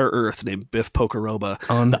that walked our earth named Biff Pokeroba.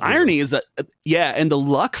 The irony is that, and the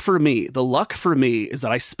luck for me is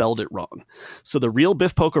that I spelled it wrong. So the real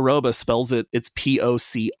Biff Pokeroba spells it's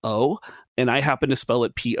P-O-C-O, and I happen to spell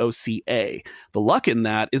it P-O-C-A. The luck in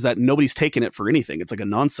that is that nobody's taken it for anything. It's like a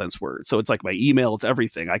nonsense word. So it's like my email, it's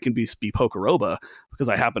everything. I can be Pokeroba because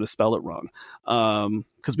I happen to spell it wrong.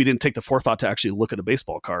 Because we didn't take the forethought to actually look at a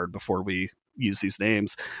baseball card before we use these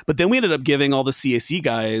names. But then we ended up giving all the CAC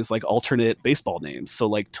guys like alternate baseball names. So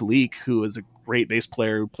like Talik, who is a great bass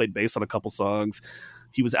player who played bass on a couple songs,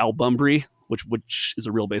 he was Al Bumbry, which is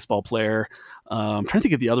a real baseball player. I'm trying to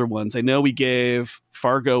think of the other ones. I know we gave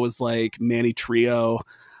Fargo was like Manny Trio.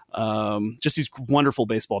 Just these wonderful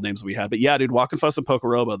baseball names we had. But yeah, dude, Walkenfuss and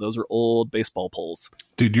Pokeroba, those are old baseball polls.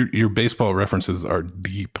 Dude, your baseball references are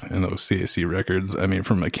deep in those CAC records. I mean,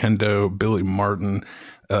 from McKendo, Billy Martin.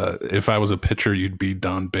 If I was a pitcher, you'd be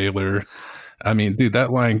Don Baylor. I mean, dude,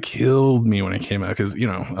 that line killed me when it came out because,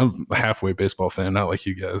 I'm a halfway baseball fan, not like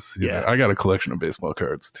you guys. You know, I got a collection of baseball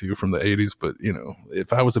cards, too, from the 80s. But,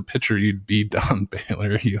 if I was a pitcher, you'd be Don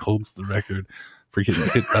Baylor. He holds the record for getting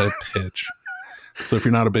hit by a pitch. So if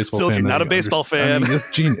you're not a baseball fan... fan, I mean,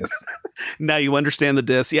 it's genius. Now you understand the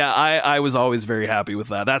diss. Yeah, I was always very happy with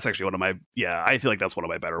that. That's actually one of my, I feel like that's one of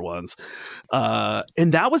my better ones.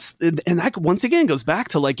 And that once again goes back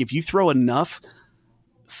to like, if you throw enough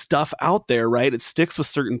stuff out there, right, it sticks with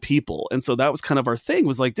certain people. And so that was kind of our thing,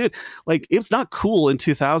 was like, dude, like it's not cool in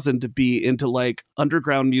 2000 to be into like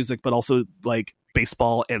underground music, but also like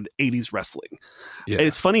baseball and 80s wrestling. Yeah. And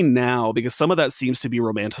it's funny now because some of that seems to be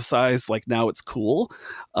romanticized, like now it's cool,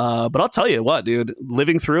 but I'll tell you what, dude,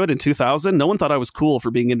 living through it in 2000, no one thought I was cool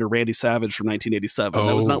for being into Randy Savage from 1987.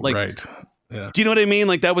 That was not like, right. Yeah. do you know what I mean?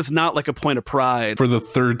 Like that was not like a point of pride. For the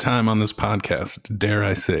third time on this podcast, dare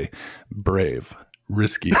I say, brave,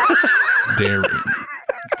 risky, daring.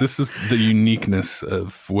 This is the uniqueness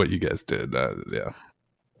of what you guys did. Yeah.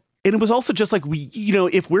 And it was also just like, we, you know,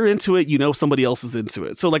 if we're into it, you know, somebody else is into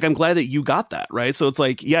it. So like, I'm glad that you got that, right? So it's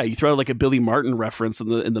like, yeah, you throw like a Billy Martin reference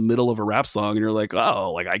in the middle of a rap song and you're like,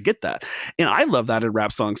 oh, like I get that. And I love that in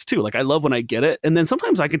rap songs too. Like I love when I get it. And then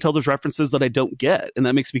sometimes I can tell there's references that I don't get. And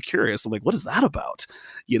that makes me curious. I'm like, what is that about?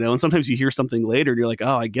 You know, and sometimes you hear something later and you're like,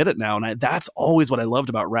 oh, I get it now. And that's always what I loved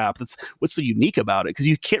about rap. That's what's so unique about it. Cause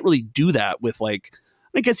you can't really do that with like,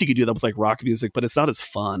 I guess you could do that with like rock music, but it's not as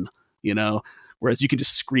fun, you know? Whereas you can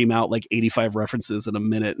just scream out like 85 references in a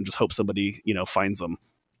minute and just hope somebody, you know, finds them.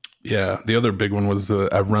 Yeah. The other big one was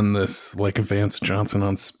I run this like Vance Johnson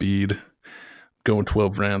on speed, going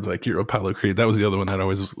 12 rounds like you're Apollo Creed. That was the other one that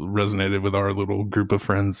always resonated with our little group of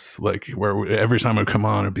friends. Like where every time I'd come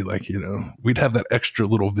on, it'd be like, you know, we'd have that extra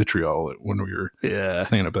little vitriol when we were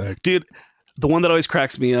saying it back. Dude, the one that always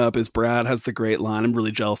cracks me up is Brad has the great line. I'm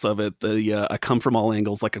really jealous of it. I come from all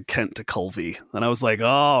angles like a Kent to Culvey. And I was like,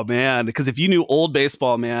 oh, man, because if you knew old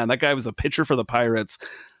baseball, man, that guy was a pitcher for the Pirates.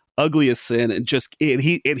 Ugly as sin. And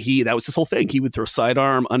that was his whole thing. He would throw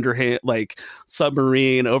sidearm, underhand, like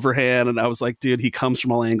submarine, overhand. And I was like, dude, he comes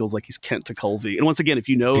from all angles like he's Kent to Culvey. And once again, if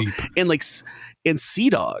you know, and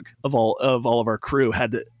Sea-Dog of all of our crew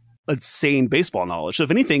had insane baseball knowledge. So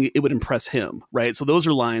if anything, it would impress him, right? So those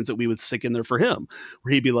are lines that we would stick in there for him,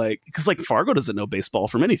 where he'd be like, because like Fargo doesn't know baseball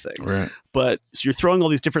from anything, right? But so you're throwing all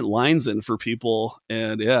these different lines in for people,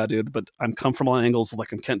 and yeah, dude. But I'm come from all angles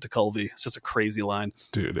like I'm Kent to Culvey. It's just a crazy line,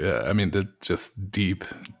 dude. Yeah, I mean, they're just deep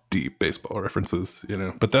baseball references, you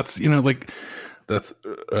know. But that's, you know, like that's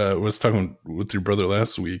I was talking with your brother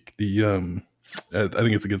last week. I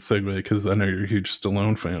think it's a good segue because I know you're a huge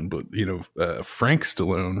Stallone fan, but you know, Frank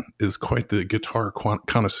Stallone is quite the guitar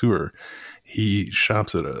connoisseur. He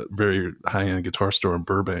shops at a very high-end guitar store in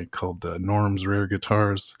Burbank called Norm's Rare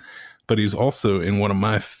Guitars, but he's also in one of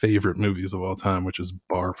my favorite movies of all time, which is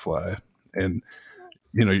Barfly. And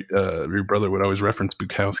you know, your brother would always reference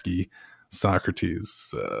Bukowski,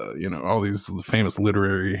 Socrates, you know, all these famous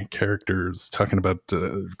literary characters talking about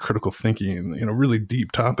critical thinking, you know, really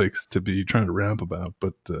deep topics to be trying to rap about.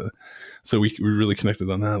 But so we really connected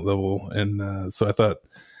on that level. And so I thought,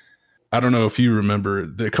 I don't know if you remember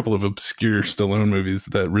a couple of obscure Stallone movies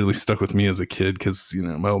that really stuck with me as a kid because, you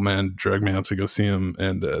know, my old man dragged me out to go see them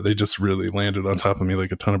and they just really landed on top of me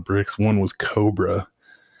like a ton of bricks. One was Cobra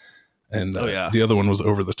and the other one was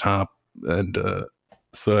Over the Top. And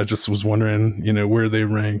so I just was wondering, you know, where they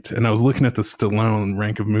ranked. And I was looking at the Stallone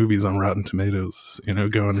rank of movies on Rotten Tomatoes, you know,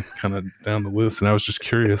 going kind of down the list. And I was just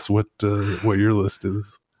curious what your list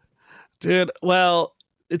is. Dude, well,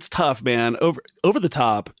 it's tough, man. Over the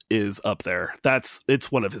Top is up there.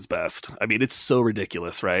 It's one of his best. I mean, it's so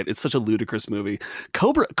ridiculous, right? It's such a ludicrous movie.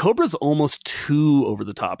 Cobra's almost too over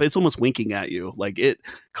the top. It's almost winking at you. Like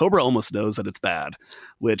Cobra almost knows that it's bad,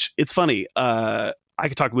 which it's funny. I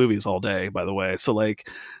could talk movies all day, by the way. So like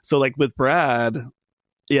with Brad,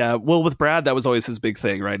 yeah, well, with Brad, that was always his big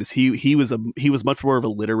thing, right? Is he was much more of a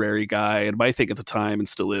literary guy, and my thing at the time and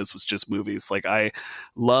still is was just movies. Like I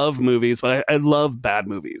love movies, but I love bad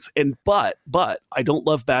movies, but I don't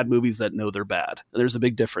love bad movies that know they're bad. There's a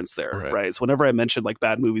big difference there, right? So whenever I mention like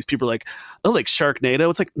bad movies, people are like, oh, like Sharknado.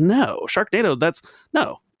 It's like, no, Sharknado.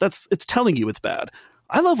 It's telling you it's bad.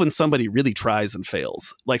 I love when somebody really tries and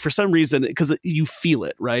fails, like for some reason, because you feel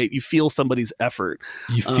it, right? You feel somebody's effort.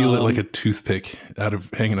 You feel it like a toothpick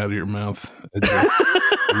hanging out of your mouth,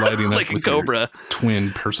 lighting up like with a Cobra.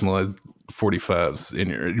 Twin personalized 45s in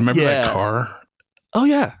your. You remember that car? Oh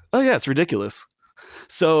yeah, it's ridiculous.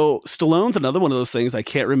 So Stallone's another one of those things I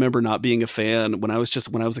can't remember not being a fan when I was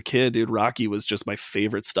a kid, dude. Rocky was just my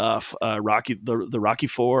favorite stuff. Rocky, the Rocky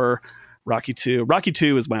IV. Rocky 2. Rocky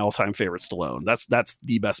 2 is my all-time favorite Stallone. That's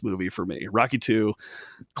the best movie for me. Rocky 2,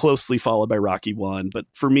 closely followed by Rocky 1, but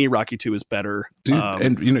for me, Rocky 2 is better. Dude,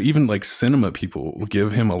 and even like cinema people will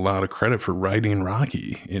give him a lot of credit for writing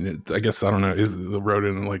Rocky. And it, I guess, I don't know, they wrote it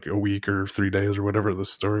in like a week or 3 days or whatever the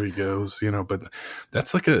story goes, but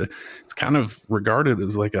that's like it's kind of regarded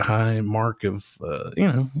as like a high mark of,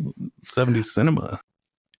 70s cinema.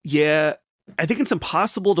 Yeah. I think it's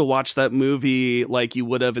impossible to watch that movie like you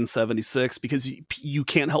would have in 76 because you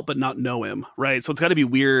can't help but not know him, right? So it's got to be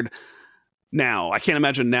weird now. I can't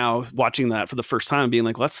imagine now watching that for the first time being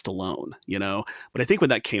like, well, that's Stallone, But I think when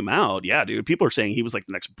that came out, yeah, dude, people are saying he was like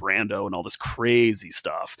the next Brando and all this crazy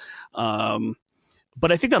stuff.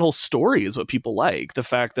 But I think that whole story is what people like. The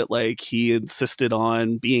fact that like he insisted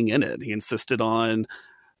on being in it. He insisted on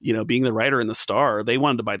being the writer and the star. They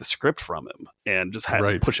wanted to buy the script from him and just had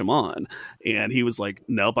to push him on. And he was like,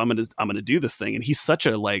 nope, I'm going to do this thing. And he's such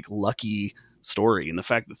a like lucky story. And the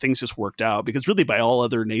fact that things just worked out, because really by all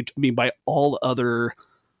other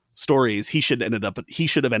stories, he should have ended up a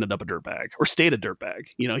dirtbag or stayed a dirtbag.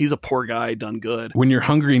 He's a poor guy done good. When you're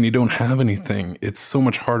hungry and you don't have anything, it's so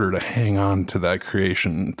much harder to hang on to that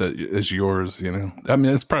creation that is yours. I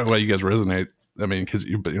mean, that's probably why you guys resonate. I mean, because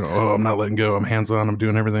I'm not letting go. I'm hands on. I'm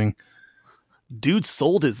doing everything. Dude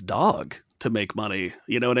sold his dog to make money.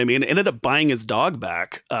 You know what I mean? Ended up buying his dog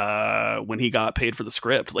back when he got paid for the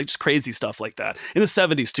script. Like just crazy stuff like that. In the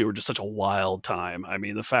 70s too, were just such a wild time. I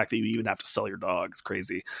mean, the fact that you even have to sell your dog is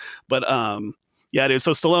crazy. But yeah, dude.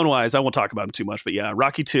 So Stallone wise, I won't talk about him too much. But yeah,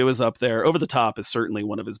 Rocky 2 is up there. Over the Top is certainly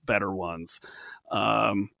one of his better ones.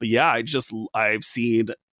 But yeah, I've seen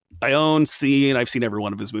every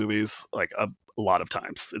one of his movies like a lot of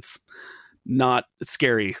times. It's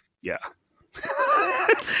scary. Yeah.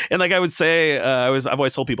 And like I would say, I've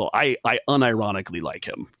always told people I unironically like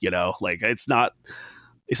him, like it's not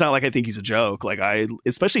like I think he's a joke. Like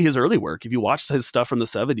especially his early work. If you watch his stuff from the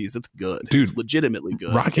 70s, it's good. Dude, it's legitimately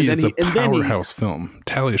good. Rocky is a powerhouse film.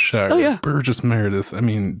 Talia Shire, oh, yeah. Burgess Meredith. I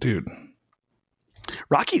mean, dude.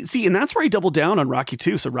 Rocky, see, and that's where I doubled down on Rocky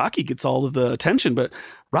 2. So Rocky gets all of the attention, but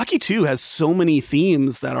Rocky 2 has so many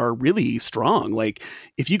themes that are really strong. Like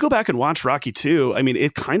if you go back and watch Rocky 2, I mean,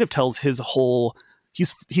 it kind of tells his whole,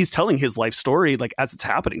 he's telling his life story like as it's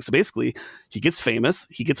happening. So basically he gets famous,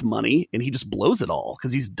 he gets money, and he just blows it all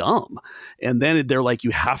because he's dumb. And then they're like,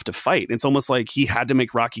 you have to fight. It's almost like he had to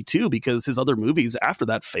make Rocky 2 because his other movies after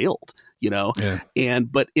that failed, Yeah.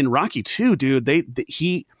 But in Rocky 2, dude,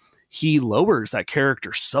 he lowers that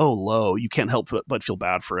character so low, you can't help but feel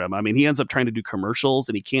bad for him. I mean, he ends up trying to do commercials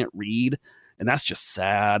and he can't read, and that's just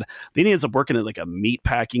sad. Then he ends up working at like a meat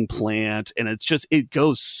packing plant, and it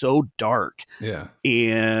goes so dark. Yeah.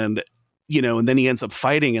 And, and then he ends up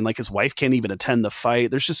fighting, and like his wife can't even attend the fight.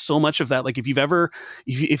 There's just so much of that. Like if you've ever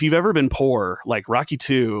been poor, like Rocky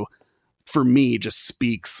 2 for me just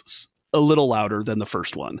speaks a little louder than the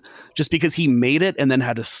first one, just because he made it and then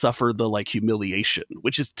had to suffer the like humiliation,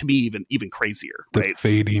 which is to me even crazier, right? The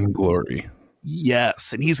fading glory.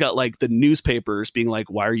 Yes. And he's got like the newspapers being like,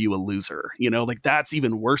 why are you a loser? Like that's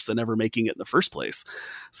even worse than ever making it in the first place.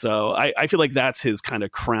 So I feel like that's his kind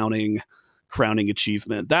of crowning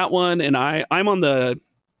achievement, that one. And I'm on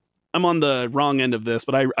the wrong end of this,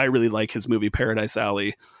 but I really like his movie Paradise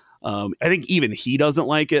Alley. I think even he doesn't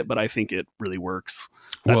like it, but I think it really works.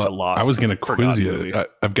 That's a loss. I was going to quiz you.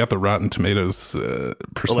 I've got the Rotten Tomatoes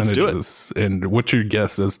percentages. And what's your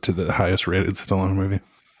guess as to the highest rated Stallone movie?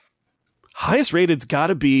 Highest rated's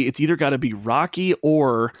it's either got to be Rocky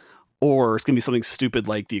or it's going to be something stupid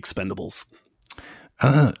like The Expendables.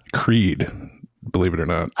 Creed, believe it or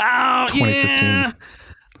not. Oh, 2015. Yeah.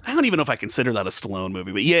 I don't even know if I consider that a Stallone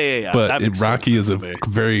movie, but yeah. But Rocky is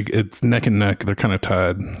it's neck and neck. They're kind of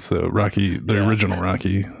tied. So Rocky, the original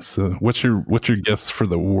Rocky. So what's your guess for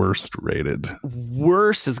the worst rated?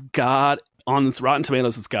 Worst on Rotten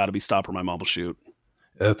Tomatoes, it's got to be Stop or My Mom Will Shoot.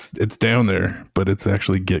 It's down there, but it's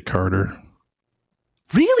actually Get Carter.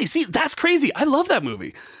 Really? See, that's crazy. I love that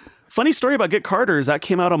movie. Funny story about Get Carter is that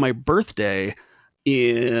came out on my birthday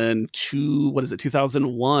in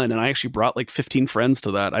 2001, and I actually brought like 15 friends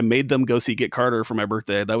to that. I made them go see Get Carter for my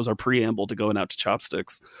birthday. That was our preamble to going out to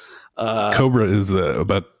Chopsticks. Cobra is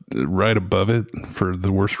about right above it for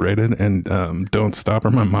the worst rated, and Don't Stop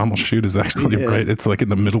or My Mom Will Shoot is actually right. It's like in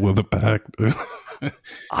the middle of the pack.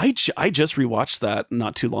 I just rewatched that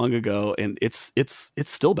not too long ago, and it's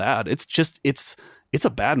still bad. It's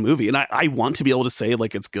a bad movie, and I want to be able to say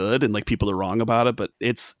like it's good and like people are wrong about it, but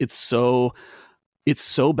it's so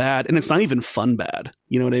bad, and it's not even fun bad.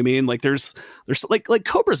 You know what I mean? Like there's like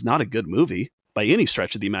Cobra's not a good movie by any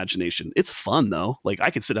stretch of the imagination. It's fun though. Like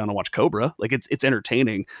I could sit down and watch Cobra. Like it's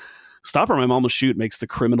entertaining. Stop or My Mom Will Shoot makes the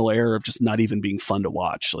criminal error of just not even being fun to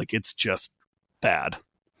watch. Like, it's just bad.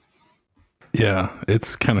 Yeah,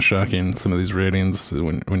 it's kind of shocking, some of these ratings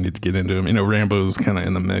when you get into them. Rambo's kind of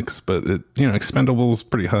in the mix, but Expendables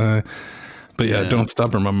pretty high. But yeah, Don't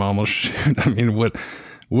Stop or My Mom Will Shoot. I mean, what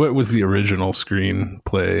was the original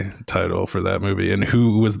screenplay title for that movie, and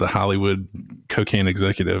who was the Hollywood cocaine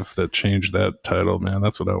executive that changed that title? Man,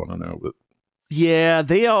 that's what I want to know. But yeah,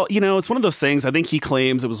 they all, it's one of those things. I think he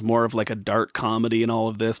claims it was more of like a dark comedy and all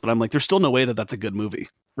of this, but I'm like, there's still no way that that's a good movie,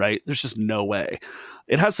 right? There's just no way.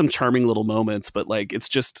 It has some charming little moments, but like, it's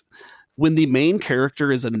just when the main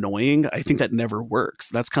character is annoying, I think that never works.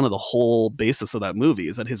 That's kind of the whole basis of that movie,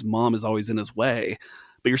 is that his mom is always in his way,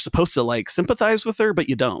 but you're supposed to like sympathize with her, but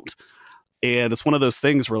you don't. And it's one of those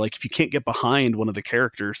things where like, if you can't get behind one of the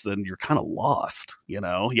characters, then you're kind of lost. You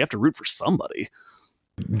have to root for somebody.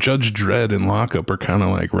 Judge Dredd and Lockup are kind of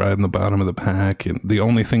like riding the bottom of the pack, and the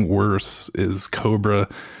only thing worse is Cobra,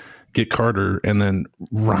 Get Carter, and then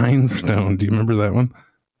Rhinestone. Do you remember that one?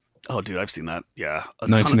 Oh, dude, I've seen that. Yeah,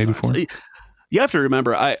 1984. You have to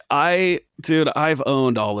remember, I've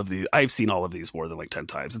owned all of these. I've seen all of these more than like 10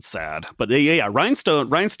 times. It's sad, but yeah.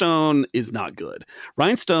 Rhinestone is not good.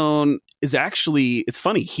 Rhinestone is actually, it's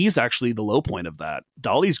funny. He's actually the low point of that.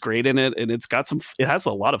 Dolly's great in it, and it has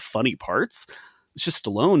a lot of funny parts. It's just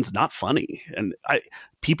Stallone's not funny, and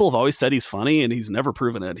people have always said he's funny, and he's never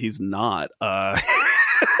proven it. He's not.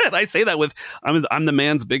 And I say that with I'm the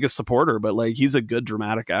man's biggest supporter, but like, he's a good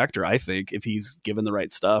dramatic actor, I think, if he's given the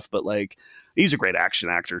right stuff. But like, he's a great action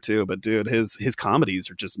actor too. But dude, his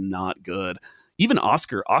comedies are just not good. Even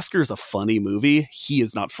Oscar's a funny movie. He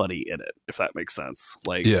is not funny in it, if that makes sense.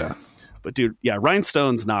 Like, yeah. But dude, yeah,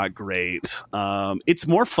 Rhinestone's not great. It's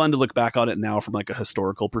more fun to look back on it now from like a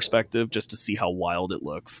historical perspective, just to see how wild it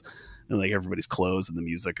looks, and like everybody's clothes and the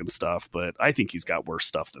music and stuff. But I think he's got worse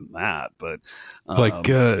stuff than that. But I'll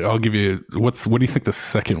give you what do you think the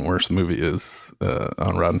second worst movie is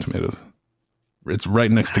on Rotten Tomatoes? It's right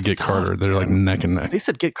next to Get Carter. They're like neck and neck. They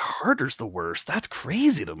said Get Carter's the worst. That's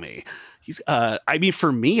crazy to me. He's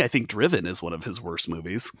for me, I think Driven is one of his worst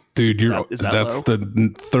movies. Dude, that's low?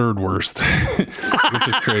 The third worst, which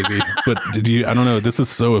is crazy. But I don't know. This is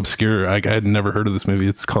so obscure. I had never heard of this movie.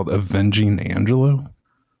 It's called Avenging Angelo.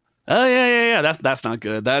 Oh yeah. That's not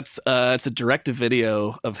good. That's it's a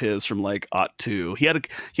direct-to-video of his from like '02. He had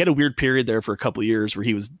a weird period there for a couple of years where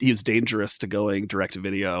he was dangerous to going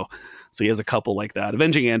direct-to-video. So he has a couple like that.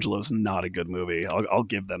 Avenging Angelo is not a good movie. I'll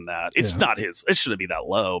give them that. It's not his. It shouldn't be that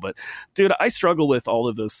low. But dude, I struggle with all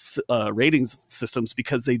of those ratings systems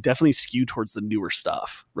because they definitely skew towards the newer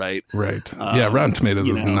stuff, right? Right. Yeah, Rotten Tomatoes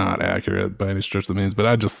is not accurate by any stretch of the means. But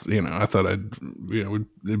I just, I thought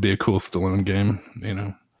it'd be a cool Stallone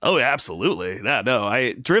game, Oh, absolutely. Yeah, no,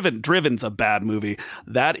 Driven's a bad movie.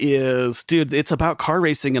 That is, dude, it's about car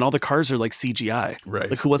racing and all the cars are like CGI. Right.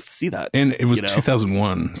 Like, who wants to see that? And it was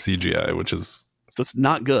 2001 CGI, which is... So it's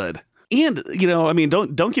not good. And,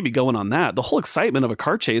 don't get me going on that. The whole excitement of a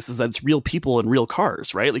car chase is that it's real people and real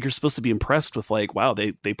cars, right? Like, you're supposed to be impressed with like, wow,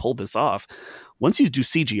 they pulled this off. Once you do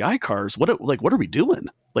CGI cars, what are we doing?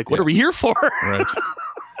 Like, what are we here for? Right.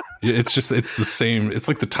 It's the same. It's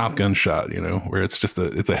like the Top Gun shot, where it's just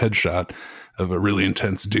it's a headshot of a really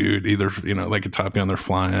intense dude, either, like a Top Gun, they're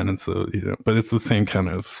flying. And so, but it's the same kind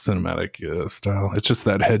of cinematic style. It's just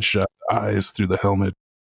that headshot, eyes through the helmet.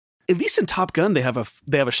 At least in Top Gun, they have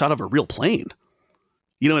a shot of a real plane.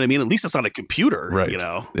 You know what I mean? At least it's not a computer, right?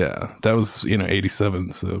 Yeah, that was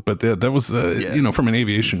 87. So, but that was from an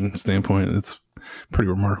aviation standpoint, it's pretty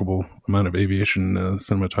remarkable amount of aviation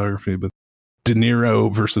cinematography. But De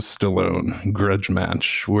Niro versus Stallone, grudge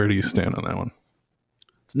match. Where do you stand on that one?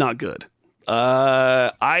 It's not good.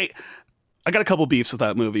 I got a couple beefs with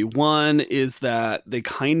that movie. One is that they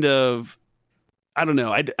kind of, I don't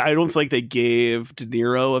know. I don't feel like they gave De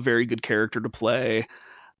Niro a very good character to play.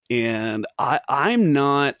 And I'm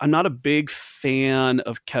not a big fan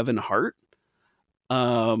of Kevin Hart.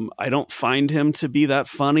 I don't find him to be that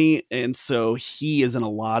funny. And so he is in a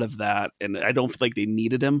lot of that. And I don't feel like they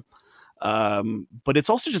needed him. But it's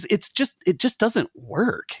also it just doesn't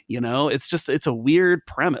work. It's a weird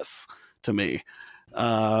premise to me.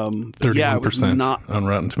 31% on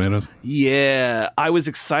Rotten Tomatoes. Yeah, I was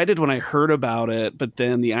excited when I heard about it, but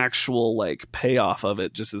then the actual like payoff of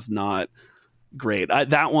it just is not great.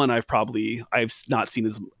 That one I've not seen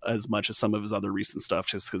as much as some of his other recent stuff,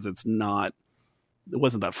 just because it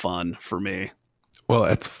wasn't that fun for me. Well,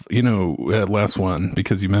 it's, last one,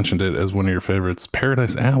 because you mentioned it as one of your favorites,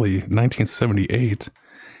 Paradise Alley, 1978.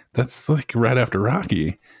 That's like right after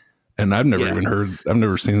Rocky. And I've never Yeah. I've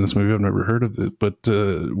never seen this movie. I've never heard of it. But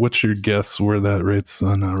what's your guess where that rates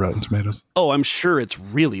on Rotten Tomatoes? Oh, I'm sure it's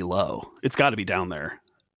really low. It's got to be down there.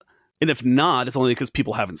 And if not, it's only because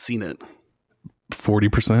people haven't seen it.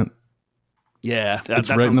 40%. Yeah, It's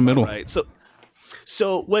right in the middle. Right.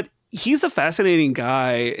 So what he's a fascinating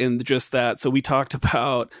guy in just that. So we talked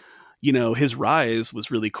about, his rise was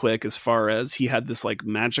really quick as far as he had this like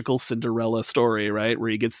magical Cinderella story, right? Where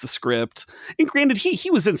he gets the script. And granted, he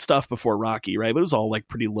was in stuff before Rocky, right? But it was all like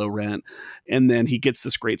pretty low rent. And then he gets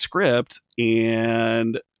this great script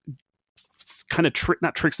and kind of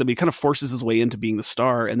not tricks him, he kind of forces his way into being the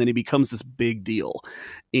star. And then he becomes this big deal.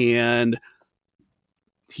 And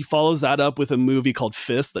he follows that up with a movie called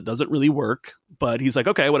Fist that doesn't really work, but he's like,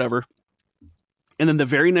 okay, whatever. And then the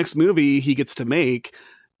very next movie he gets to make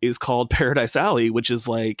is called Paradise Alley, which is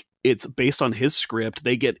like, it's based on his script.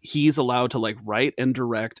 He's allowed to like write and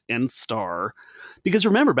direct and star, because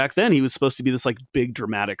remember back then he was supposed to be this like big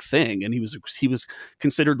dramatic thing. And he was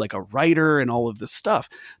considered like a writer and all of this stuff.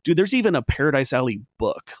 Dude, there's even a Paradise Alley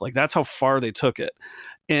book. Like that's how far they took it.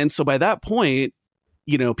 And so by that point,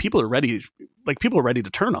 people are ready to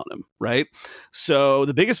turn on him. Right. So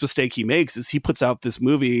the biggest mistake he makes is he puts out this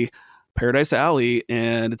movie, Paradise Alley,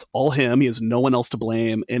 and it's all him. He has no one else to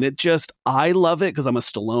blame. And I love it because I'm a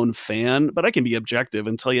Stallone fan, but I can be objective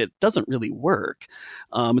and tell you it doesn't really work.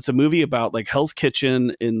 It's a movie about like Hell's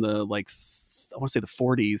Kitchen in the I want to say the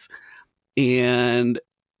 40s. And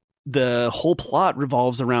the whole plot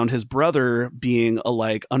revolves around his brother being a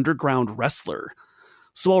like underground wrestler.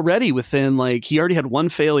 So already within he already had one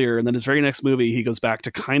failure, and then his very next movie, he goes back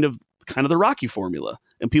to kind of the Rocky formula,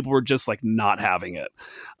 and people were just like not having it.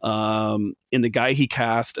 And the guy he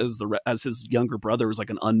cast as his younger brother was like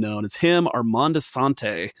an unknown. It's him, Armand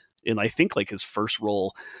Asante, in I think like his first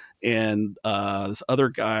role, and this other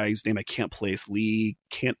guy whose name I can't place, Lee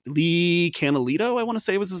Canalito, I want to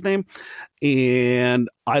say was his name. And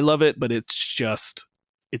I love it, but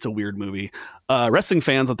it's a weird movie. Wrestling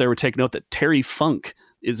fans out there would take note that Terry Funk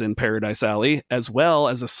is in Paradise Alley, as well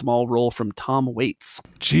as a small role from Tom Waits.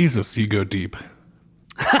 Jesus, you go deep.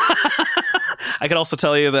 I can also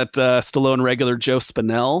tell you that Stallone regular Joe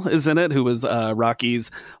Spinell is in it, who was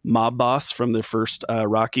Rocky's mob boss from the first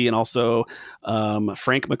Rocky, and also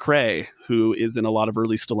Frank McRae, who is in a lot of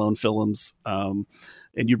early Stallone films. And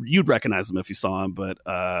you'd recognize him if you saw him, but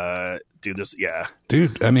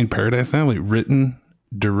Dude, I mean, Paradise Alley, written,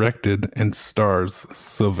 directed, and stars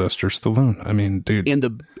Sylvester Stallone. I mean, dude.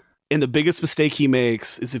 And the biggest mistake he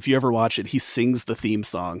makes is if you ever watch it, he sings the theme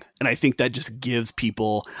song. And I think that just gives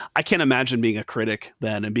people, I can't imagine being a critic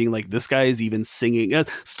then and being like, this guy is even singing.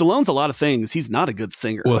 Stallone's a lot of things. He's not a good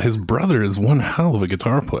singer. Well, his brother is one hell of a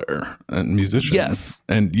guitar player and musician. Yes.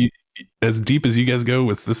 And as deep as you guys go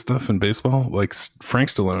with this stuff in baseball, like Frank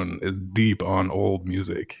Stallone is deep on old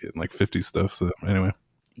music and like 50s stuff. So anyway.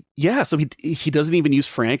 Yeah, so he doesn't even use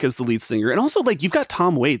Frank as the lead singer, and also like you've got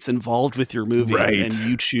Tom Waits involved with your movie, right. And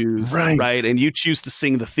you choose and you choose to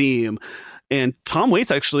sing the theme. And Tom Waits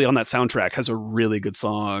actually on that soundtrack has a really good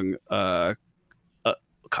song. I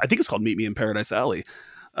think it's called "Meet Me in Paradise Alley,"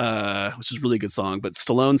 which is a really good song. But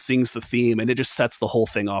Stallone sings the theme, and it just sets the whole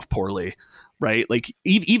thing off poorly, right? Like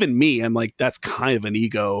even me, I'm like, that's kind of an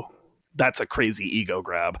ego. That's a crazy ego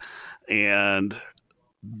grab, and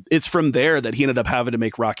it's from there that he ended up having to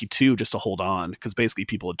make Rocky 2 just to hold on, because basically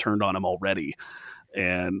people had turned on him already.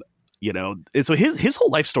 And and so his whole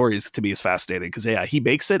life story to me is fascinating, because he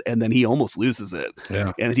makes it and then he almost loses it.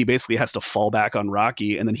 Yeah. And he basically has to fall back on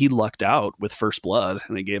Rocky, and then he lucked out with First Blood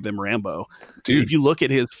and they gave him Rambo. Dude. If you look at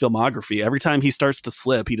his filmography, every time he starts to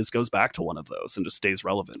slip, he just goes back to one of those and just stays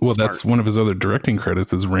relevant. Well, that's one of his other directing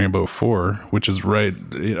credits is Rambo 4, which is right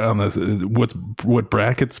on this. What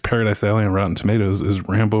brackets Paradise Alley and Rotten Tomatoes is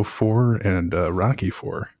Rambo 4 and Rocky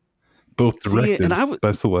 4, both directed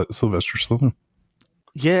by Sylvester Stallone.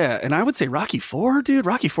 Yeah, and I would say Rocky 4, dude.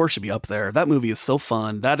 Rocky 4 should be up there. That movie is so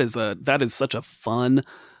fun. That is such a fun,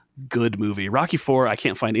 good movie. Rocky 4, I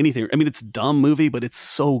can't find anything. I mean, it's a dumb movie, but it's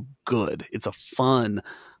so good. It's a fun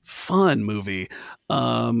movie.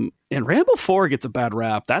 And Rambo 4 gets a bad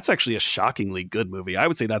rap. That's actually a shockingly good movie. I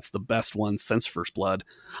would say that's the best one since First Blood.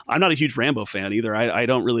 I'm not a huge Rambo fan either. I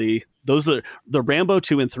don't really. Those are the Rambo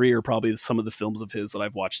 2 and 3 are probably some of the films of his that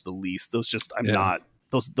I've watched the least. Those just not.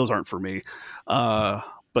 Those aren't for me.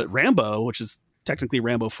 But Rambo, which is technically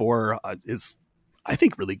Rambo 4, is, I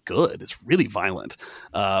think, really good. It's really violent,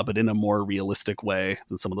 but in a more realistic way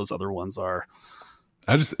than some of those other ones are.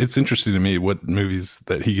 It's interesting to me what movies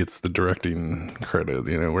that he gets the directing credit,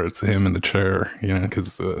 where it's him in the chair,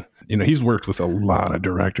 because, he's worked with a lot of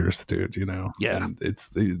directors, dude, Yeah. And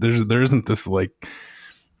there isn't this like,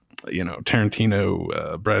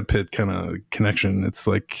 Tarantino, Brad Pitt kind of connection. It's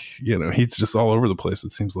like, he's just all over the place.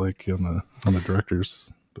 It seems like on the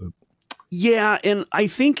directors. But yeah, and I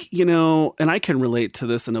think and I can relate to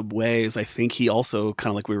this in a ways. I think he also kind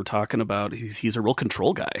of like we were talking about. He's a real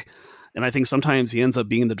control guy, and I think sometimes he ends up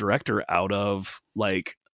being the director out of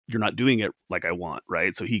like you're not doing it like I want,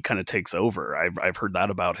 right? So he kind of takes over. I've heard that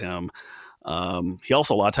about him. He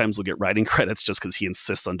also a lot of times will get writing credits just because he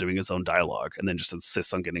insists on doing his own dialogue and then just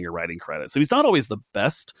insists on getting a writing credit. So he's not always the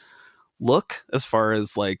best look as far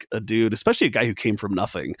as like a dude, especially a guy who came from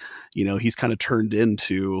nothing. He's kind of turned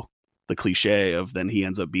into the cliche of then he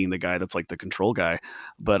ends up being the guy that's like the control guy.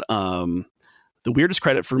 But the weirdest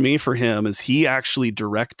credit for me for him is he actually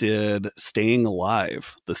directed Staying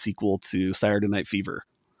Alive, the sequel to Saturday Night Fever,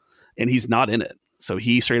 and he's not in it. So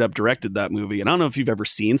he straight up directed that movie. And I don't know if you've ever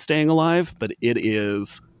seen Staying Alive, but it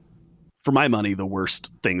is, for my money, the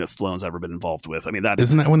worst thing that Stallone's ever been involved with. I mean,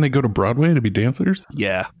 isn't that when they go to Broadway to be dancers?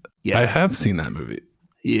 Yeah. I have seen that movie.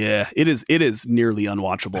 Yeah, it is nearly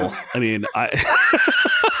unwatchable. I mean,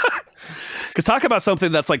 because talk about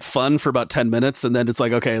something that's like fun for about 10 minutes. And then it's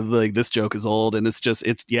like, okay, like this joke is old. And it's just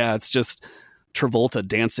Travolta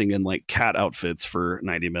dancing in like cat outfits for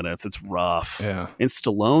 90 minutes. It's rough. Yeah. And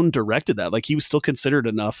Stallone directed that. Like he was still considered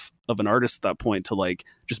enough of an artist at that point to like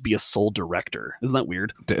just be a sole director. Isn't that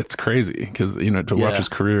weird? It's crazy because, to watch his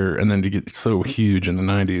career and then to get so huge in the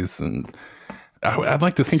 90s. And I'd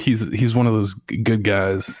like to think he's one of those good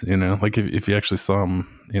guys, like if you actually saw him,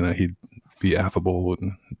 he'd be affable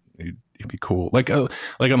and he'd be cool. Like on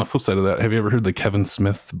the flip side of that, have you ever heard the Kevin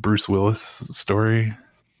Smith, Bruce Willis story?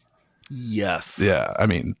 Yes. Yeah. I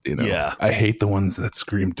mean, I hate the ones that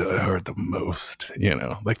scream Die Hard the most,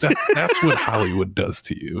 like that's what Hollywood does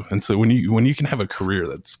to you. And so when you can have a career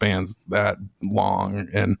that spans that long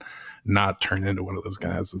and not turn into one of those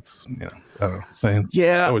guys, it's, I don't know, saying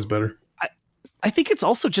always better. I think it's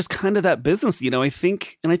also just kind of that business, I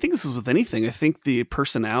think this is with anything. I think the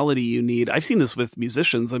personality you need, I've seen this with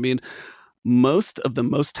musicians. I mean, most of the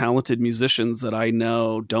most talented musicians that I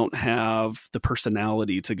know don't have the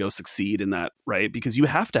personality to go succeed in that, right? Because you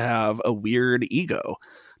have to have a weird ego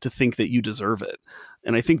to think that you deserve it.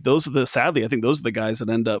 And I think sadly, I think those are the guys that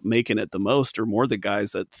end up making it the most, or more the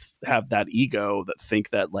guys that have that ego that think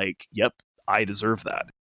that like, yep, I deserve that.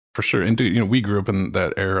 For sure. And we grew up in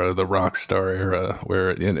that era, the rock star era, where,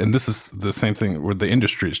 and this is the same thing where the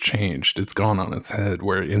industry has changed. It's gone on its head,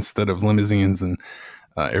 where instead of limousines and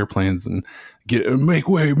airplanes and make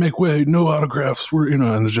way, no autographs, and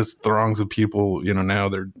there's just throngs of people, now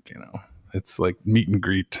they're, it's like meet and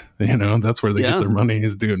greet, that's where they get their money,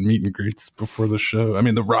 is doing meet and greets before the show. I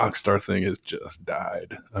mean, the rock star thing has just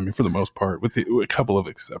died. I mean, for the most part, with a couple of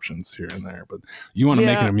exceptions here and there, but you want to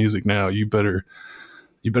make it music now, you better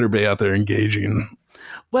be out there engaging.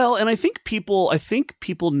 Well, and I think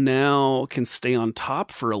people now can stay on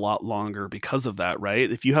top for a lot longer because of that,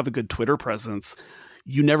 right? If you have a good Twitter presence,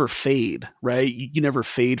 you never fade, right? You never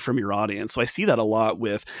fade from your audience. So I see that a lot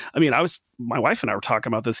with, my wife and I were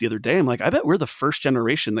talking about this the other day. I'm like, I bet we're the first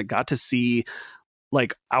generation that got to see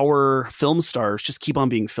like our film stars just keep on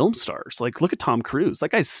being film stars. Like, look at Tom Cruise. That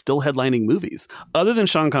guy's still headlining movies. Other than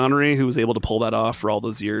Sean Connery, who was able to pull that off for all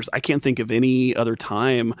those years, I can't think of any other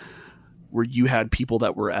time where you had people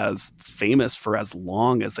that were as famous for as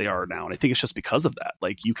long as they are now. And I think it's just because of that.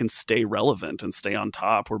 Like, you can stay relevant and stay on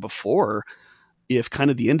top, where before, if kind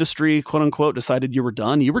of the industry, quote unquote, decided you were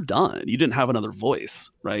done, you were done. You didn't have another voice,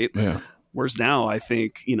 right? Yeah. Whereas now, I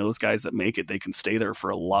think, those guys that make it, they can stay there for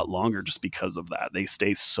a lot longer just because of that. They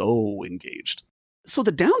stay so engaged. So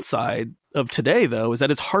the downside of today, though, is that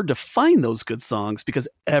it's hard to find those good songs because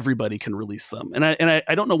everybody can release them. And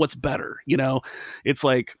I don't know what's better. It's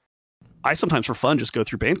like, I sometimes for fun just go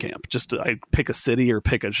through Bandcamp. I pick a city or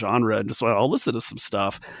pick a genre and just I'll listen to some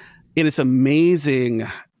stuff. And it's amazing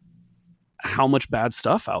how much bad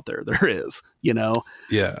stuff out there is,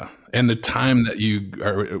 Yeah. And the time that you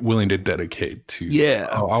are willing to dedicate to,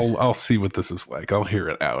 I'll see what this is like. I'll hear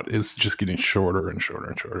it out. It's just getting shorter and shorter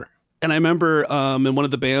and shorter. And I remember in one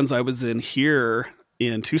of the bands I was in here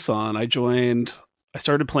in Tucson, I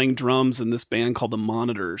started playing drums in this band called the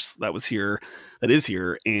Monitors that is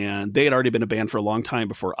here. And they had already been a band for a long time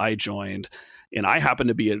before I joined. And I happened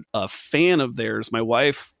to be a fan of theirs. My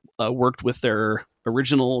wife worked with their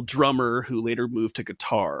original drummer, who later moved to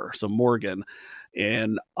guitar, so Morgan.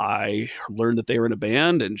 And I learned that they were in a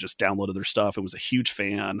band and just downloaded their stuff and was a huge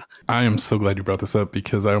fan. I am so glad you brought this up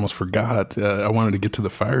because I almost forgot. I wanted to get to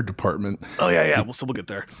the fire department. Oh, yeah. We'll get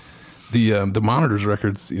there. The Monitors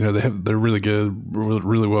records, they're really good,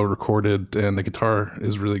 really well recorded, and the guitar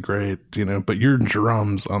is really great, but your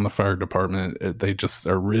drums on the Fire Department, they just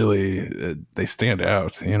are really, they stand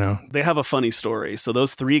out. They have a funny story. So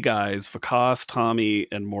those three guys, Vikas, Tommy,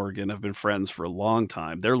 and Morgan, have been friends for a long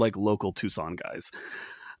time. They're like local Tucson guys.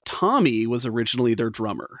 Tommy was originally their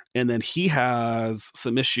drummer, and then he has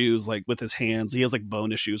some issues like with his hands. He has like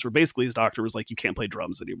bone issues where basically his doctor was like, you can't play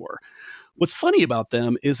drums anymore. What's funny about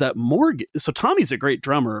them is that Morgan, so Tommy's a great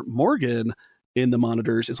drummer. Morgan in the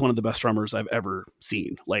Monitors is one of the best drummers I've ever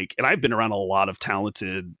seen. Like, and I've been around a lot of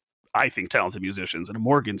talented musicians, and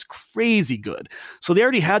Morgan's crazy good. So they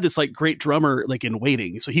already had this like great drummer like in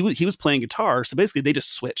waiting. So he was playing guitar. So basically they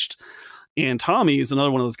just switched. And Tommy is another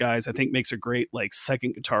one of those guys I think makes a great like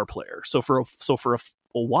second guitar player. So for a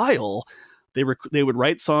while, they would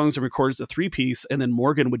write songs and record as a 3-piece, and then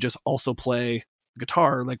Morgan would just also play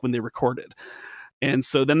guitar like when they recorded. And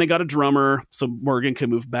so then they got a drummer so Morgan could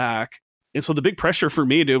move back. And so the big pressure for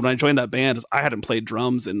me, dude, when I joined that band is I hadn't played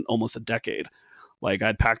drums in almost a decade. Like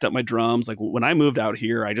I'd packed up my drums. Like when I moved out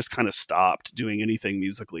here, I just kind of stopped doing anything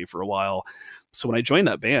musically for a while. So when I joined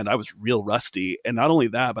that band, I was real rusty. And not only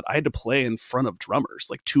that, but I had to play in front of drummers.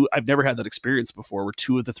 Like I've never had that experience before where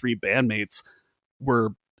 2 of the 3 bandmates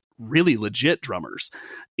were really legit drummers.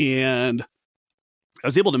 And I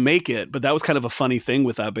was able to make it, but that was kind of a funny thing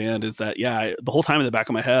with that band is that, the whole time in the back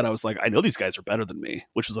of my head, I was like, I know these guys are better than me,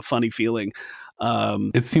 which was a funny feeling.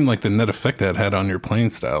 It seemed like the net effect that had on your playing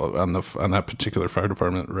style on that particular Fire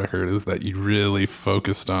Department record is that you really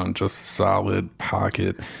focused on just solid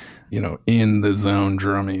pocket, in the zone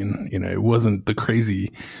drumming. It wasn't the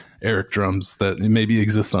crazy Eric drums that maybe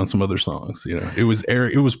exist on some other songs. It was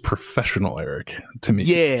Eric. It was professional Eric to me.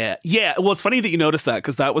 Yeah. Well, it's funny that you noticed that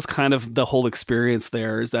because that was kind of the whole experience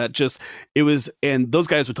there is that it was, and those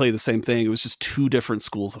guys would tell you the same thing. It was just 2 different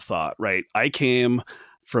schools of thought, right? I came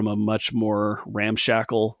from a much more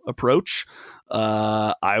ramshackle approach.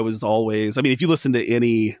 I was always, if you listen to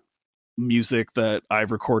any music that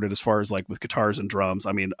I've recorded as far as like with guitars and drums,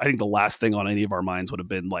 I think the last thing on any of our minds would have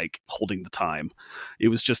been like holding the time. It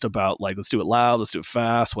was just about like, let's do it loud, let's do it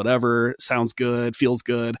fast, whatever, sounds good, feels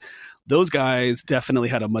good. Those guys definitely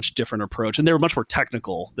had a much different approach, and they were much more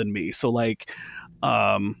technical than me. So like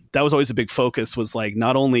that was always a big focus, was like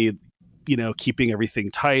not only keeping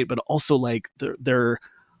everything tight, but also like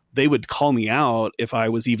they would call me out if I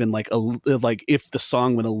was even like if the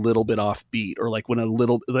song went a little bit off beat, or like when a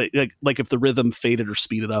little like if the rhythm faded or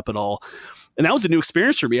speeded up at all. And that was a new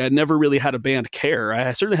experience for me. I'd never really had a band care.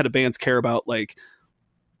 I certainly had a band's care about like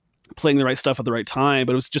playing the right stuff at the right time,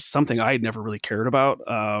 but it was just something I had never really cared about.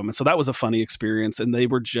 And so that was a funny experience. And they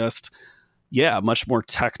were just, much more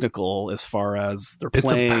technical as far as they're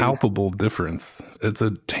playing. It's a palpable difference. It's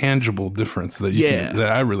a tangible difference that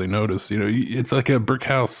that I really noticed. It's like a brick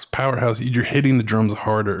house, powerhouse. You're hitting the drums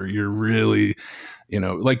harder. You're really,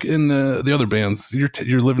 like in the other bands,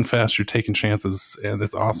 you're living fast. You're taking chances, and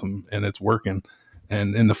it's awesome, and it's working.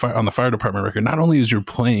 And on the Fire Department record, not only is your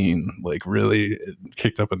playing like really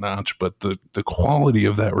kicked up a notch, but the quality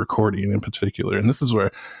of that recording in particular. And this is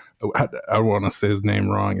where I want to say his name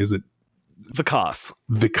wrong. Is it Vikas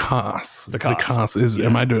is,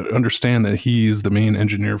 am I to understand that he's the main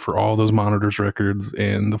engineer for all those Monitors records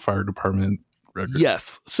and the Fire Department records?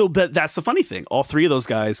 Yes. So that's the funny thing. All 3 of those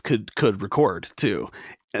guys could record too.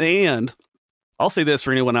 And I'll say this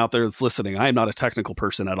for anyone out there that's listening. I am not a technical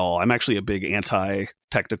person at all. I'm actually a big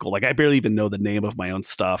anti-technical. Like I barely even know the name of my own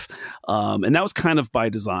stuff. And that was kind of by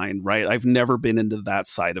design, right? I've never been into that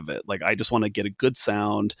side of it. Like I just want to get a good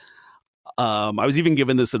sound. I was even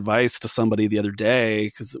given this advice to somebody the other day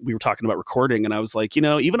because we were talking about recording, and I was like,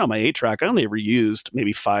 even on my 8-track, I only ever used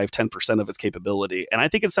maybe 5-10% of its capability, and I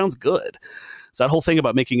think it sounds good. It's that whole thing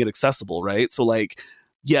about making it accessible, right? So like,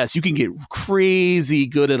 yes, you can get crazy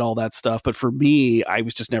good at all that stuff, but for me, I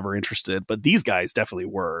was just never interested. But these guys definitely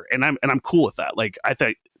were, and I'm cool with that. Like I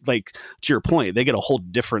thought, like to your point, they get a whole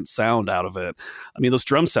different sound out of it. Those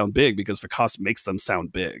drums sound big because Vikas makes them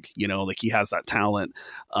sound big. Like he has that talent.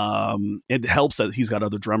 It helps that he's got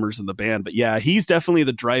other drummers in the band, but yeah, he's definitely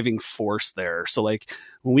the driving force there. So like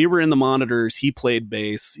when we were in the Monitors, he played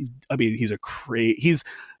bass. He's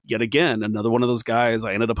yet again another one of those guys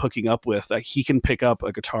I ended up hooking up with. Like he can pick up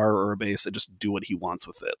a guitar or a bass and just do what he wants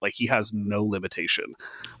with it. Like he has no limitation.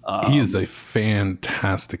 He is a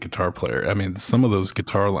fantastic guitar player. Some of those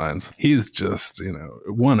guitar lines, he's just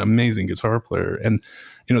one amazing guitar player. And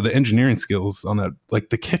you know, the engineering skills on that, like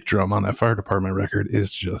the kick drum on that Fire Department record is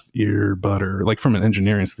just ear butter. Like from an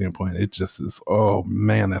engineering standpoint, it just is, oh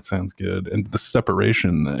man, that sounds good. And the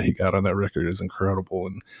separation that he got on that record is incredible.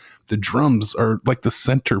 And the drums are like the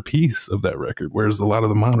centerpiece of that record, whereas a lot of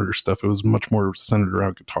the Monitor stuff, it was much more centered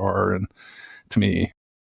around guitar. And to me,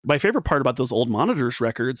 my favorite part about those old Monitors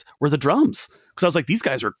records were the drums, because I was like, these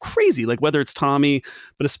guys are crazy. Like whether it's Tommy,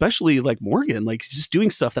 but especially like Morgan, like just doing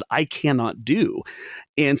stuff that I cannot do.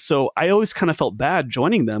 And so I always kind of felt bad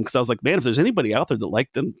joining them, because I was like, man, if there's anybody out there that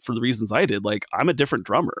liked them for the reasons I did, like I'm a different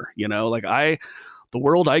drummer, you know, like the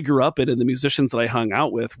world I grew up in and the musicians that I hung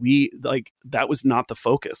out with, we like, that was not the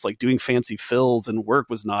focus. Like doing fancy fills and work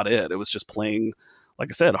was not it. It was just playing, like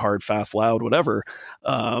I said, hard, fast, loud, whatever.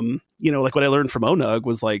 You know, like what I learned from Onug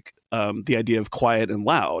was like the idea of quiet and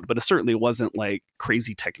loud, but it certainly wasn't like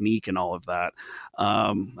crazy technique and all of that.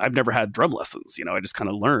 I've never had drum lessons, you know, I just kind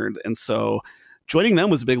of learned. And so joining them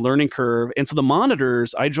was a big learning curve. And so the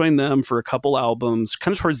Monitors, I joined them for a couple albums,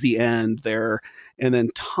 kind of towards the end there. And then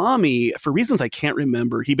Tommy, for reasons I can't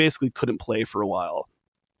remember, he basically couldn't play for a while.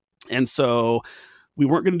 And so we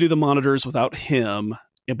weren't going to do the Monitors without him,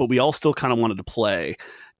 but we all still kind of wanted to play.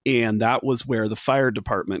 And that was where the Fire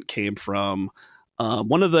Department came from.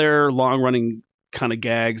 One of their long running kind of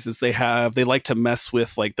gags is they like to mess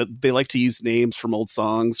with like they like to use names from old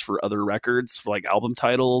songs for other records, for like album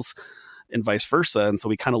titles and vice versa. And so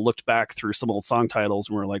we kind of looked back through some old song titles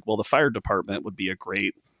and we were like, well, the Fire Department would be a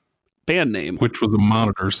great band name. which was a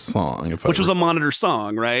Monitor song, Which was a Monitor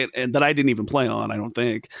song, right? And that I didn't even play on, I don't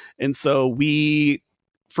think. And so we,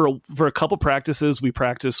 for a couple practices, we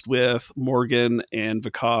practiced with Morgan and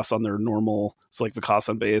Vikas on their normal, so like Vikas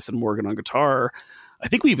on bass and Morgan on guitar. I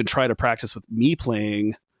think we even tried to practice with me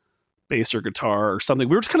playing bass or guitar or something.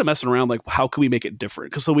 We were just kind of messing around, like, how can we make it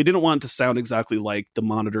different? Because so we didn't want it to sound exactly like the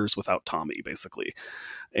Monitors without Tommy, basically.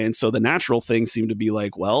 And so the natural thing seemed to be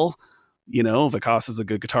like, well, you know, Vikas is a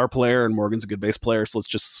good guitar player and Morgan's a good bass player, so let's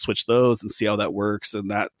just switch those and see how that works. And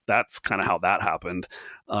that's kind of how that happened.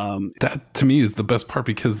 That to me is the best part,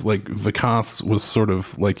 because like Vikas was sort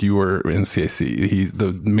of like you were in CAC. He's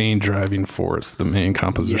the main driving force, the main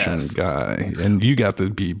composition guy, and you got to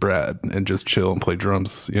be Brad and just chill and play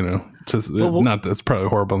drums. You know, just not, that's probably a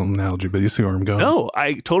horrible analogy, but you see where I'm going. No,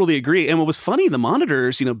 I totally agree. And what was funny, the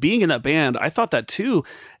Monitors, you know, being in that band, I thought that too.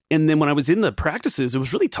 And then when I was in the practices, it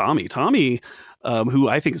was really Tommy, who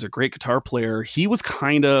I think is a great guitar player. He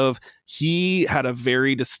had a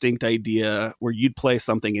very distinct idea where you'd play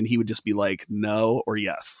something and he would just be like, no, or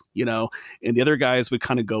yes, you know, and the other guys would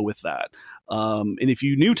kind of go with that. And if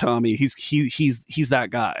you knew Tommy, he's that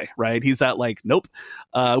guy, right? He's that like, nope.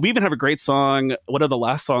 We even have a great song. One of the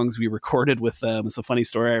last songs we recorded with them, it's a funny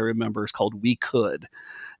story I remember, is called We Could.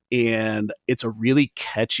 And it's a really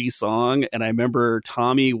catchy song. And I remember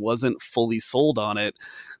Tommy wasn't fully sold on it.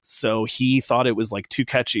 So he thought it was like too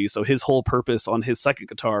catchy. So his whole purpose on his second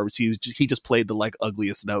guitar was he just played the like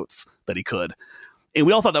ugliest notes that he could. And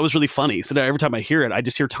we all thought that was really funny. So now every time I hear it, I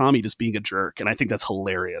just hear Tommy just being a jerk. And I think that's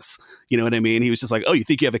hilarious. You know what I mean? He was just like, oh, you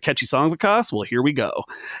think you have a catchy song, Vikas? Well, here we go.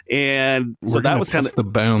 And so that was kind of the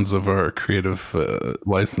bounds of our creative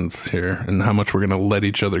license here and how much we're going to let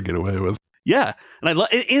each other get away with. Yeah.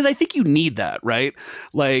 And I think you need that, right?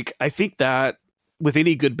 Like, I think that with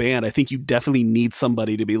any good band, I think you definitely need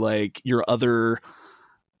somebody to be like you're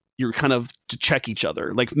kind of to check each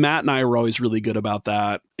other. Like Matt and I were always really good about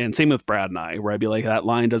that. And same with Brad and I, where I'd be like, that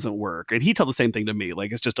line doesn't work. And he'd tell the same thing to me.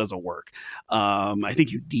 Like, it just doesn't work. I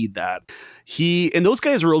think you need that. And those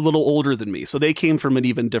guys were a little older than me. So they came from an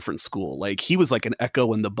even different school. Like he was like an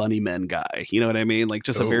Echo and the Bunnymen guy. You know what I mean? Like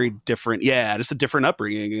just a very different, just a different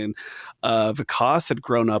upbringing. And Vikas had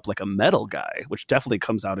grown up like a metal guy, which definitely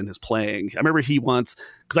comes out in his playing. I remember he once,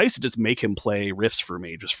 because I used to just make him play riffs for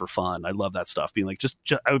me just for fun. I love that stuff. Being like,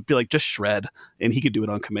 I would be like, just shred. And he could do it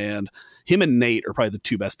on command. Him and Nate are probably the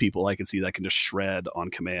two best people I can see that can just shred on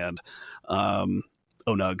command.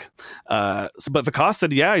 Onug. But Vikas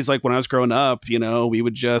said, he's like, when I was growing up, you know, we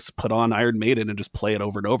would just put on Iron Maiden and just play it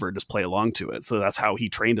over and over and just play along to it. So that's how he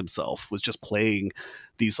trained himself, was just playing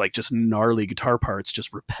these like just gnarly guitar parts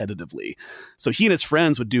just repetitively. So he and his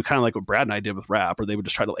friends would do kind of like what Brad and I did with rap, or they would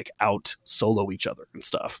just try to like out solo each other and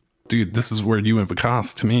stuff. Dude, this is where you and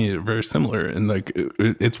Vikas, to me, are very similar. And like,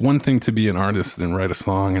 it's one thing to be an artist and write a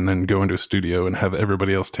song and then go into a studio and have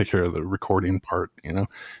everybody else take care of the recording part. You know,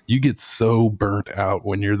 you get so burnt out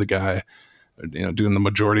when you're the guy doing the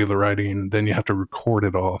majority of the writing. Then you have to record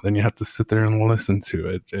it all. Then you have to sit there and listen to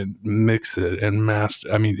it and mix it and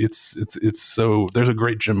master. I mean, it's so, there's a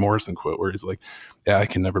great Jim Morrison quote where he's like, yeah, I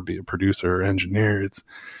can never be a producer or engineer. It's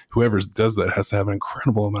whoever does that has to have an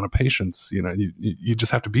incredible amount of patience. You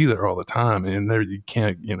just have to be there all the time, and there you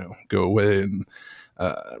can't, go away and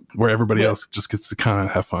where everybody else just gets to kind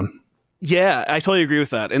of have fun. Yeah, I totally agree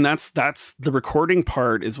with that. And that's the recording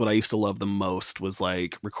part is what I used to love the most, was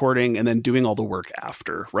like recording and then doing all the work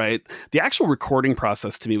after, right? The actual recording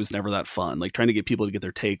process to me was never that fun, like trying to get people to get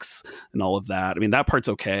their takes and all of that. I mean, that part's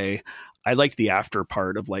okay. I like the after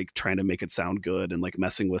part of like trying to make it sound good and like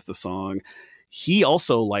messing with the song. He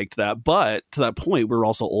also liked that, but to that point, we were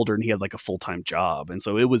also older and he had like a full-time job. And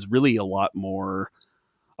so it was really a lot more,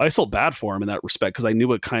 I felt bad for him in that respect because I knew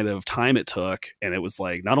what kind of time it took. And it was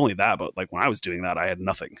like, not only that, but like when I was doing that, I had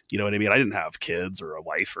nothing. You know what I mean? I didn't have kids or a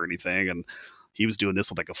wife or anything. And he was doing this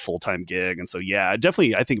with like a full-time gig. And so, yeah,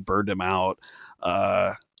 definitely, I think burned him out.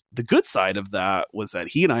 The good side of that was that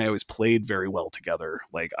he and I always played very well together.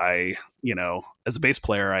 Like as a bass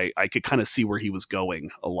player, I could kind of see where he was going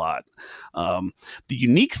a lot. The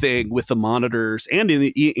unique thing with the Monitors and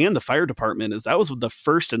the fire department is that was the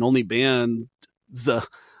first and only band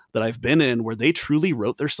that I've been in where they truly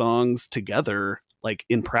wrote their songs together, like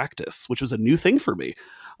in practice, which was a new thing for me.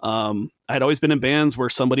 I'd always been in bands where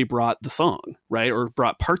somebody brought the song, right, or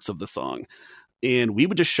brought parts of the song. And we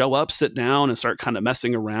would just show up, sit down, and start kind of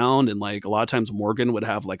messing around. And like a lot of times Morgan would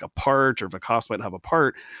have like a part, or Vikas might have a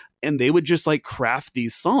part, and they would just like craft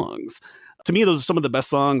these songs. To me, those are some of the best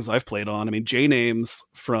songs I've played on. I mean, J Names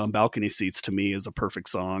from Balcony Seats to me is a perfect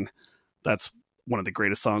song. That's one of the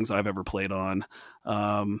greatest songs I've ever played on.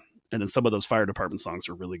 And then some of those fire department songs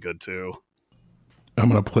are really good too. I'm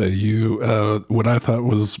going to play you what I thought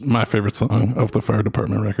was my favorite song of the fire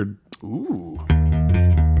department record. Ooh.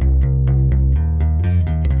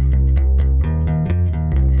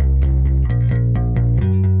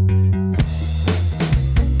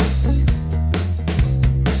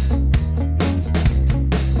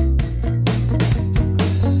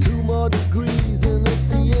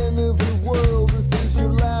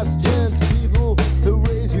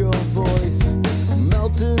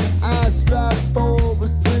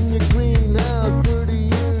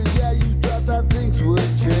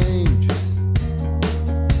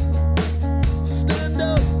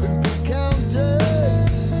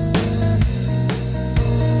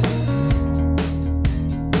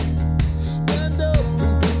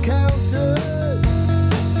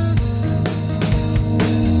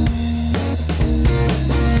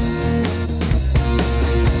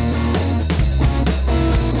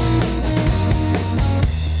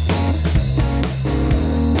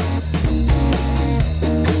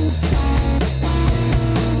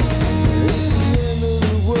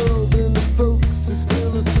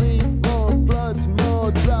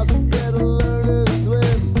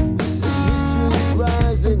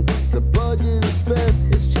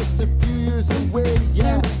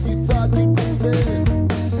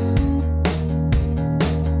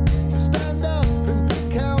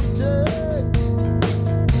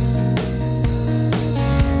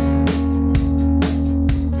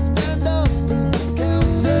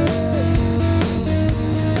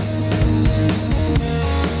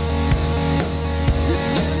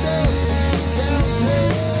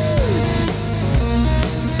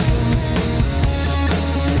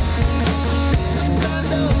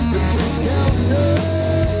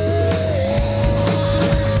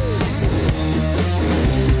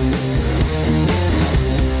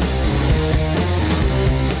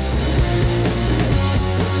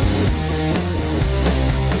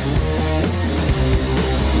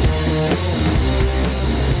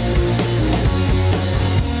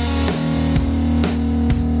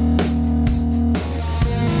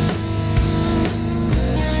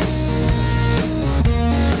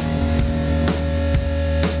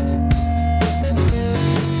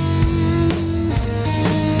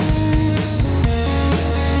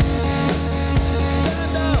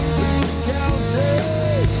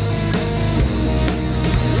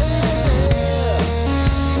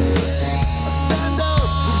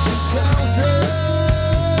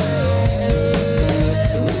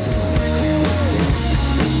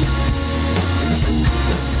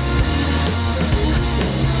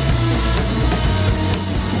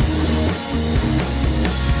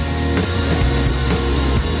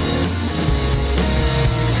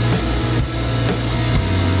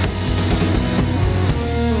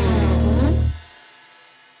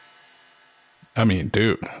 I mean,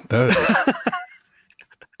 dude, that,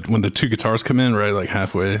 when the two guitars come in, right, like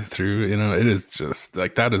halfway through, it is just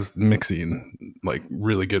like, that is mixing, like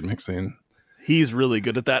really good mixing. He's really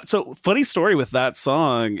good at that. So funny story with that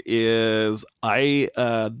song is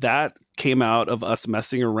that came out of us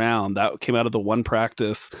messing around. That came out of the one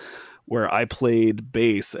practice where I played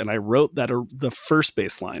bass and I wrote the first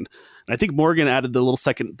bass line. And I think Morgan added the little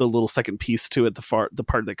second piece to it, the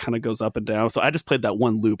part that kind of goes up and down. So I just played that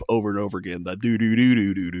one loop over and over again. The do do do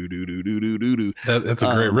do do do do do do do do. That's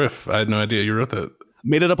a great riff. I had no idea you wrote that.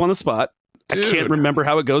 Made it up on the spot. Dude. I can't remember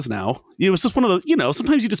how it goes now. It was just one of the,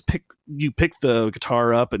 sometimes you pick the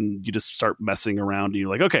guitar up and you just start messing around and you're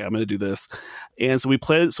like, okay, I'm going to do this. And so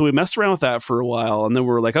we messed around with that for a while. And then we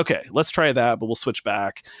were like, okay, let's try that, but we'll switch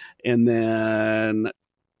back. And then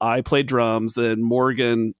I played drums, then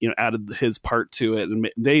Morgan, added his part to it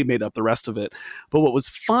and they made up the rest of it. But what was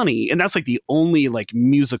funny, and that's like the only like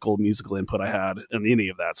musical input I had in any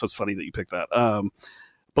of that. So it's funny that you picked that.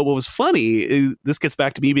 But what was funny is this gets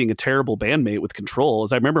back to me being a terrible bandmate with Control.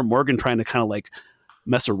 Is I remember Morgan trying to kind of like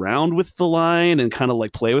mess around with the line and kind of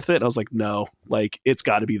like play with it. And I was like, no, like it's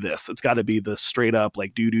got to be this. It's got to be the straight up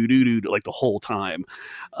like do do do do like the whole time.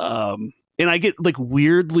 And I get like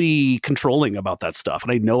weirdly controlling about that stuff.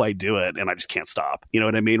 And I know I do it and I just can't stop. You know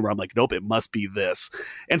what I mean? Where I'm like, nope, it must be this.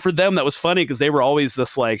 And for them, that was funny because they were always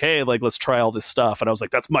this like, hey, like, let's try all this stuff. And I was like,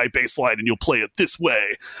 that's my bass line and you'll play it this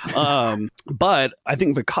way. But I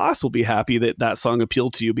think Vikas will be happy that song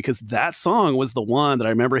appealed to you because that song was the one that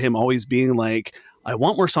I remember him always being like, I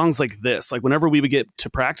want more songs like this. Like whenever we would get to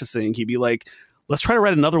practicing, he'd be like, let's try to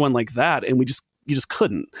write another one like that. And you just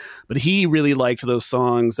couldn't. But he really liked those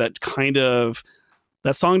songs that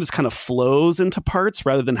song just kind of flows into parts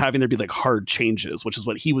rather than having there be like hard changes, which is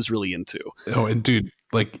what he was really into. Oh, and dude,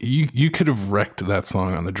 like you could have wrecked that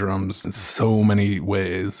song on the drums in so many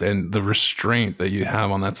ways, and the restraint that you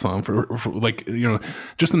have on that song for like,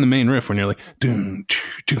 just in the main riff when you're like dun,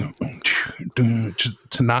 dun, dun, dun, just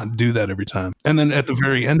to not do that every time, and then at the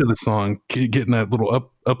very end of the song getting that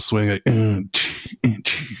little upswing, like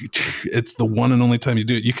it's the one and only time you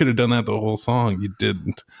do it. You could have done that the whole song. You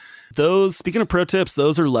didn't. Those, speaking of pro tips,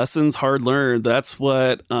 those are lessons hard learned. That's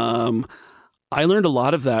what I learned a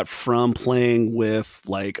lot of that from playing with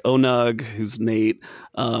like Onug, who's Nate,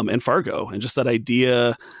 and Fargo, and just that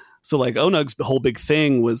idea. So like Onug's whole big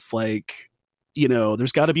thing was like,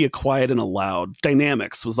 there's got to be a quiet and a loud.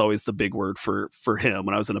 Dynamics was always the big word for him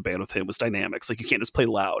when I was in a band with him, was dynamics. Like you can't just play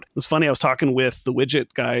loud. It was funny. I was talking with the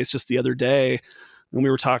Widget guys just the other day, and we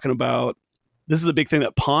were talking about, this is a big thing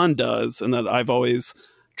that Pond does and that I've always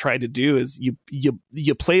tried to do, is you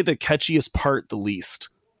play the catchiest part the least,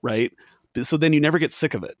 right? So then you never get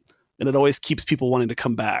sick of it. And it always keeps people wanting to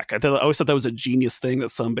come back. I always thought that was a genius thing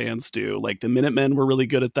that some bands do. Like the Minutemen were really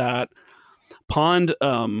good at that. Pond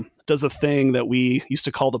does a thing that we used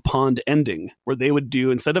to call the Pond ending, where they would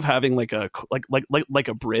do, instead of having like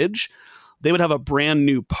a bridge, they would have a brand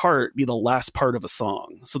new part be the last part of a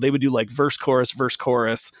song. So they would do like verse,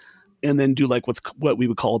 chorus, and then do like what we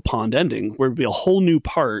would call a Pond ending, where it would be a whole new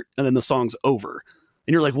part and then the song's over.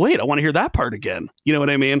 And you're like, wait, I want to hear that part again. You know what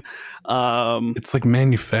I mean? It's like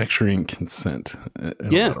manufacturing consent in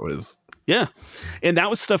a lot of ways. Yeah. And that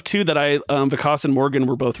was stuff too that Vikas and Morgan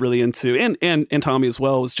were both really into, and Tommy as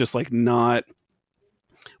well, was just like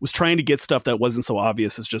was trying to get stuff that wasn't so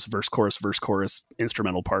obvious as just verse, chorus,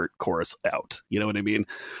 instrumental part, chorus out. You know what I mean?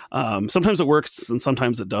 Sometimes it works and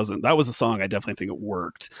sometimes it doesn't. That was a song I definitely think it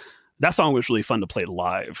worked. That song was really fun to play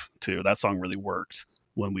live too. That song really worked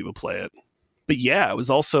when we would play it. But yeah, it was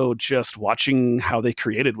also just watching how they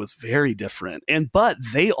created was very different. But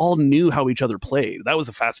they all knew how each other played. That was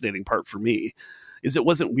a fascinating part for me, is it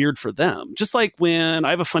wasn't weird for them. Just like when I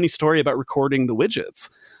have a funny story about recording the Widgets.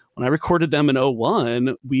 When I recorded them in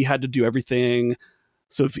 01, we had to do everything.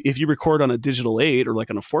 So if you record on a digital 8 or like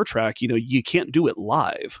on a 4-track, you can't do it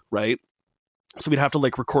live, right? So we'd have to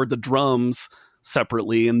like record the drums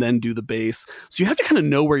separately and then do the bass. So you have to kind of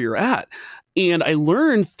know where you're at. And I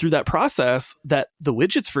learned through that process that the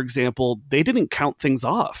Widgets, for example, they didn't count things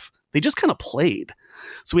off. They just kind of played.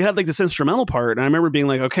 So we had like this instrumental part. And I remember being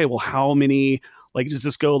like, okay, well, how many, like, does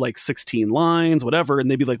this go like 16 lines, whatever?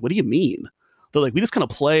 And they'd be like, what do you mean? They're like, we just kind of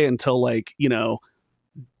play until like,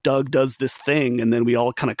 Doug does this thing. And then we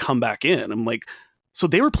all kind of come back in. I'm like, so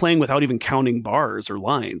they were playing without even counting bars or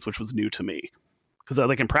lines, which was new to me. Because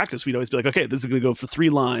like in practice, we'd always be like, okay, this is going to go for 3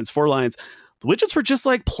 lines, 4 lines. The Widgets were just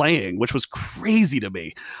like playing, which was crazy to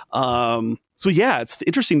me. So yeah, it's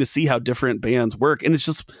interesting to see how different bands work. And it's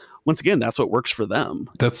just, once again, that's what works for them.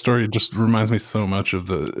 That story just reminds me so much of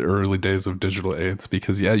the early days of digital 8s,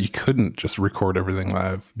 because you couldn't just record everything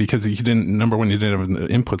live because you didn't, number one, you didn't have the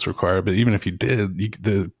inputs required, but even if you did,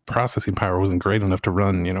 the processing power wasn't great enough to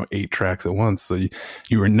run, 8 tracks at once. So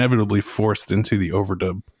you were inevitably forced into the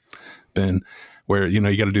overdub been, where you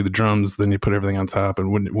got to do the drums, then you put everything on top,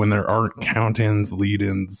 and when there aren't count-ins,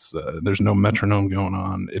 lead-ins, there's no metronome going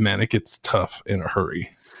on, man, it gets tough in a hurry.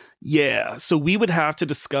 Yeah, so we would have to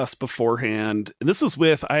discuss beforehand. And this was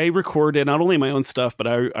I recorded not only my own stuff, but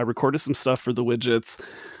I recorded some stuff for the Widgets.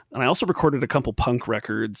 And I also recorded a couple punk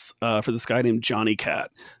records for this guy named Johnny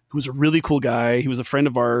Cat, who was a really cool guy. He was a friend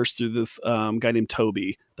of ours through this guy named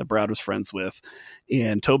Toby that Brad was friends with.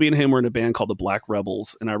 And Toby and him were in a band called the Black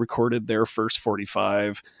Rebels. And I recorded their first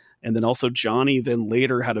 45. And then also Johnny then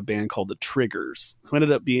later had a band called the Triggers, who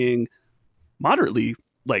ended up being moderately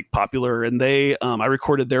popular, and I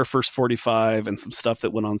recorded their first 45 and some stuff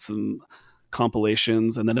that went on some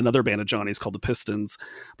compilations, and then another band of Johnny's called the Pistons.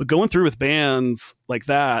 But going through with bands like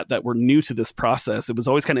that were new to this process, it was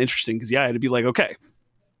always kind of interesting because I had to be like, okay,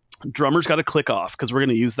 drummer's got to click off because we're going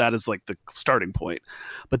to use that as the starting point.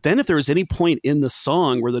 But then if there was any point in the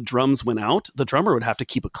song where the drums went out, the drummer would have to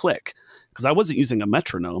keep a click, because I wasn't using a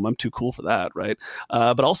metronome. I'm too cool for that, right?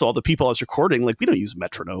 But also all the people I was recording, we don't use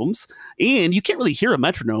metronomes. And you can't really hear a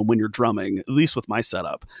metronome when you're drumming, at least with my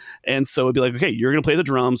setup. And so it'd be like, okay, you're going to play the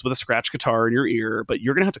drums with a scratch guitar in your ear, but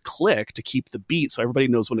you're going to have to click to keep the beat so everybody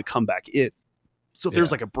knows when to come back in. So if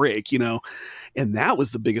there's a break, and that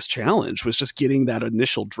was the biggest challenge, was just getting that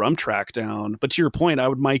initial drum track down. But to your point, I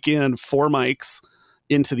would mic in 4 mics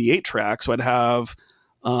into the 8 track. So I'd have,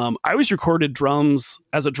 I always recorded drums.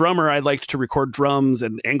 As a drummer, I liked to record drums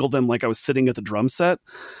and angle them like I was sitting at the drum set.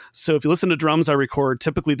 So if you listen to drums, I record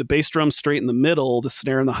typically the bass drum straight in the middle, the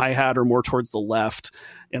snare and the hi-hat are more towards the left,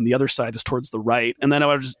 and the other side is towards the right. And then I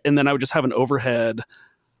would just have an overhead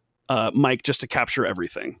mic just to capture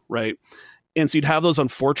everything, right? And so you'd have those on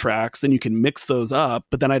 4 tracks, then you can mix those up,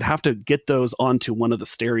 but then I'd have to get those onto one of the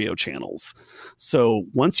stereo channels. So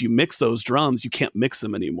once you mix those drums, you can't mix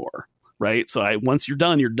them anymore, right? So once you're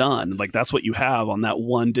done, you're done. That's what you have on that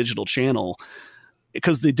one digital channel.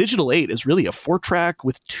 Because the Digital 8 is really a 4-track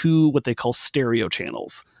with 2 what they call stereo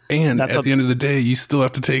channels. And at the end of the day, you still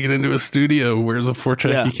have to take it into a studio, whereas a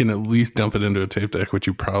 4-track, you can at least dump it into a tape deck, which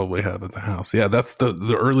you probably have at the house. Yeah, that's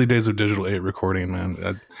the early days of Digital 8 recording,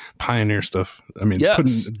 man. Pioneer stuff. I mean,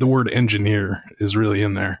 putting the word engineer is really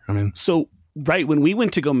in there. I mean, so right, when we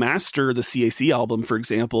went to go master the CAC album, for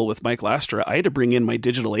example, with Mike Lastra, I had to bring in my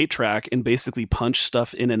Digital 8 track and basically punch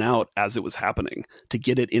stuff in and out as it was happening to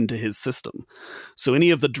get it into his system. So any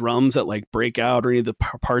of the drums that break out or any of the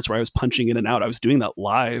parts where I was punching in and out, I was doing that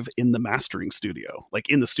live in the mastering studio,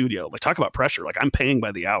 in the studio. Talk about pressure. I'm paying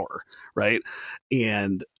by the hour, right?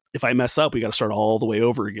 And if I mess up, we got to start all the way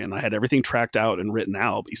over again. I had everything tracked out and written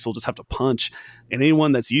out, but you still just have to punch. And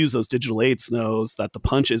anyone that's used those Digital 8s knows that the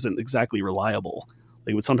punch isn't exactly reliable.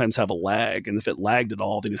 They would sometimes have a lag, and if it lagged at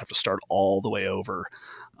all, then you'd have to start all the way over.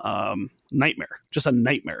 Nightmare, just a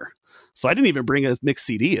nightmare. So I didn't even bring a mixed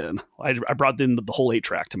CD in. I brought in the whole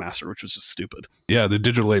 8-track to master, which was just stupid. Yeah, the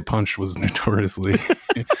Digital 8 punch was notoriously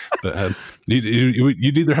bad.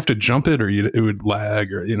 You'd either have to jump it or it would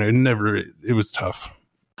lag, or it was tough.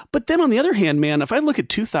 But then on the other hand, man, if I look at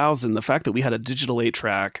 2000, the fact that we had a Digital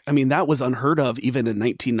 8-track, I mean, that was unheard of even in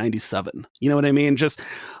 1997. You know what I mean? Just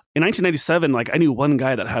in 1997, I knew one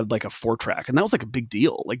guy that had a 4-track, and that was a big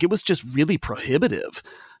deal. It was just really prohibitive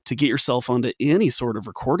to get yourself onto any sort of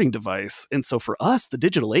recording device. And so for us, the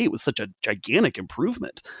Digital 8 was such a gigantic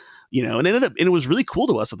improvement. And it was really cool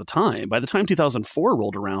to us at the time. By the time 2004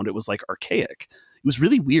 rolled around, it was archaic. It was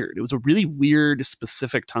really weird. It was a really weird,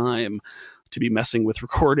 specific time to be messing with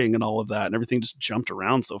recording and all of that, and everything just jumped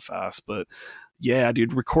around so fast. But yeah,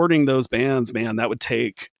 dude, recording those bands, man, it would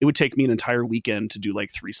take me an entire weekend to do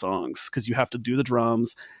 3 songs, because you have to do the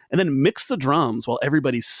drums and then mix the drums while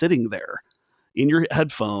everybody's sitting there in your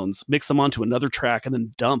headphones, mix them onto another track, and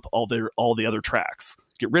then dump all the other tracks,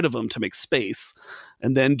 get rid of them to make space,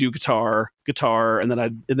 and then do guitar, and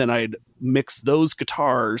then I'd mix those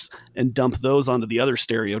guitars and dump those onto the other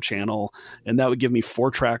stereo channel, and that would give me 4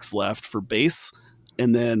 tracks left for bass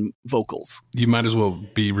and then vocals. You might as well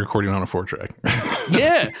be recording on a 4-track.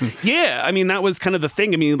 Yeah. I mean, that was kind of the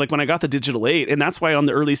thing. I mean, when I got the Digital 8, and that's why on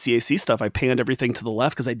the early CAC stuff, I panned everything to the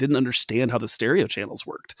left, because I didn't understand how the stereo channels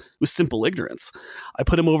worked. It was simple ignorance. I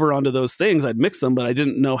put them over onto those things, I'd mix them, but I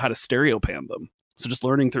didn't know how to stereo pan them. So just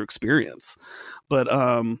learning through experience. But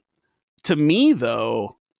to me,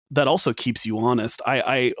 though, that also keeps you honest.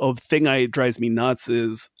 A thing that drives me nuts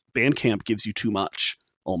is Bandcamp gives you too much,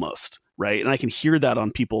 almost. Right. And I can hear that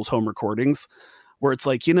on people's home recordings, where it's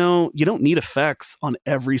you don't need effects on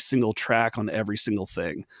every single track, on every single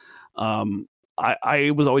thing.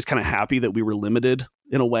 I was always kind of happy that we were limited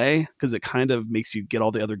in a way, because it kind of makes you get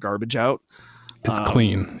all the other garbage out. It's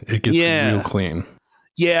clean. It gets real clean.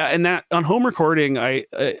 Yeah, and that on home recording, I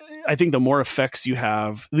think the more effects you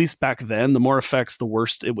have, at least back then, the more effects, the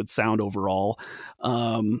worse it would sound overall.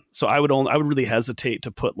 So I would really hesitate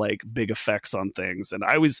to put like big effects on things, and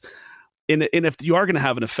I was. And if you are going to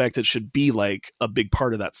have an effect, it should be like a big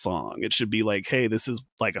part of that song. It should be like, hey, this is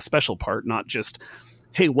like a special part, not just,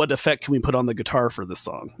 hey, what effect can we put on the guitar for this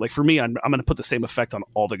song? Like for me, I'm going to put the same effect on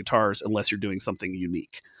all the guitars unless you're doing something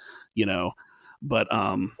unique, you know. But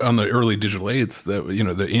on the early digital 8s,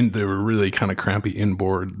 that they were really kind of crappy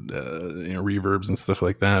inboard reverbs and stuff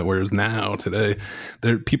like that. Whereas now today,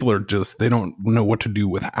 people are just, they don't know what to do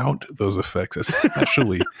without those effects,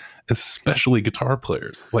 especially guitar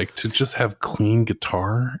players. Like to just have clean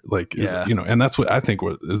guitar, like and that's what I think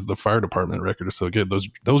is the Fire Department record is so good.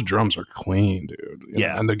 Those drums are clean, dude.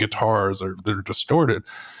 And the guitars they're distorted,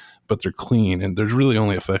 but they're clean, and there's really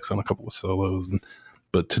only effects on a couple of solos.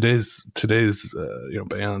 But today's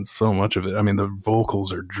bands, so much of it. I mean, the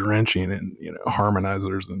vocals are drenching in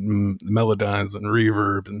harmonizers and melodize and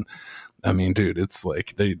reverb, and I mean, dude, it's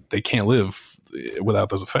like they can't live without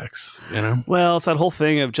those effects. Well, it's that whole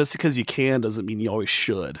thing of just because you can doesn't mean you always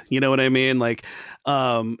should. You know what I mean? Like,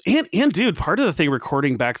 and dude, part of the thing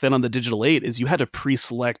recording back then on the Digital 8 is you had to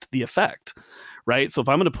pre-select the effect, right? So if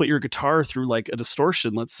I'm going to put your guitar through like a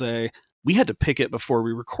distortion, let's say, we had to pick it before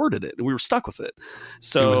we recorded it, and we were stuck with it.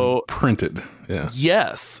 So it was printed. Yeah.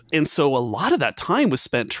 Yes. And so a lot of that time was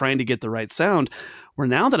spent trying to get the right sound, where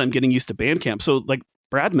now that I'm getting used to Bandcamp. So like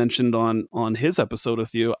Brad mentioned on his episode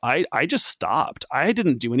with you, I just stopped. I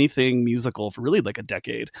didn't do anything musical for really like a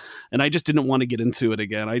decade, and I just didn't want to get into it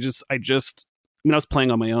again. I was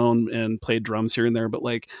playing on my own and played drums here and there, but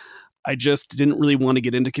like, I just didn't really want to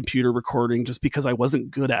get into computer recording just because I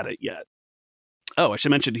wasn't good at it yet. Oh, I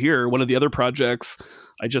should mention here, one of the other projects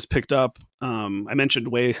I just picked up. I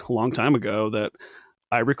mentioned a long time ago that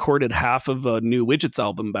I recorded half of a New Widgets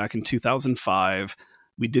album back in 2005.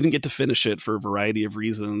 We didn't get to finish it for a variety of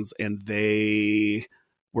reasons, and they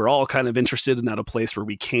were all kind of interested in at a place where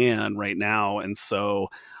we can right now. And so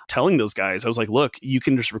telling those guys, I was like, look, you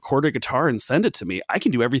can just record a guitar and send it to me. I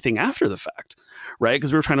can do everything after the fact, right?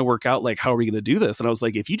 Because we were trying to work out like, how are we going to do this? And I was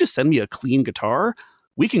like, if you just send me a clean guitar,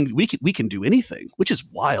 we can do anything, which is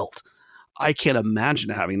wild. I can't imagine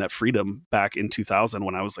having that freedom back in 2000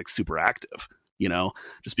 when I was like super active,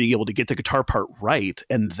 just being able to get the guitar part right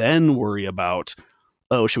and then worry about,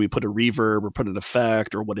 oh, should we put a reverb or put an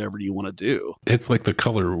effect or whatever you want to do? It's like the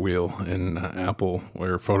color wheel in Apple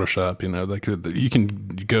or Photoshop, like you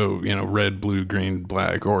can go, red, blue, green,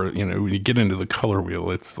 black, or, when you get into the color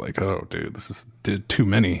wheel, it's like, oh, dude, this is too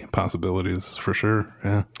many possibilities for sure.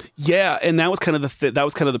 Yeah. Yeah. And that was kind of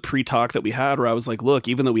the pre-talk that we had, where I was like, look,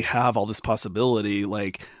 even though we have all this possibility,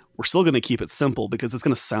 like, we're still going to keep it simple because it's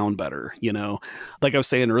going to sound better, Like I was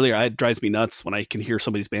saying earlier, it drives me nuts when I can hear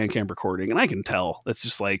somebody's Bandcamp recording, and I can tell it's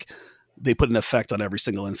just like they put an effect on every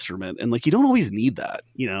single instrument, and like you don't always need that,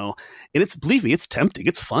 And believe me, it's tempting.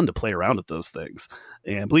 It's fun to play around with those things,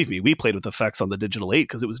 and believe me, we played with effects on the Digital 8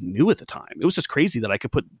 because it was new at the time. It was just crazy that I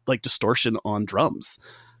could put like distortion on drums.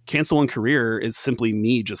 Cancel One Career is simply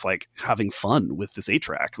me just like having fun with this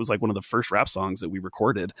 8-track. It was like one of the first rap songs that we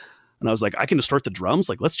recorded. And I was like, I can distort the drums.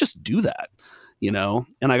 Like, let's just do that,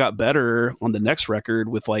 And I got better on the next record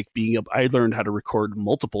with like I learned how to record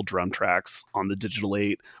multiple drum tracks on the Digital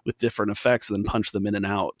 8 with different effects and then punch them in and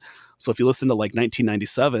out. So if you listen to like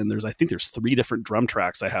 1997, I think there's 3 different drum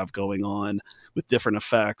tracks I have going on with different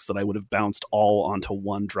effects that I would have bounced all onto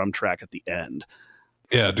one drum track at the end.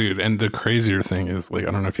 Yeah, dude. And the crazier thing is, like, I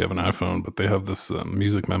don't know if you have an iPhone, but they have this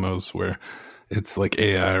music memos where it's like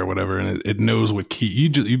AI or whatever, and it knows what key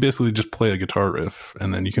you basically just play a guitar riff,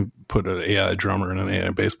 and then you can put an AI drummer and an AI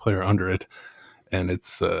bass player under it, and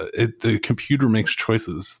the computer makes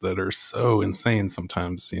choices that are so insane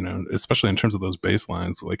sometimes, especially in terms of those bass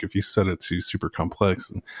lines. Like if you set it to super complex,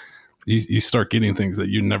 and you start getting things that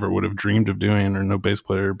you never would have dreamed of doing, or no bass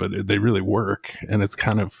player, but they really work, and it's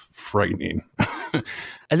kind of frightening.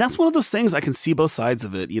 And that's one of those things I can see both sides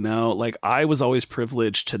of it, Like I was always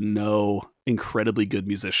privileged to know incredibly good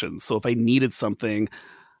musicians. So if I needed something,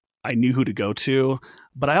 I knew who to go to.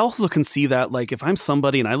 But I also can see that, like, if I'm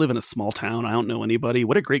somebody and I live in a small town, I don't know anybody,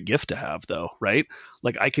 what a great gift to have, though, right?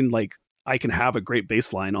 Like I can have a great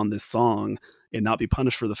bass line on this song and not be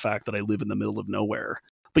punished for the fact that I live in the middle of nowhere.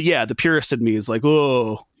 But yeah, the purist in me is like,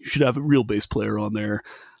 oh, you should have a real bass player on there.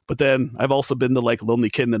 But then I've also been the like lonely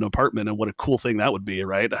kid in an apartment, and what a cool thing that would be,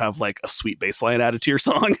 right? To have like a sweet bass line added to your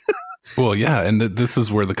song. Well, yeah, and this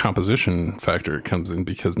is where the composition factor comes in,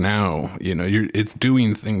 because now, it's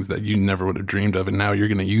doing things that you never would have dreamed of, and now you're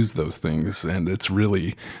going to use those things, and it's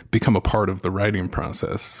really become a part of the writing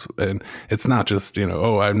process. And it's not just,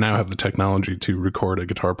 oh, I now have the technology to record a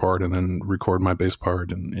guitar part and then record my bass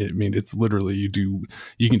part, and it's literally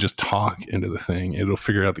you can just talk into the thing. It'll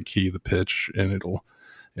figure out the key, the pitch, and it'll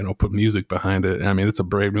put music behind it. It's a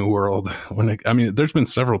brave new world. There's been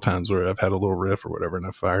several times where I've had a little riff or whatever, and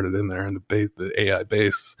I fired it in there, and the AI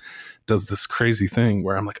bass does this crazy thing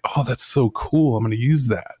where I'm like, oh, that's so cool. I'm going to use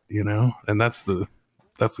that, and that's the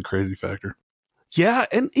crazy factor. Yeah.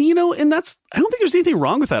 And, and I don't think there's anything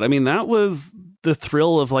wrong with that. That was the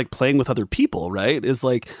thrill of like playing with other people, right? Is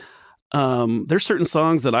like, there's certain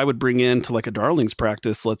songs that I would bring into like a Darlings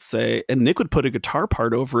practice, let's say, and Nick would put a guitar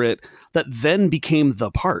part over it that then became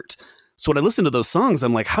the part. So when I listen to those songs,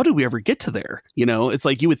 I'm like, how did we ever get to there? It's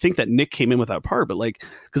like you would think that Nick came in with that part, but like,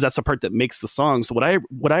 because that's the part that makes the song. So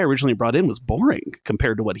what I originally brought in was boring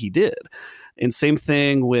compared to what he did. And same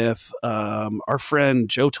thing with our friend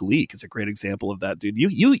Joe Talik is a great example of that, dude.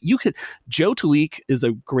 You could Joe Talik is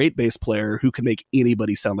a great bass player who can make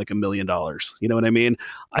anybody sound like $1 million. You know what I mean?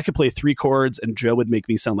 I could play 3 chords and Joe would make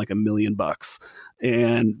me sound like $1 million.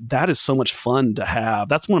 And that is so much fun to have.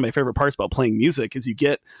 That's one of my favorite parts about playing music is you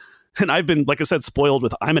get. And I've been, like I said, spoiled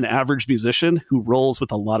with I'm an average musician who rolls with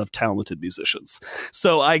a lot of talented musicians.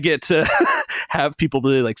 So I get to have people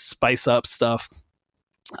really like spice up stuff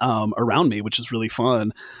around me, which is really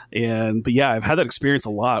fun. But yeah, I've had that experience a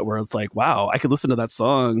lot where it's like, wow, I could listen to that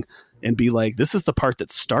song and be like, this is the part that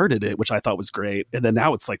started it, which I thought was great. And then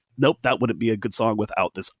now it's like, nope, that wouldn't be a good song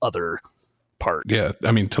without this other part. Yeah,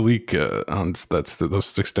 Talik on those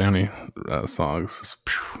Sticks Downy songs is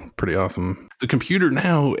pretty awesome. The computer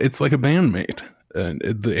now, it's like a bandmate. And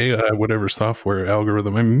the AI, whatever software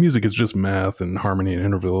algorithm, music is just math and harmony and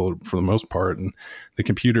interval for the most part. And the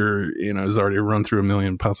computer, has already run through a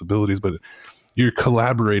million possibilities, but you're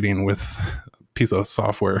collaborating with a piece of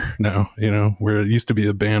software now, where it used to be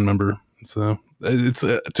a band member. So it's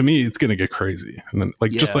to me, it's going to get crazy. And then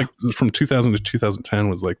just like from 2000 to 2010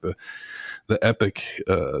 was like the epic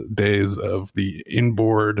days of the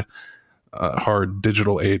inboard hard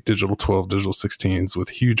digital 8, digital 12, digital 16s with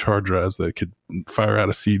huge hard drives that could fire out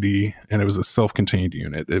a CD, and it was a self-contained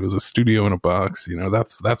unit. It was a studio in a box.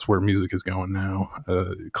 That's where music is going now.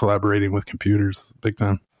 Collaborating with computers, big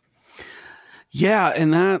time. Yeah,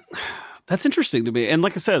 and that's interesting to me. And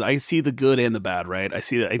like I said, I see the good and the bad, right? I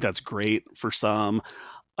think that's great for some.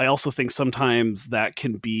 I also think sometimes that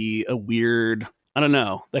can be a weird, I don't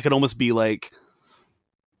know, that could almost be like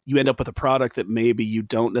you end up with a product that maybe you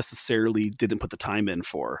didn't put the time in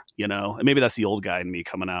for, and maybe that's the old guy in me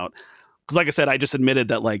coming out. Because like I said, I just admitted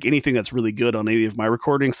that like anything that's really good on any of my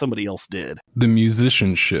recordings, somebody else did. The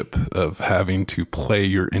musicianship of having to play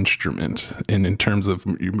your instrument, and in terms of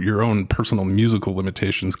your own personal musical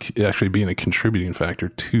limitations, actually being a contributing factor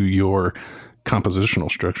to your compositional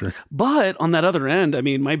structure. But on that other end,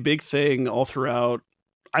 my big thing all throughout,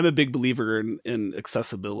 I'm a big believer in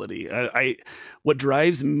accessibility. What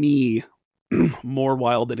drives me more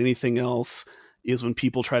wild than anything else is when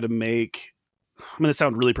people try to make, I'm going to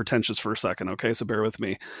sound really pretentious for a second, okay? So bear with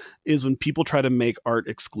me, is when people try to make art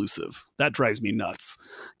exclusive. That drives me nuts.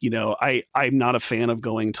 I'm not a fan of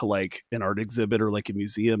going to like an art exhibit or like a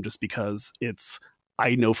museum just because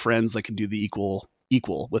I know friends that can do the equal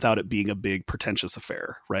without it being a big pretentious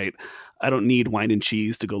affair, right? I don't need wine and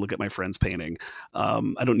cheese to go look at my friend's painting.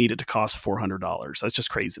 I don't need it to cost $400. That's just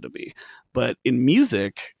crazy to me. But in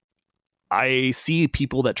music, I see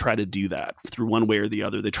people that try to do that through one way or the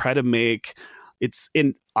other. They try to make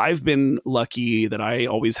and I've been lucky that I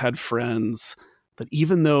always had friends that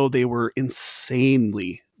even though they were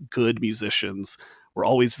insanely good musicians, were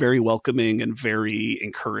always very welcoming and very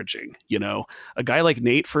encouraging. A guy like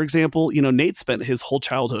Nate, for example, Nate spent his whole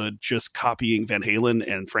childhood just copying Van Halen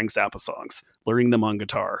and Frank Zappa songs, learning them on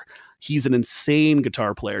guitar. He's an insane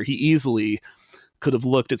guitar player. He easily could have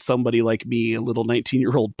looked at somebody like me, a little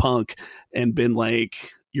 19-year-old punk, and been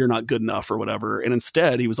like, you're not good enough or whatever. And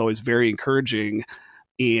instead, he was always very encouraging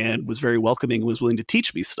and was very welcoming, was willing to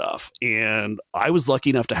teach me stuff. And I was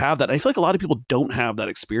lucky enough to have that. I feel like a lot of people don't have that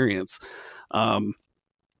experience.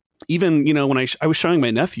 Even, when I was showing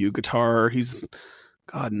my nephew guitar, he's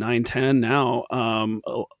 9, 10 now,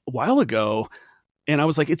 a while ago. And I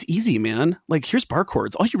was like, it's easy, man. Like, here's bar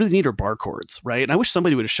chords. All you really need are bar chords, right? And I wish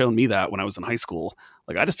somebody would have shown me that when I was in high school.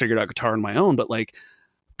 Like, I just figured out guitar on my own. But like,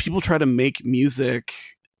 people try to make music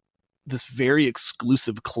this very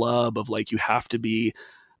exclusive club of like, you have to be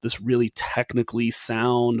this really technically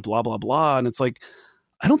sound, blah, blah, blah. And it's like,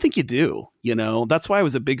 I don't think you do. You know, that's why I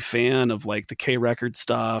was a big fan of like the K record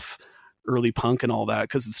stuff, early punk and all that,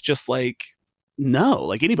 because it's just like, no,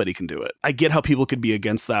 like anybody can do it. I get how people could be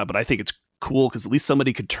against that, but I think it's cool because at least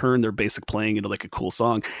somebody could turn their basic playing into like a cool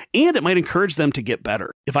song, and it might encourage them to get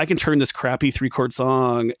better. If I can turn this crappy 3-chord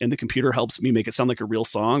song and the computer helps me make it sound like a real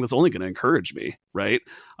song, that's only going to encourage me, right?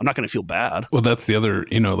 I'm not going to feel bad. Well, that's the other,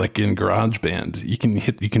 like in GarageBand,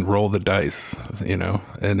 you can roll the dice,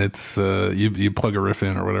 and it's you plug a riff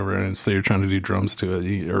in or whatever, and say you're trying to do drums to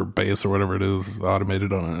it or bass or whatever it is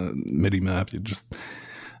automated on a MIDI map. You just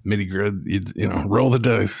MIDI grid, roll the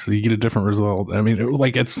dice, so you get a different result. I mean,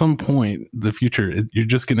 like at some point, the future, you're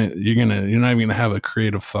not even gonna have a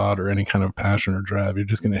creative thought or any kind of passion or drive. You're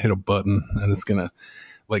just gonna hit a button, and it's gonna,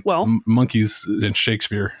 like, monkeys in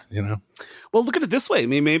Shakespeare, Well, look at it this way. I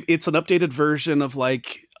mean, maybe it's an updated version of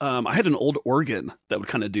like, I had an old organ that would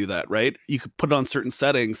kind of do that, right? You could put it on certain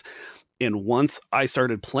settings, and once I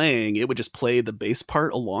started playing, it would just play the bass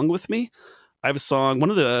part along with me. I have a song,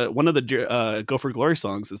 one of the Go for Glory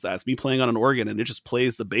songs is that it's me playing on an organ, and it just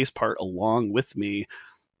plays the bass part along with me.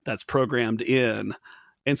 That's programmed in.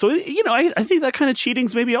 And so, I think that kind of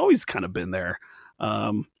cheating's maybe always kind of been there.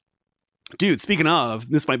 Dude, speaking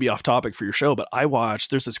of, this might be off topic for your show, but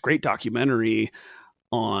there's this great documentary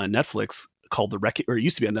on Netflix called it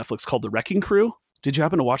used to be on Netflix, called The Wrecking Crew. Did you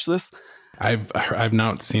happen to watch this? I've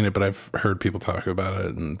not seen it, but I've heard people talk about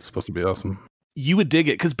it, and it's supposed to be awesome. You would dig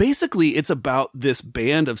it, because basically it's about this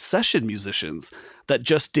band of session musicians that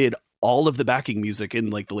just did all of the backing music in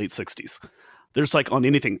like the late 60s. There's like on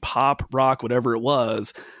anything pop, rock, whatever it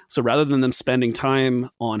was. So rather than them spending time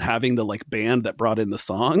on having the like band that brought in the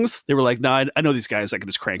songs, they were like, nah, I know these guys, I can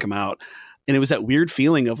just crank them out. And it was that weird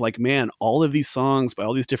feeling of like, man, all of these songs by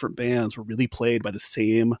all these different bands were really played by the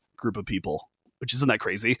same group of people, which isn't that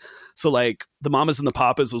crazy. So like the Mamas and the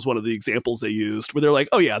Papas was one of the examples they used where they're like,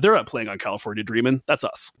 oh yeah, they're not playing on California Dreamin'. That's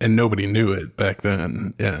us. And nobody knew it back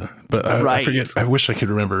then. Yeah. But I forget, I wish I could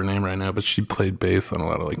remember her name right now, but she played bass on a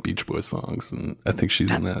lot of like Beach Boys songs. And I think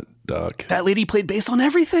she's in that doc. That lady played bass on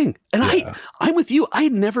everything. And yeah. I'm with you. I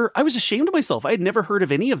was ashamed of myself. I had never heard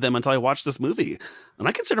of any of them until I watched this movie. And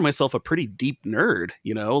I consider myself a pretty deep nerd,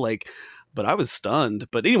 but I was stunned.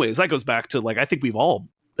 But anyways, that goes back to like, I think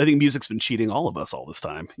music's been cheating all of us all this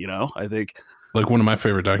time, I think. Like one of my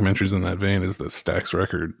favorite documentaries in that vein is the Stax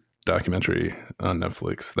Record documentary on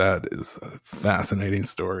Netflix. That is a fascinating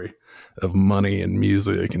story of money and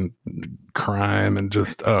music and crime and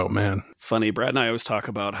just, oh man. It's funny. Brad and I always talk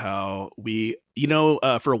about how we,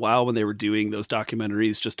 for a while when they were doing those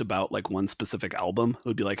documentaries just about like one specific album, it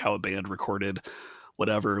would be like how a band recorded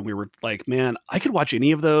whatever. And we were like, man, I could watch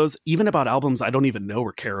any of those, even about albums I don't even know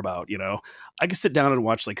or care about. I could sit down and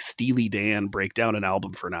watch like Steely Dan break down an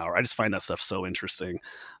album for an hour. I just find that stuff so interesting.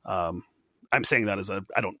 I'm saying that as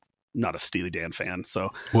not a Steely Dan fan. So,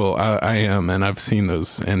 well, I am, and I've seen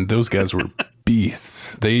those, and those guys were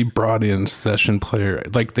beasts. They brought in session player,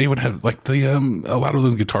 like they would have like a lot of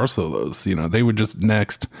those guitar solos. They would just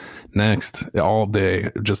next all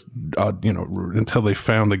day, just until they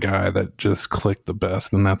found the guy that just clicked the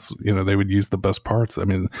best, and that's they would use the best parts. I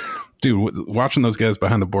mean, dude, watching those guys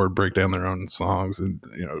behind the board break down their own songs and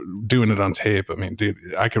doing it on tape. I mean, dude,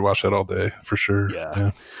 I could watch that all day for sure.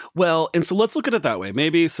 Yeah. Well, and so let's look at it that way.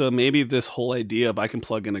 Maybe this whole idea of I can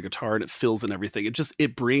plug in a guitar and it fills in everything.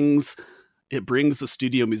 It brings the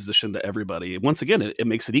studio musician to everybody. Once again, it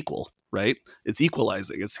makes it equal, right? It's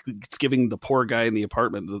equalizing. It's giving the poor guy in the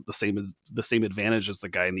apartment the same advantage as the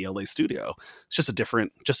guy in the LA studio. It's just a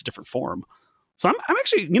different form. So I'm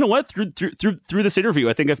actually, you know what? Through this interview,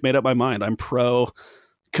 I think I've made up my mind. I'm pro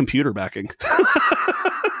computer backing.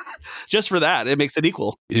 Just for that, it makes it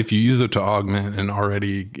equal. If you use it to augment an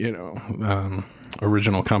already,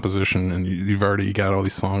 original composition, and you've already got all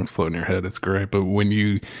these songs floating in your head, it's great. But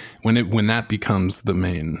when that becomes the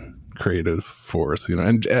main creative force,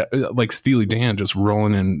 and like Steely Dan just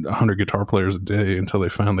rolling in 100 guitar players a day until they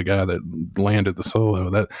found the guy that landed the solo,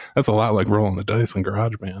 that's a lot like rolling the dice in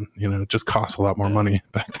GarageBand. It just costs a lot more money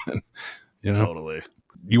back then. Totally.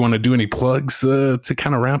 You want to do any plugs to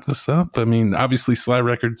kind of wrap this up? I mean, obviously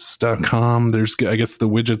slyrecords.com. There's, I guess, the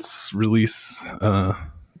Widgets release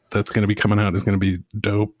that's going to be coming out is going to be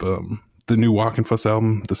dope. The new Walkin' Fuss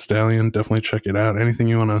album, The Stallion, definitely check it out. Anything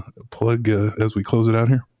you want to plug as we close it out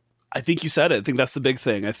here? I think you said it. I think that's the big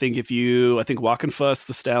thing. I think Walkin' Fuss,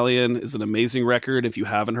 The Stallion is an amazing record. If you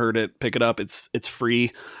haven't heard it, pick it up. It's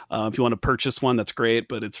free. If you want to purchase one, that's great,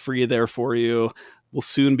 but it's free there for you. We'll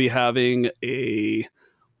soon be having a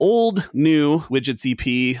old new Widgets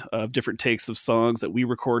EP of different takes of songs that we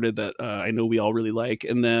recorded that I know we all really like.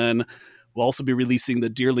 And then We'll also be releasing the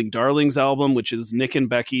Dearling Darlings album, which is Nick and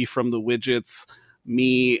Becky from the Widgets,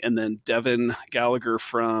 me, and then Devin Gallagher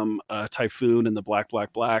from Typhoon and the Black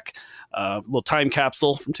Black Black, little time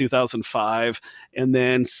capsule from 2005. And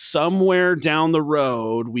then somewhere down the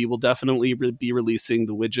road, we will definitely be releasing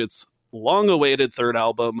the Widgets' long-awaited third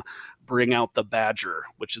album, Bring Out the Badger,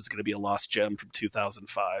 which is going to be a lost gem from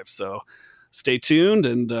 2005. So stay tuned,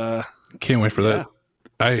 and can't wait for that.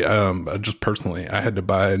 I just personally, I had to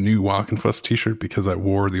buy a new Walk and Fuss t-shirt because I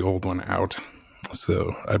wore the old one out.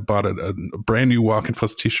 So I bought a brand new Walk and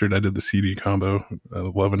Fuss t-shirt. I did the CD combo,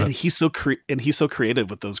 loving it. And he's so creative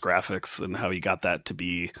with those graphics and how he got that to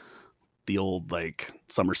be the old like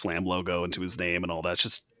SummerSlam logo into his name and all that. It's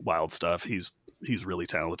just wild stuff. He's really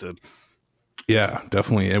talented. Yeah,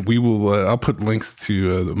 definitely. And we will, I'll put links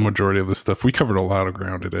to the majority of the stuff. We covered a lot of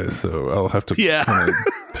ground today, so I'll have to kind of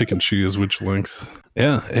pick and choose which links.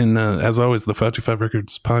 Yeah. And as always, the 525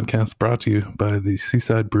 Records podcast brought to you by the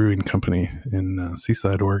Seaside Brewing Company in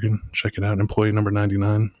Seaside, Oregon. Check it out. Employee number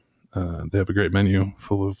 99. They have a great menu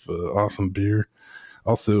full of awesome beer.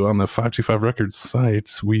 Also, on the 525 Records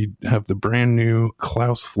site, we have the brand new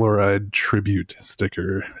Klaus Fluoride tribute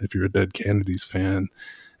sticker. If you're a Dead Kennedys fan,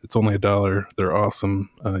 it's only $1. They're awesome.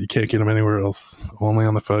 You can't get them anywhere else. Only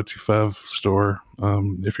on the 525 store.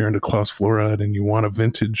 If you're into Klaus Fluoride and you want a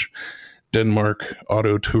vintage Denmark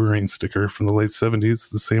auto touring sticker from the late 70s,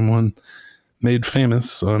 the same one made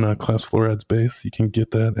famous on Klaus Fluoride's bass, you can get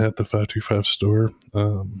that at the 525 store.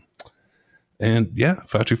 And yeah,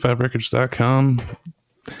 525records.com,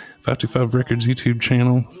 525 Records YouTube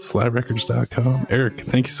channel, slyrecords.com. Eric,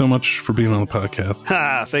 thank you so much for being on the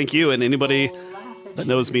podcast. Thank you. And anybody that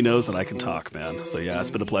knows me knows that I can talk, man. So yeah,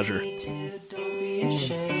 it's been a pleasure.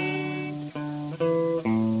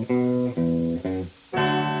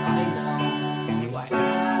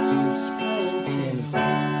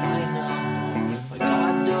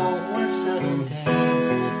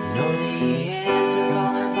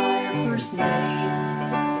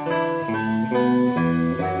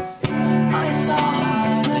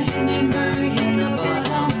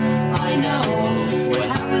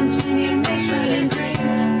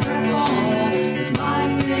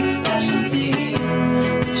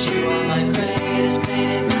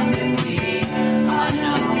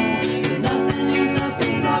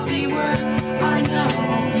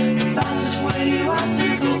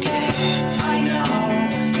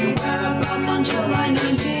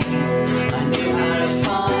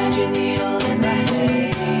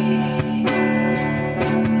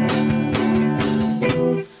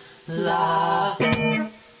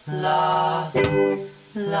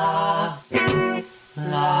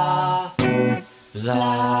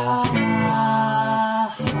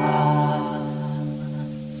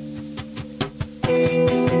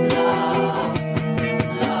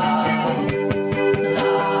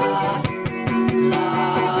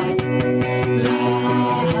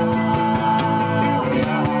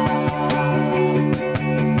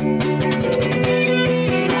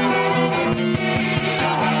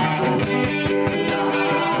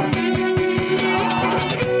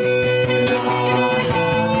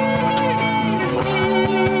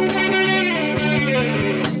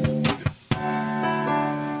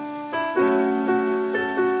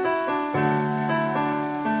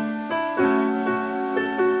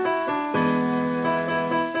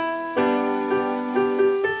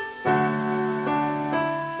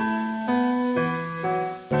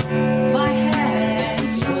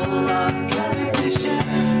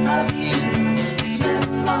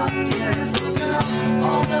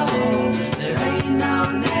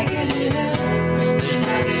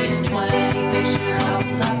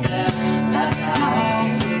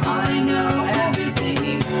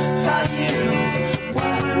 You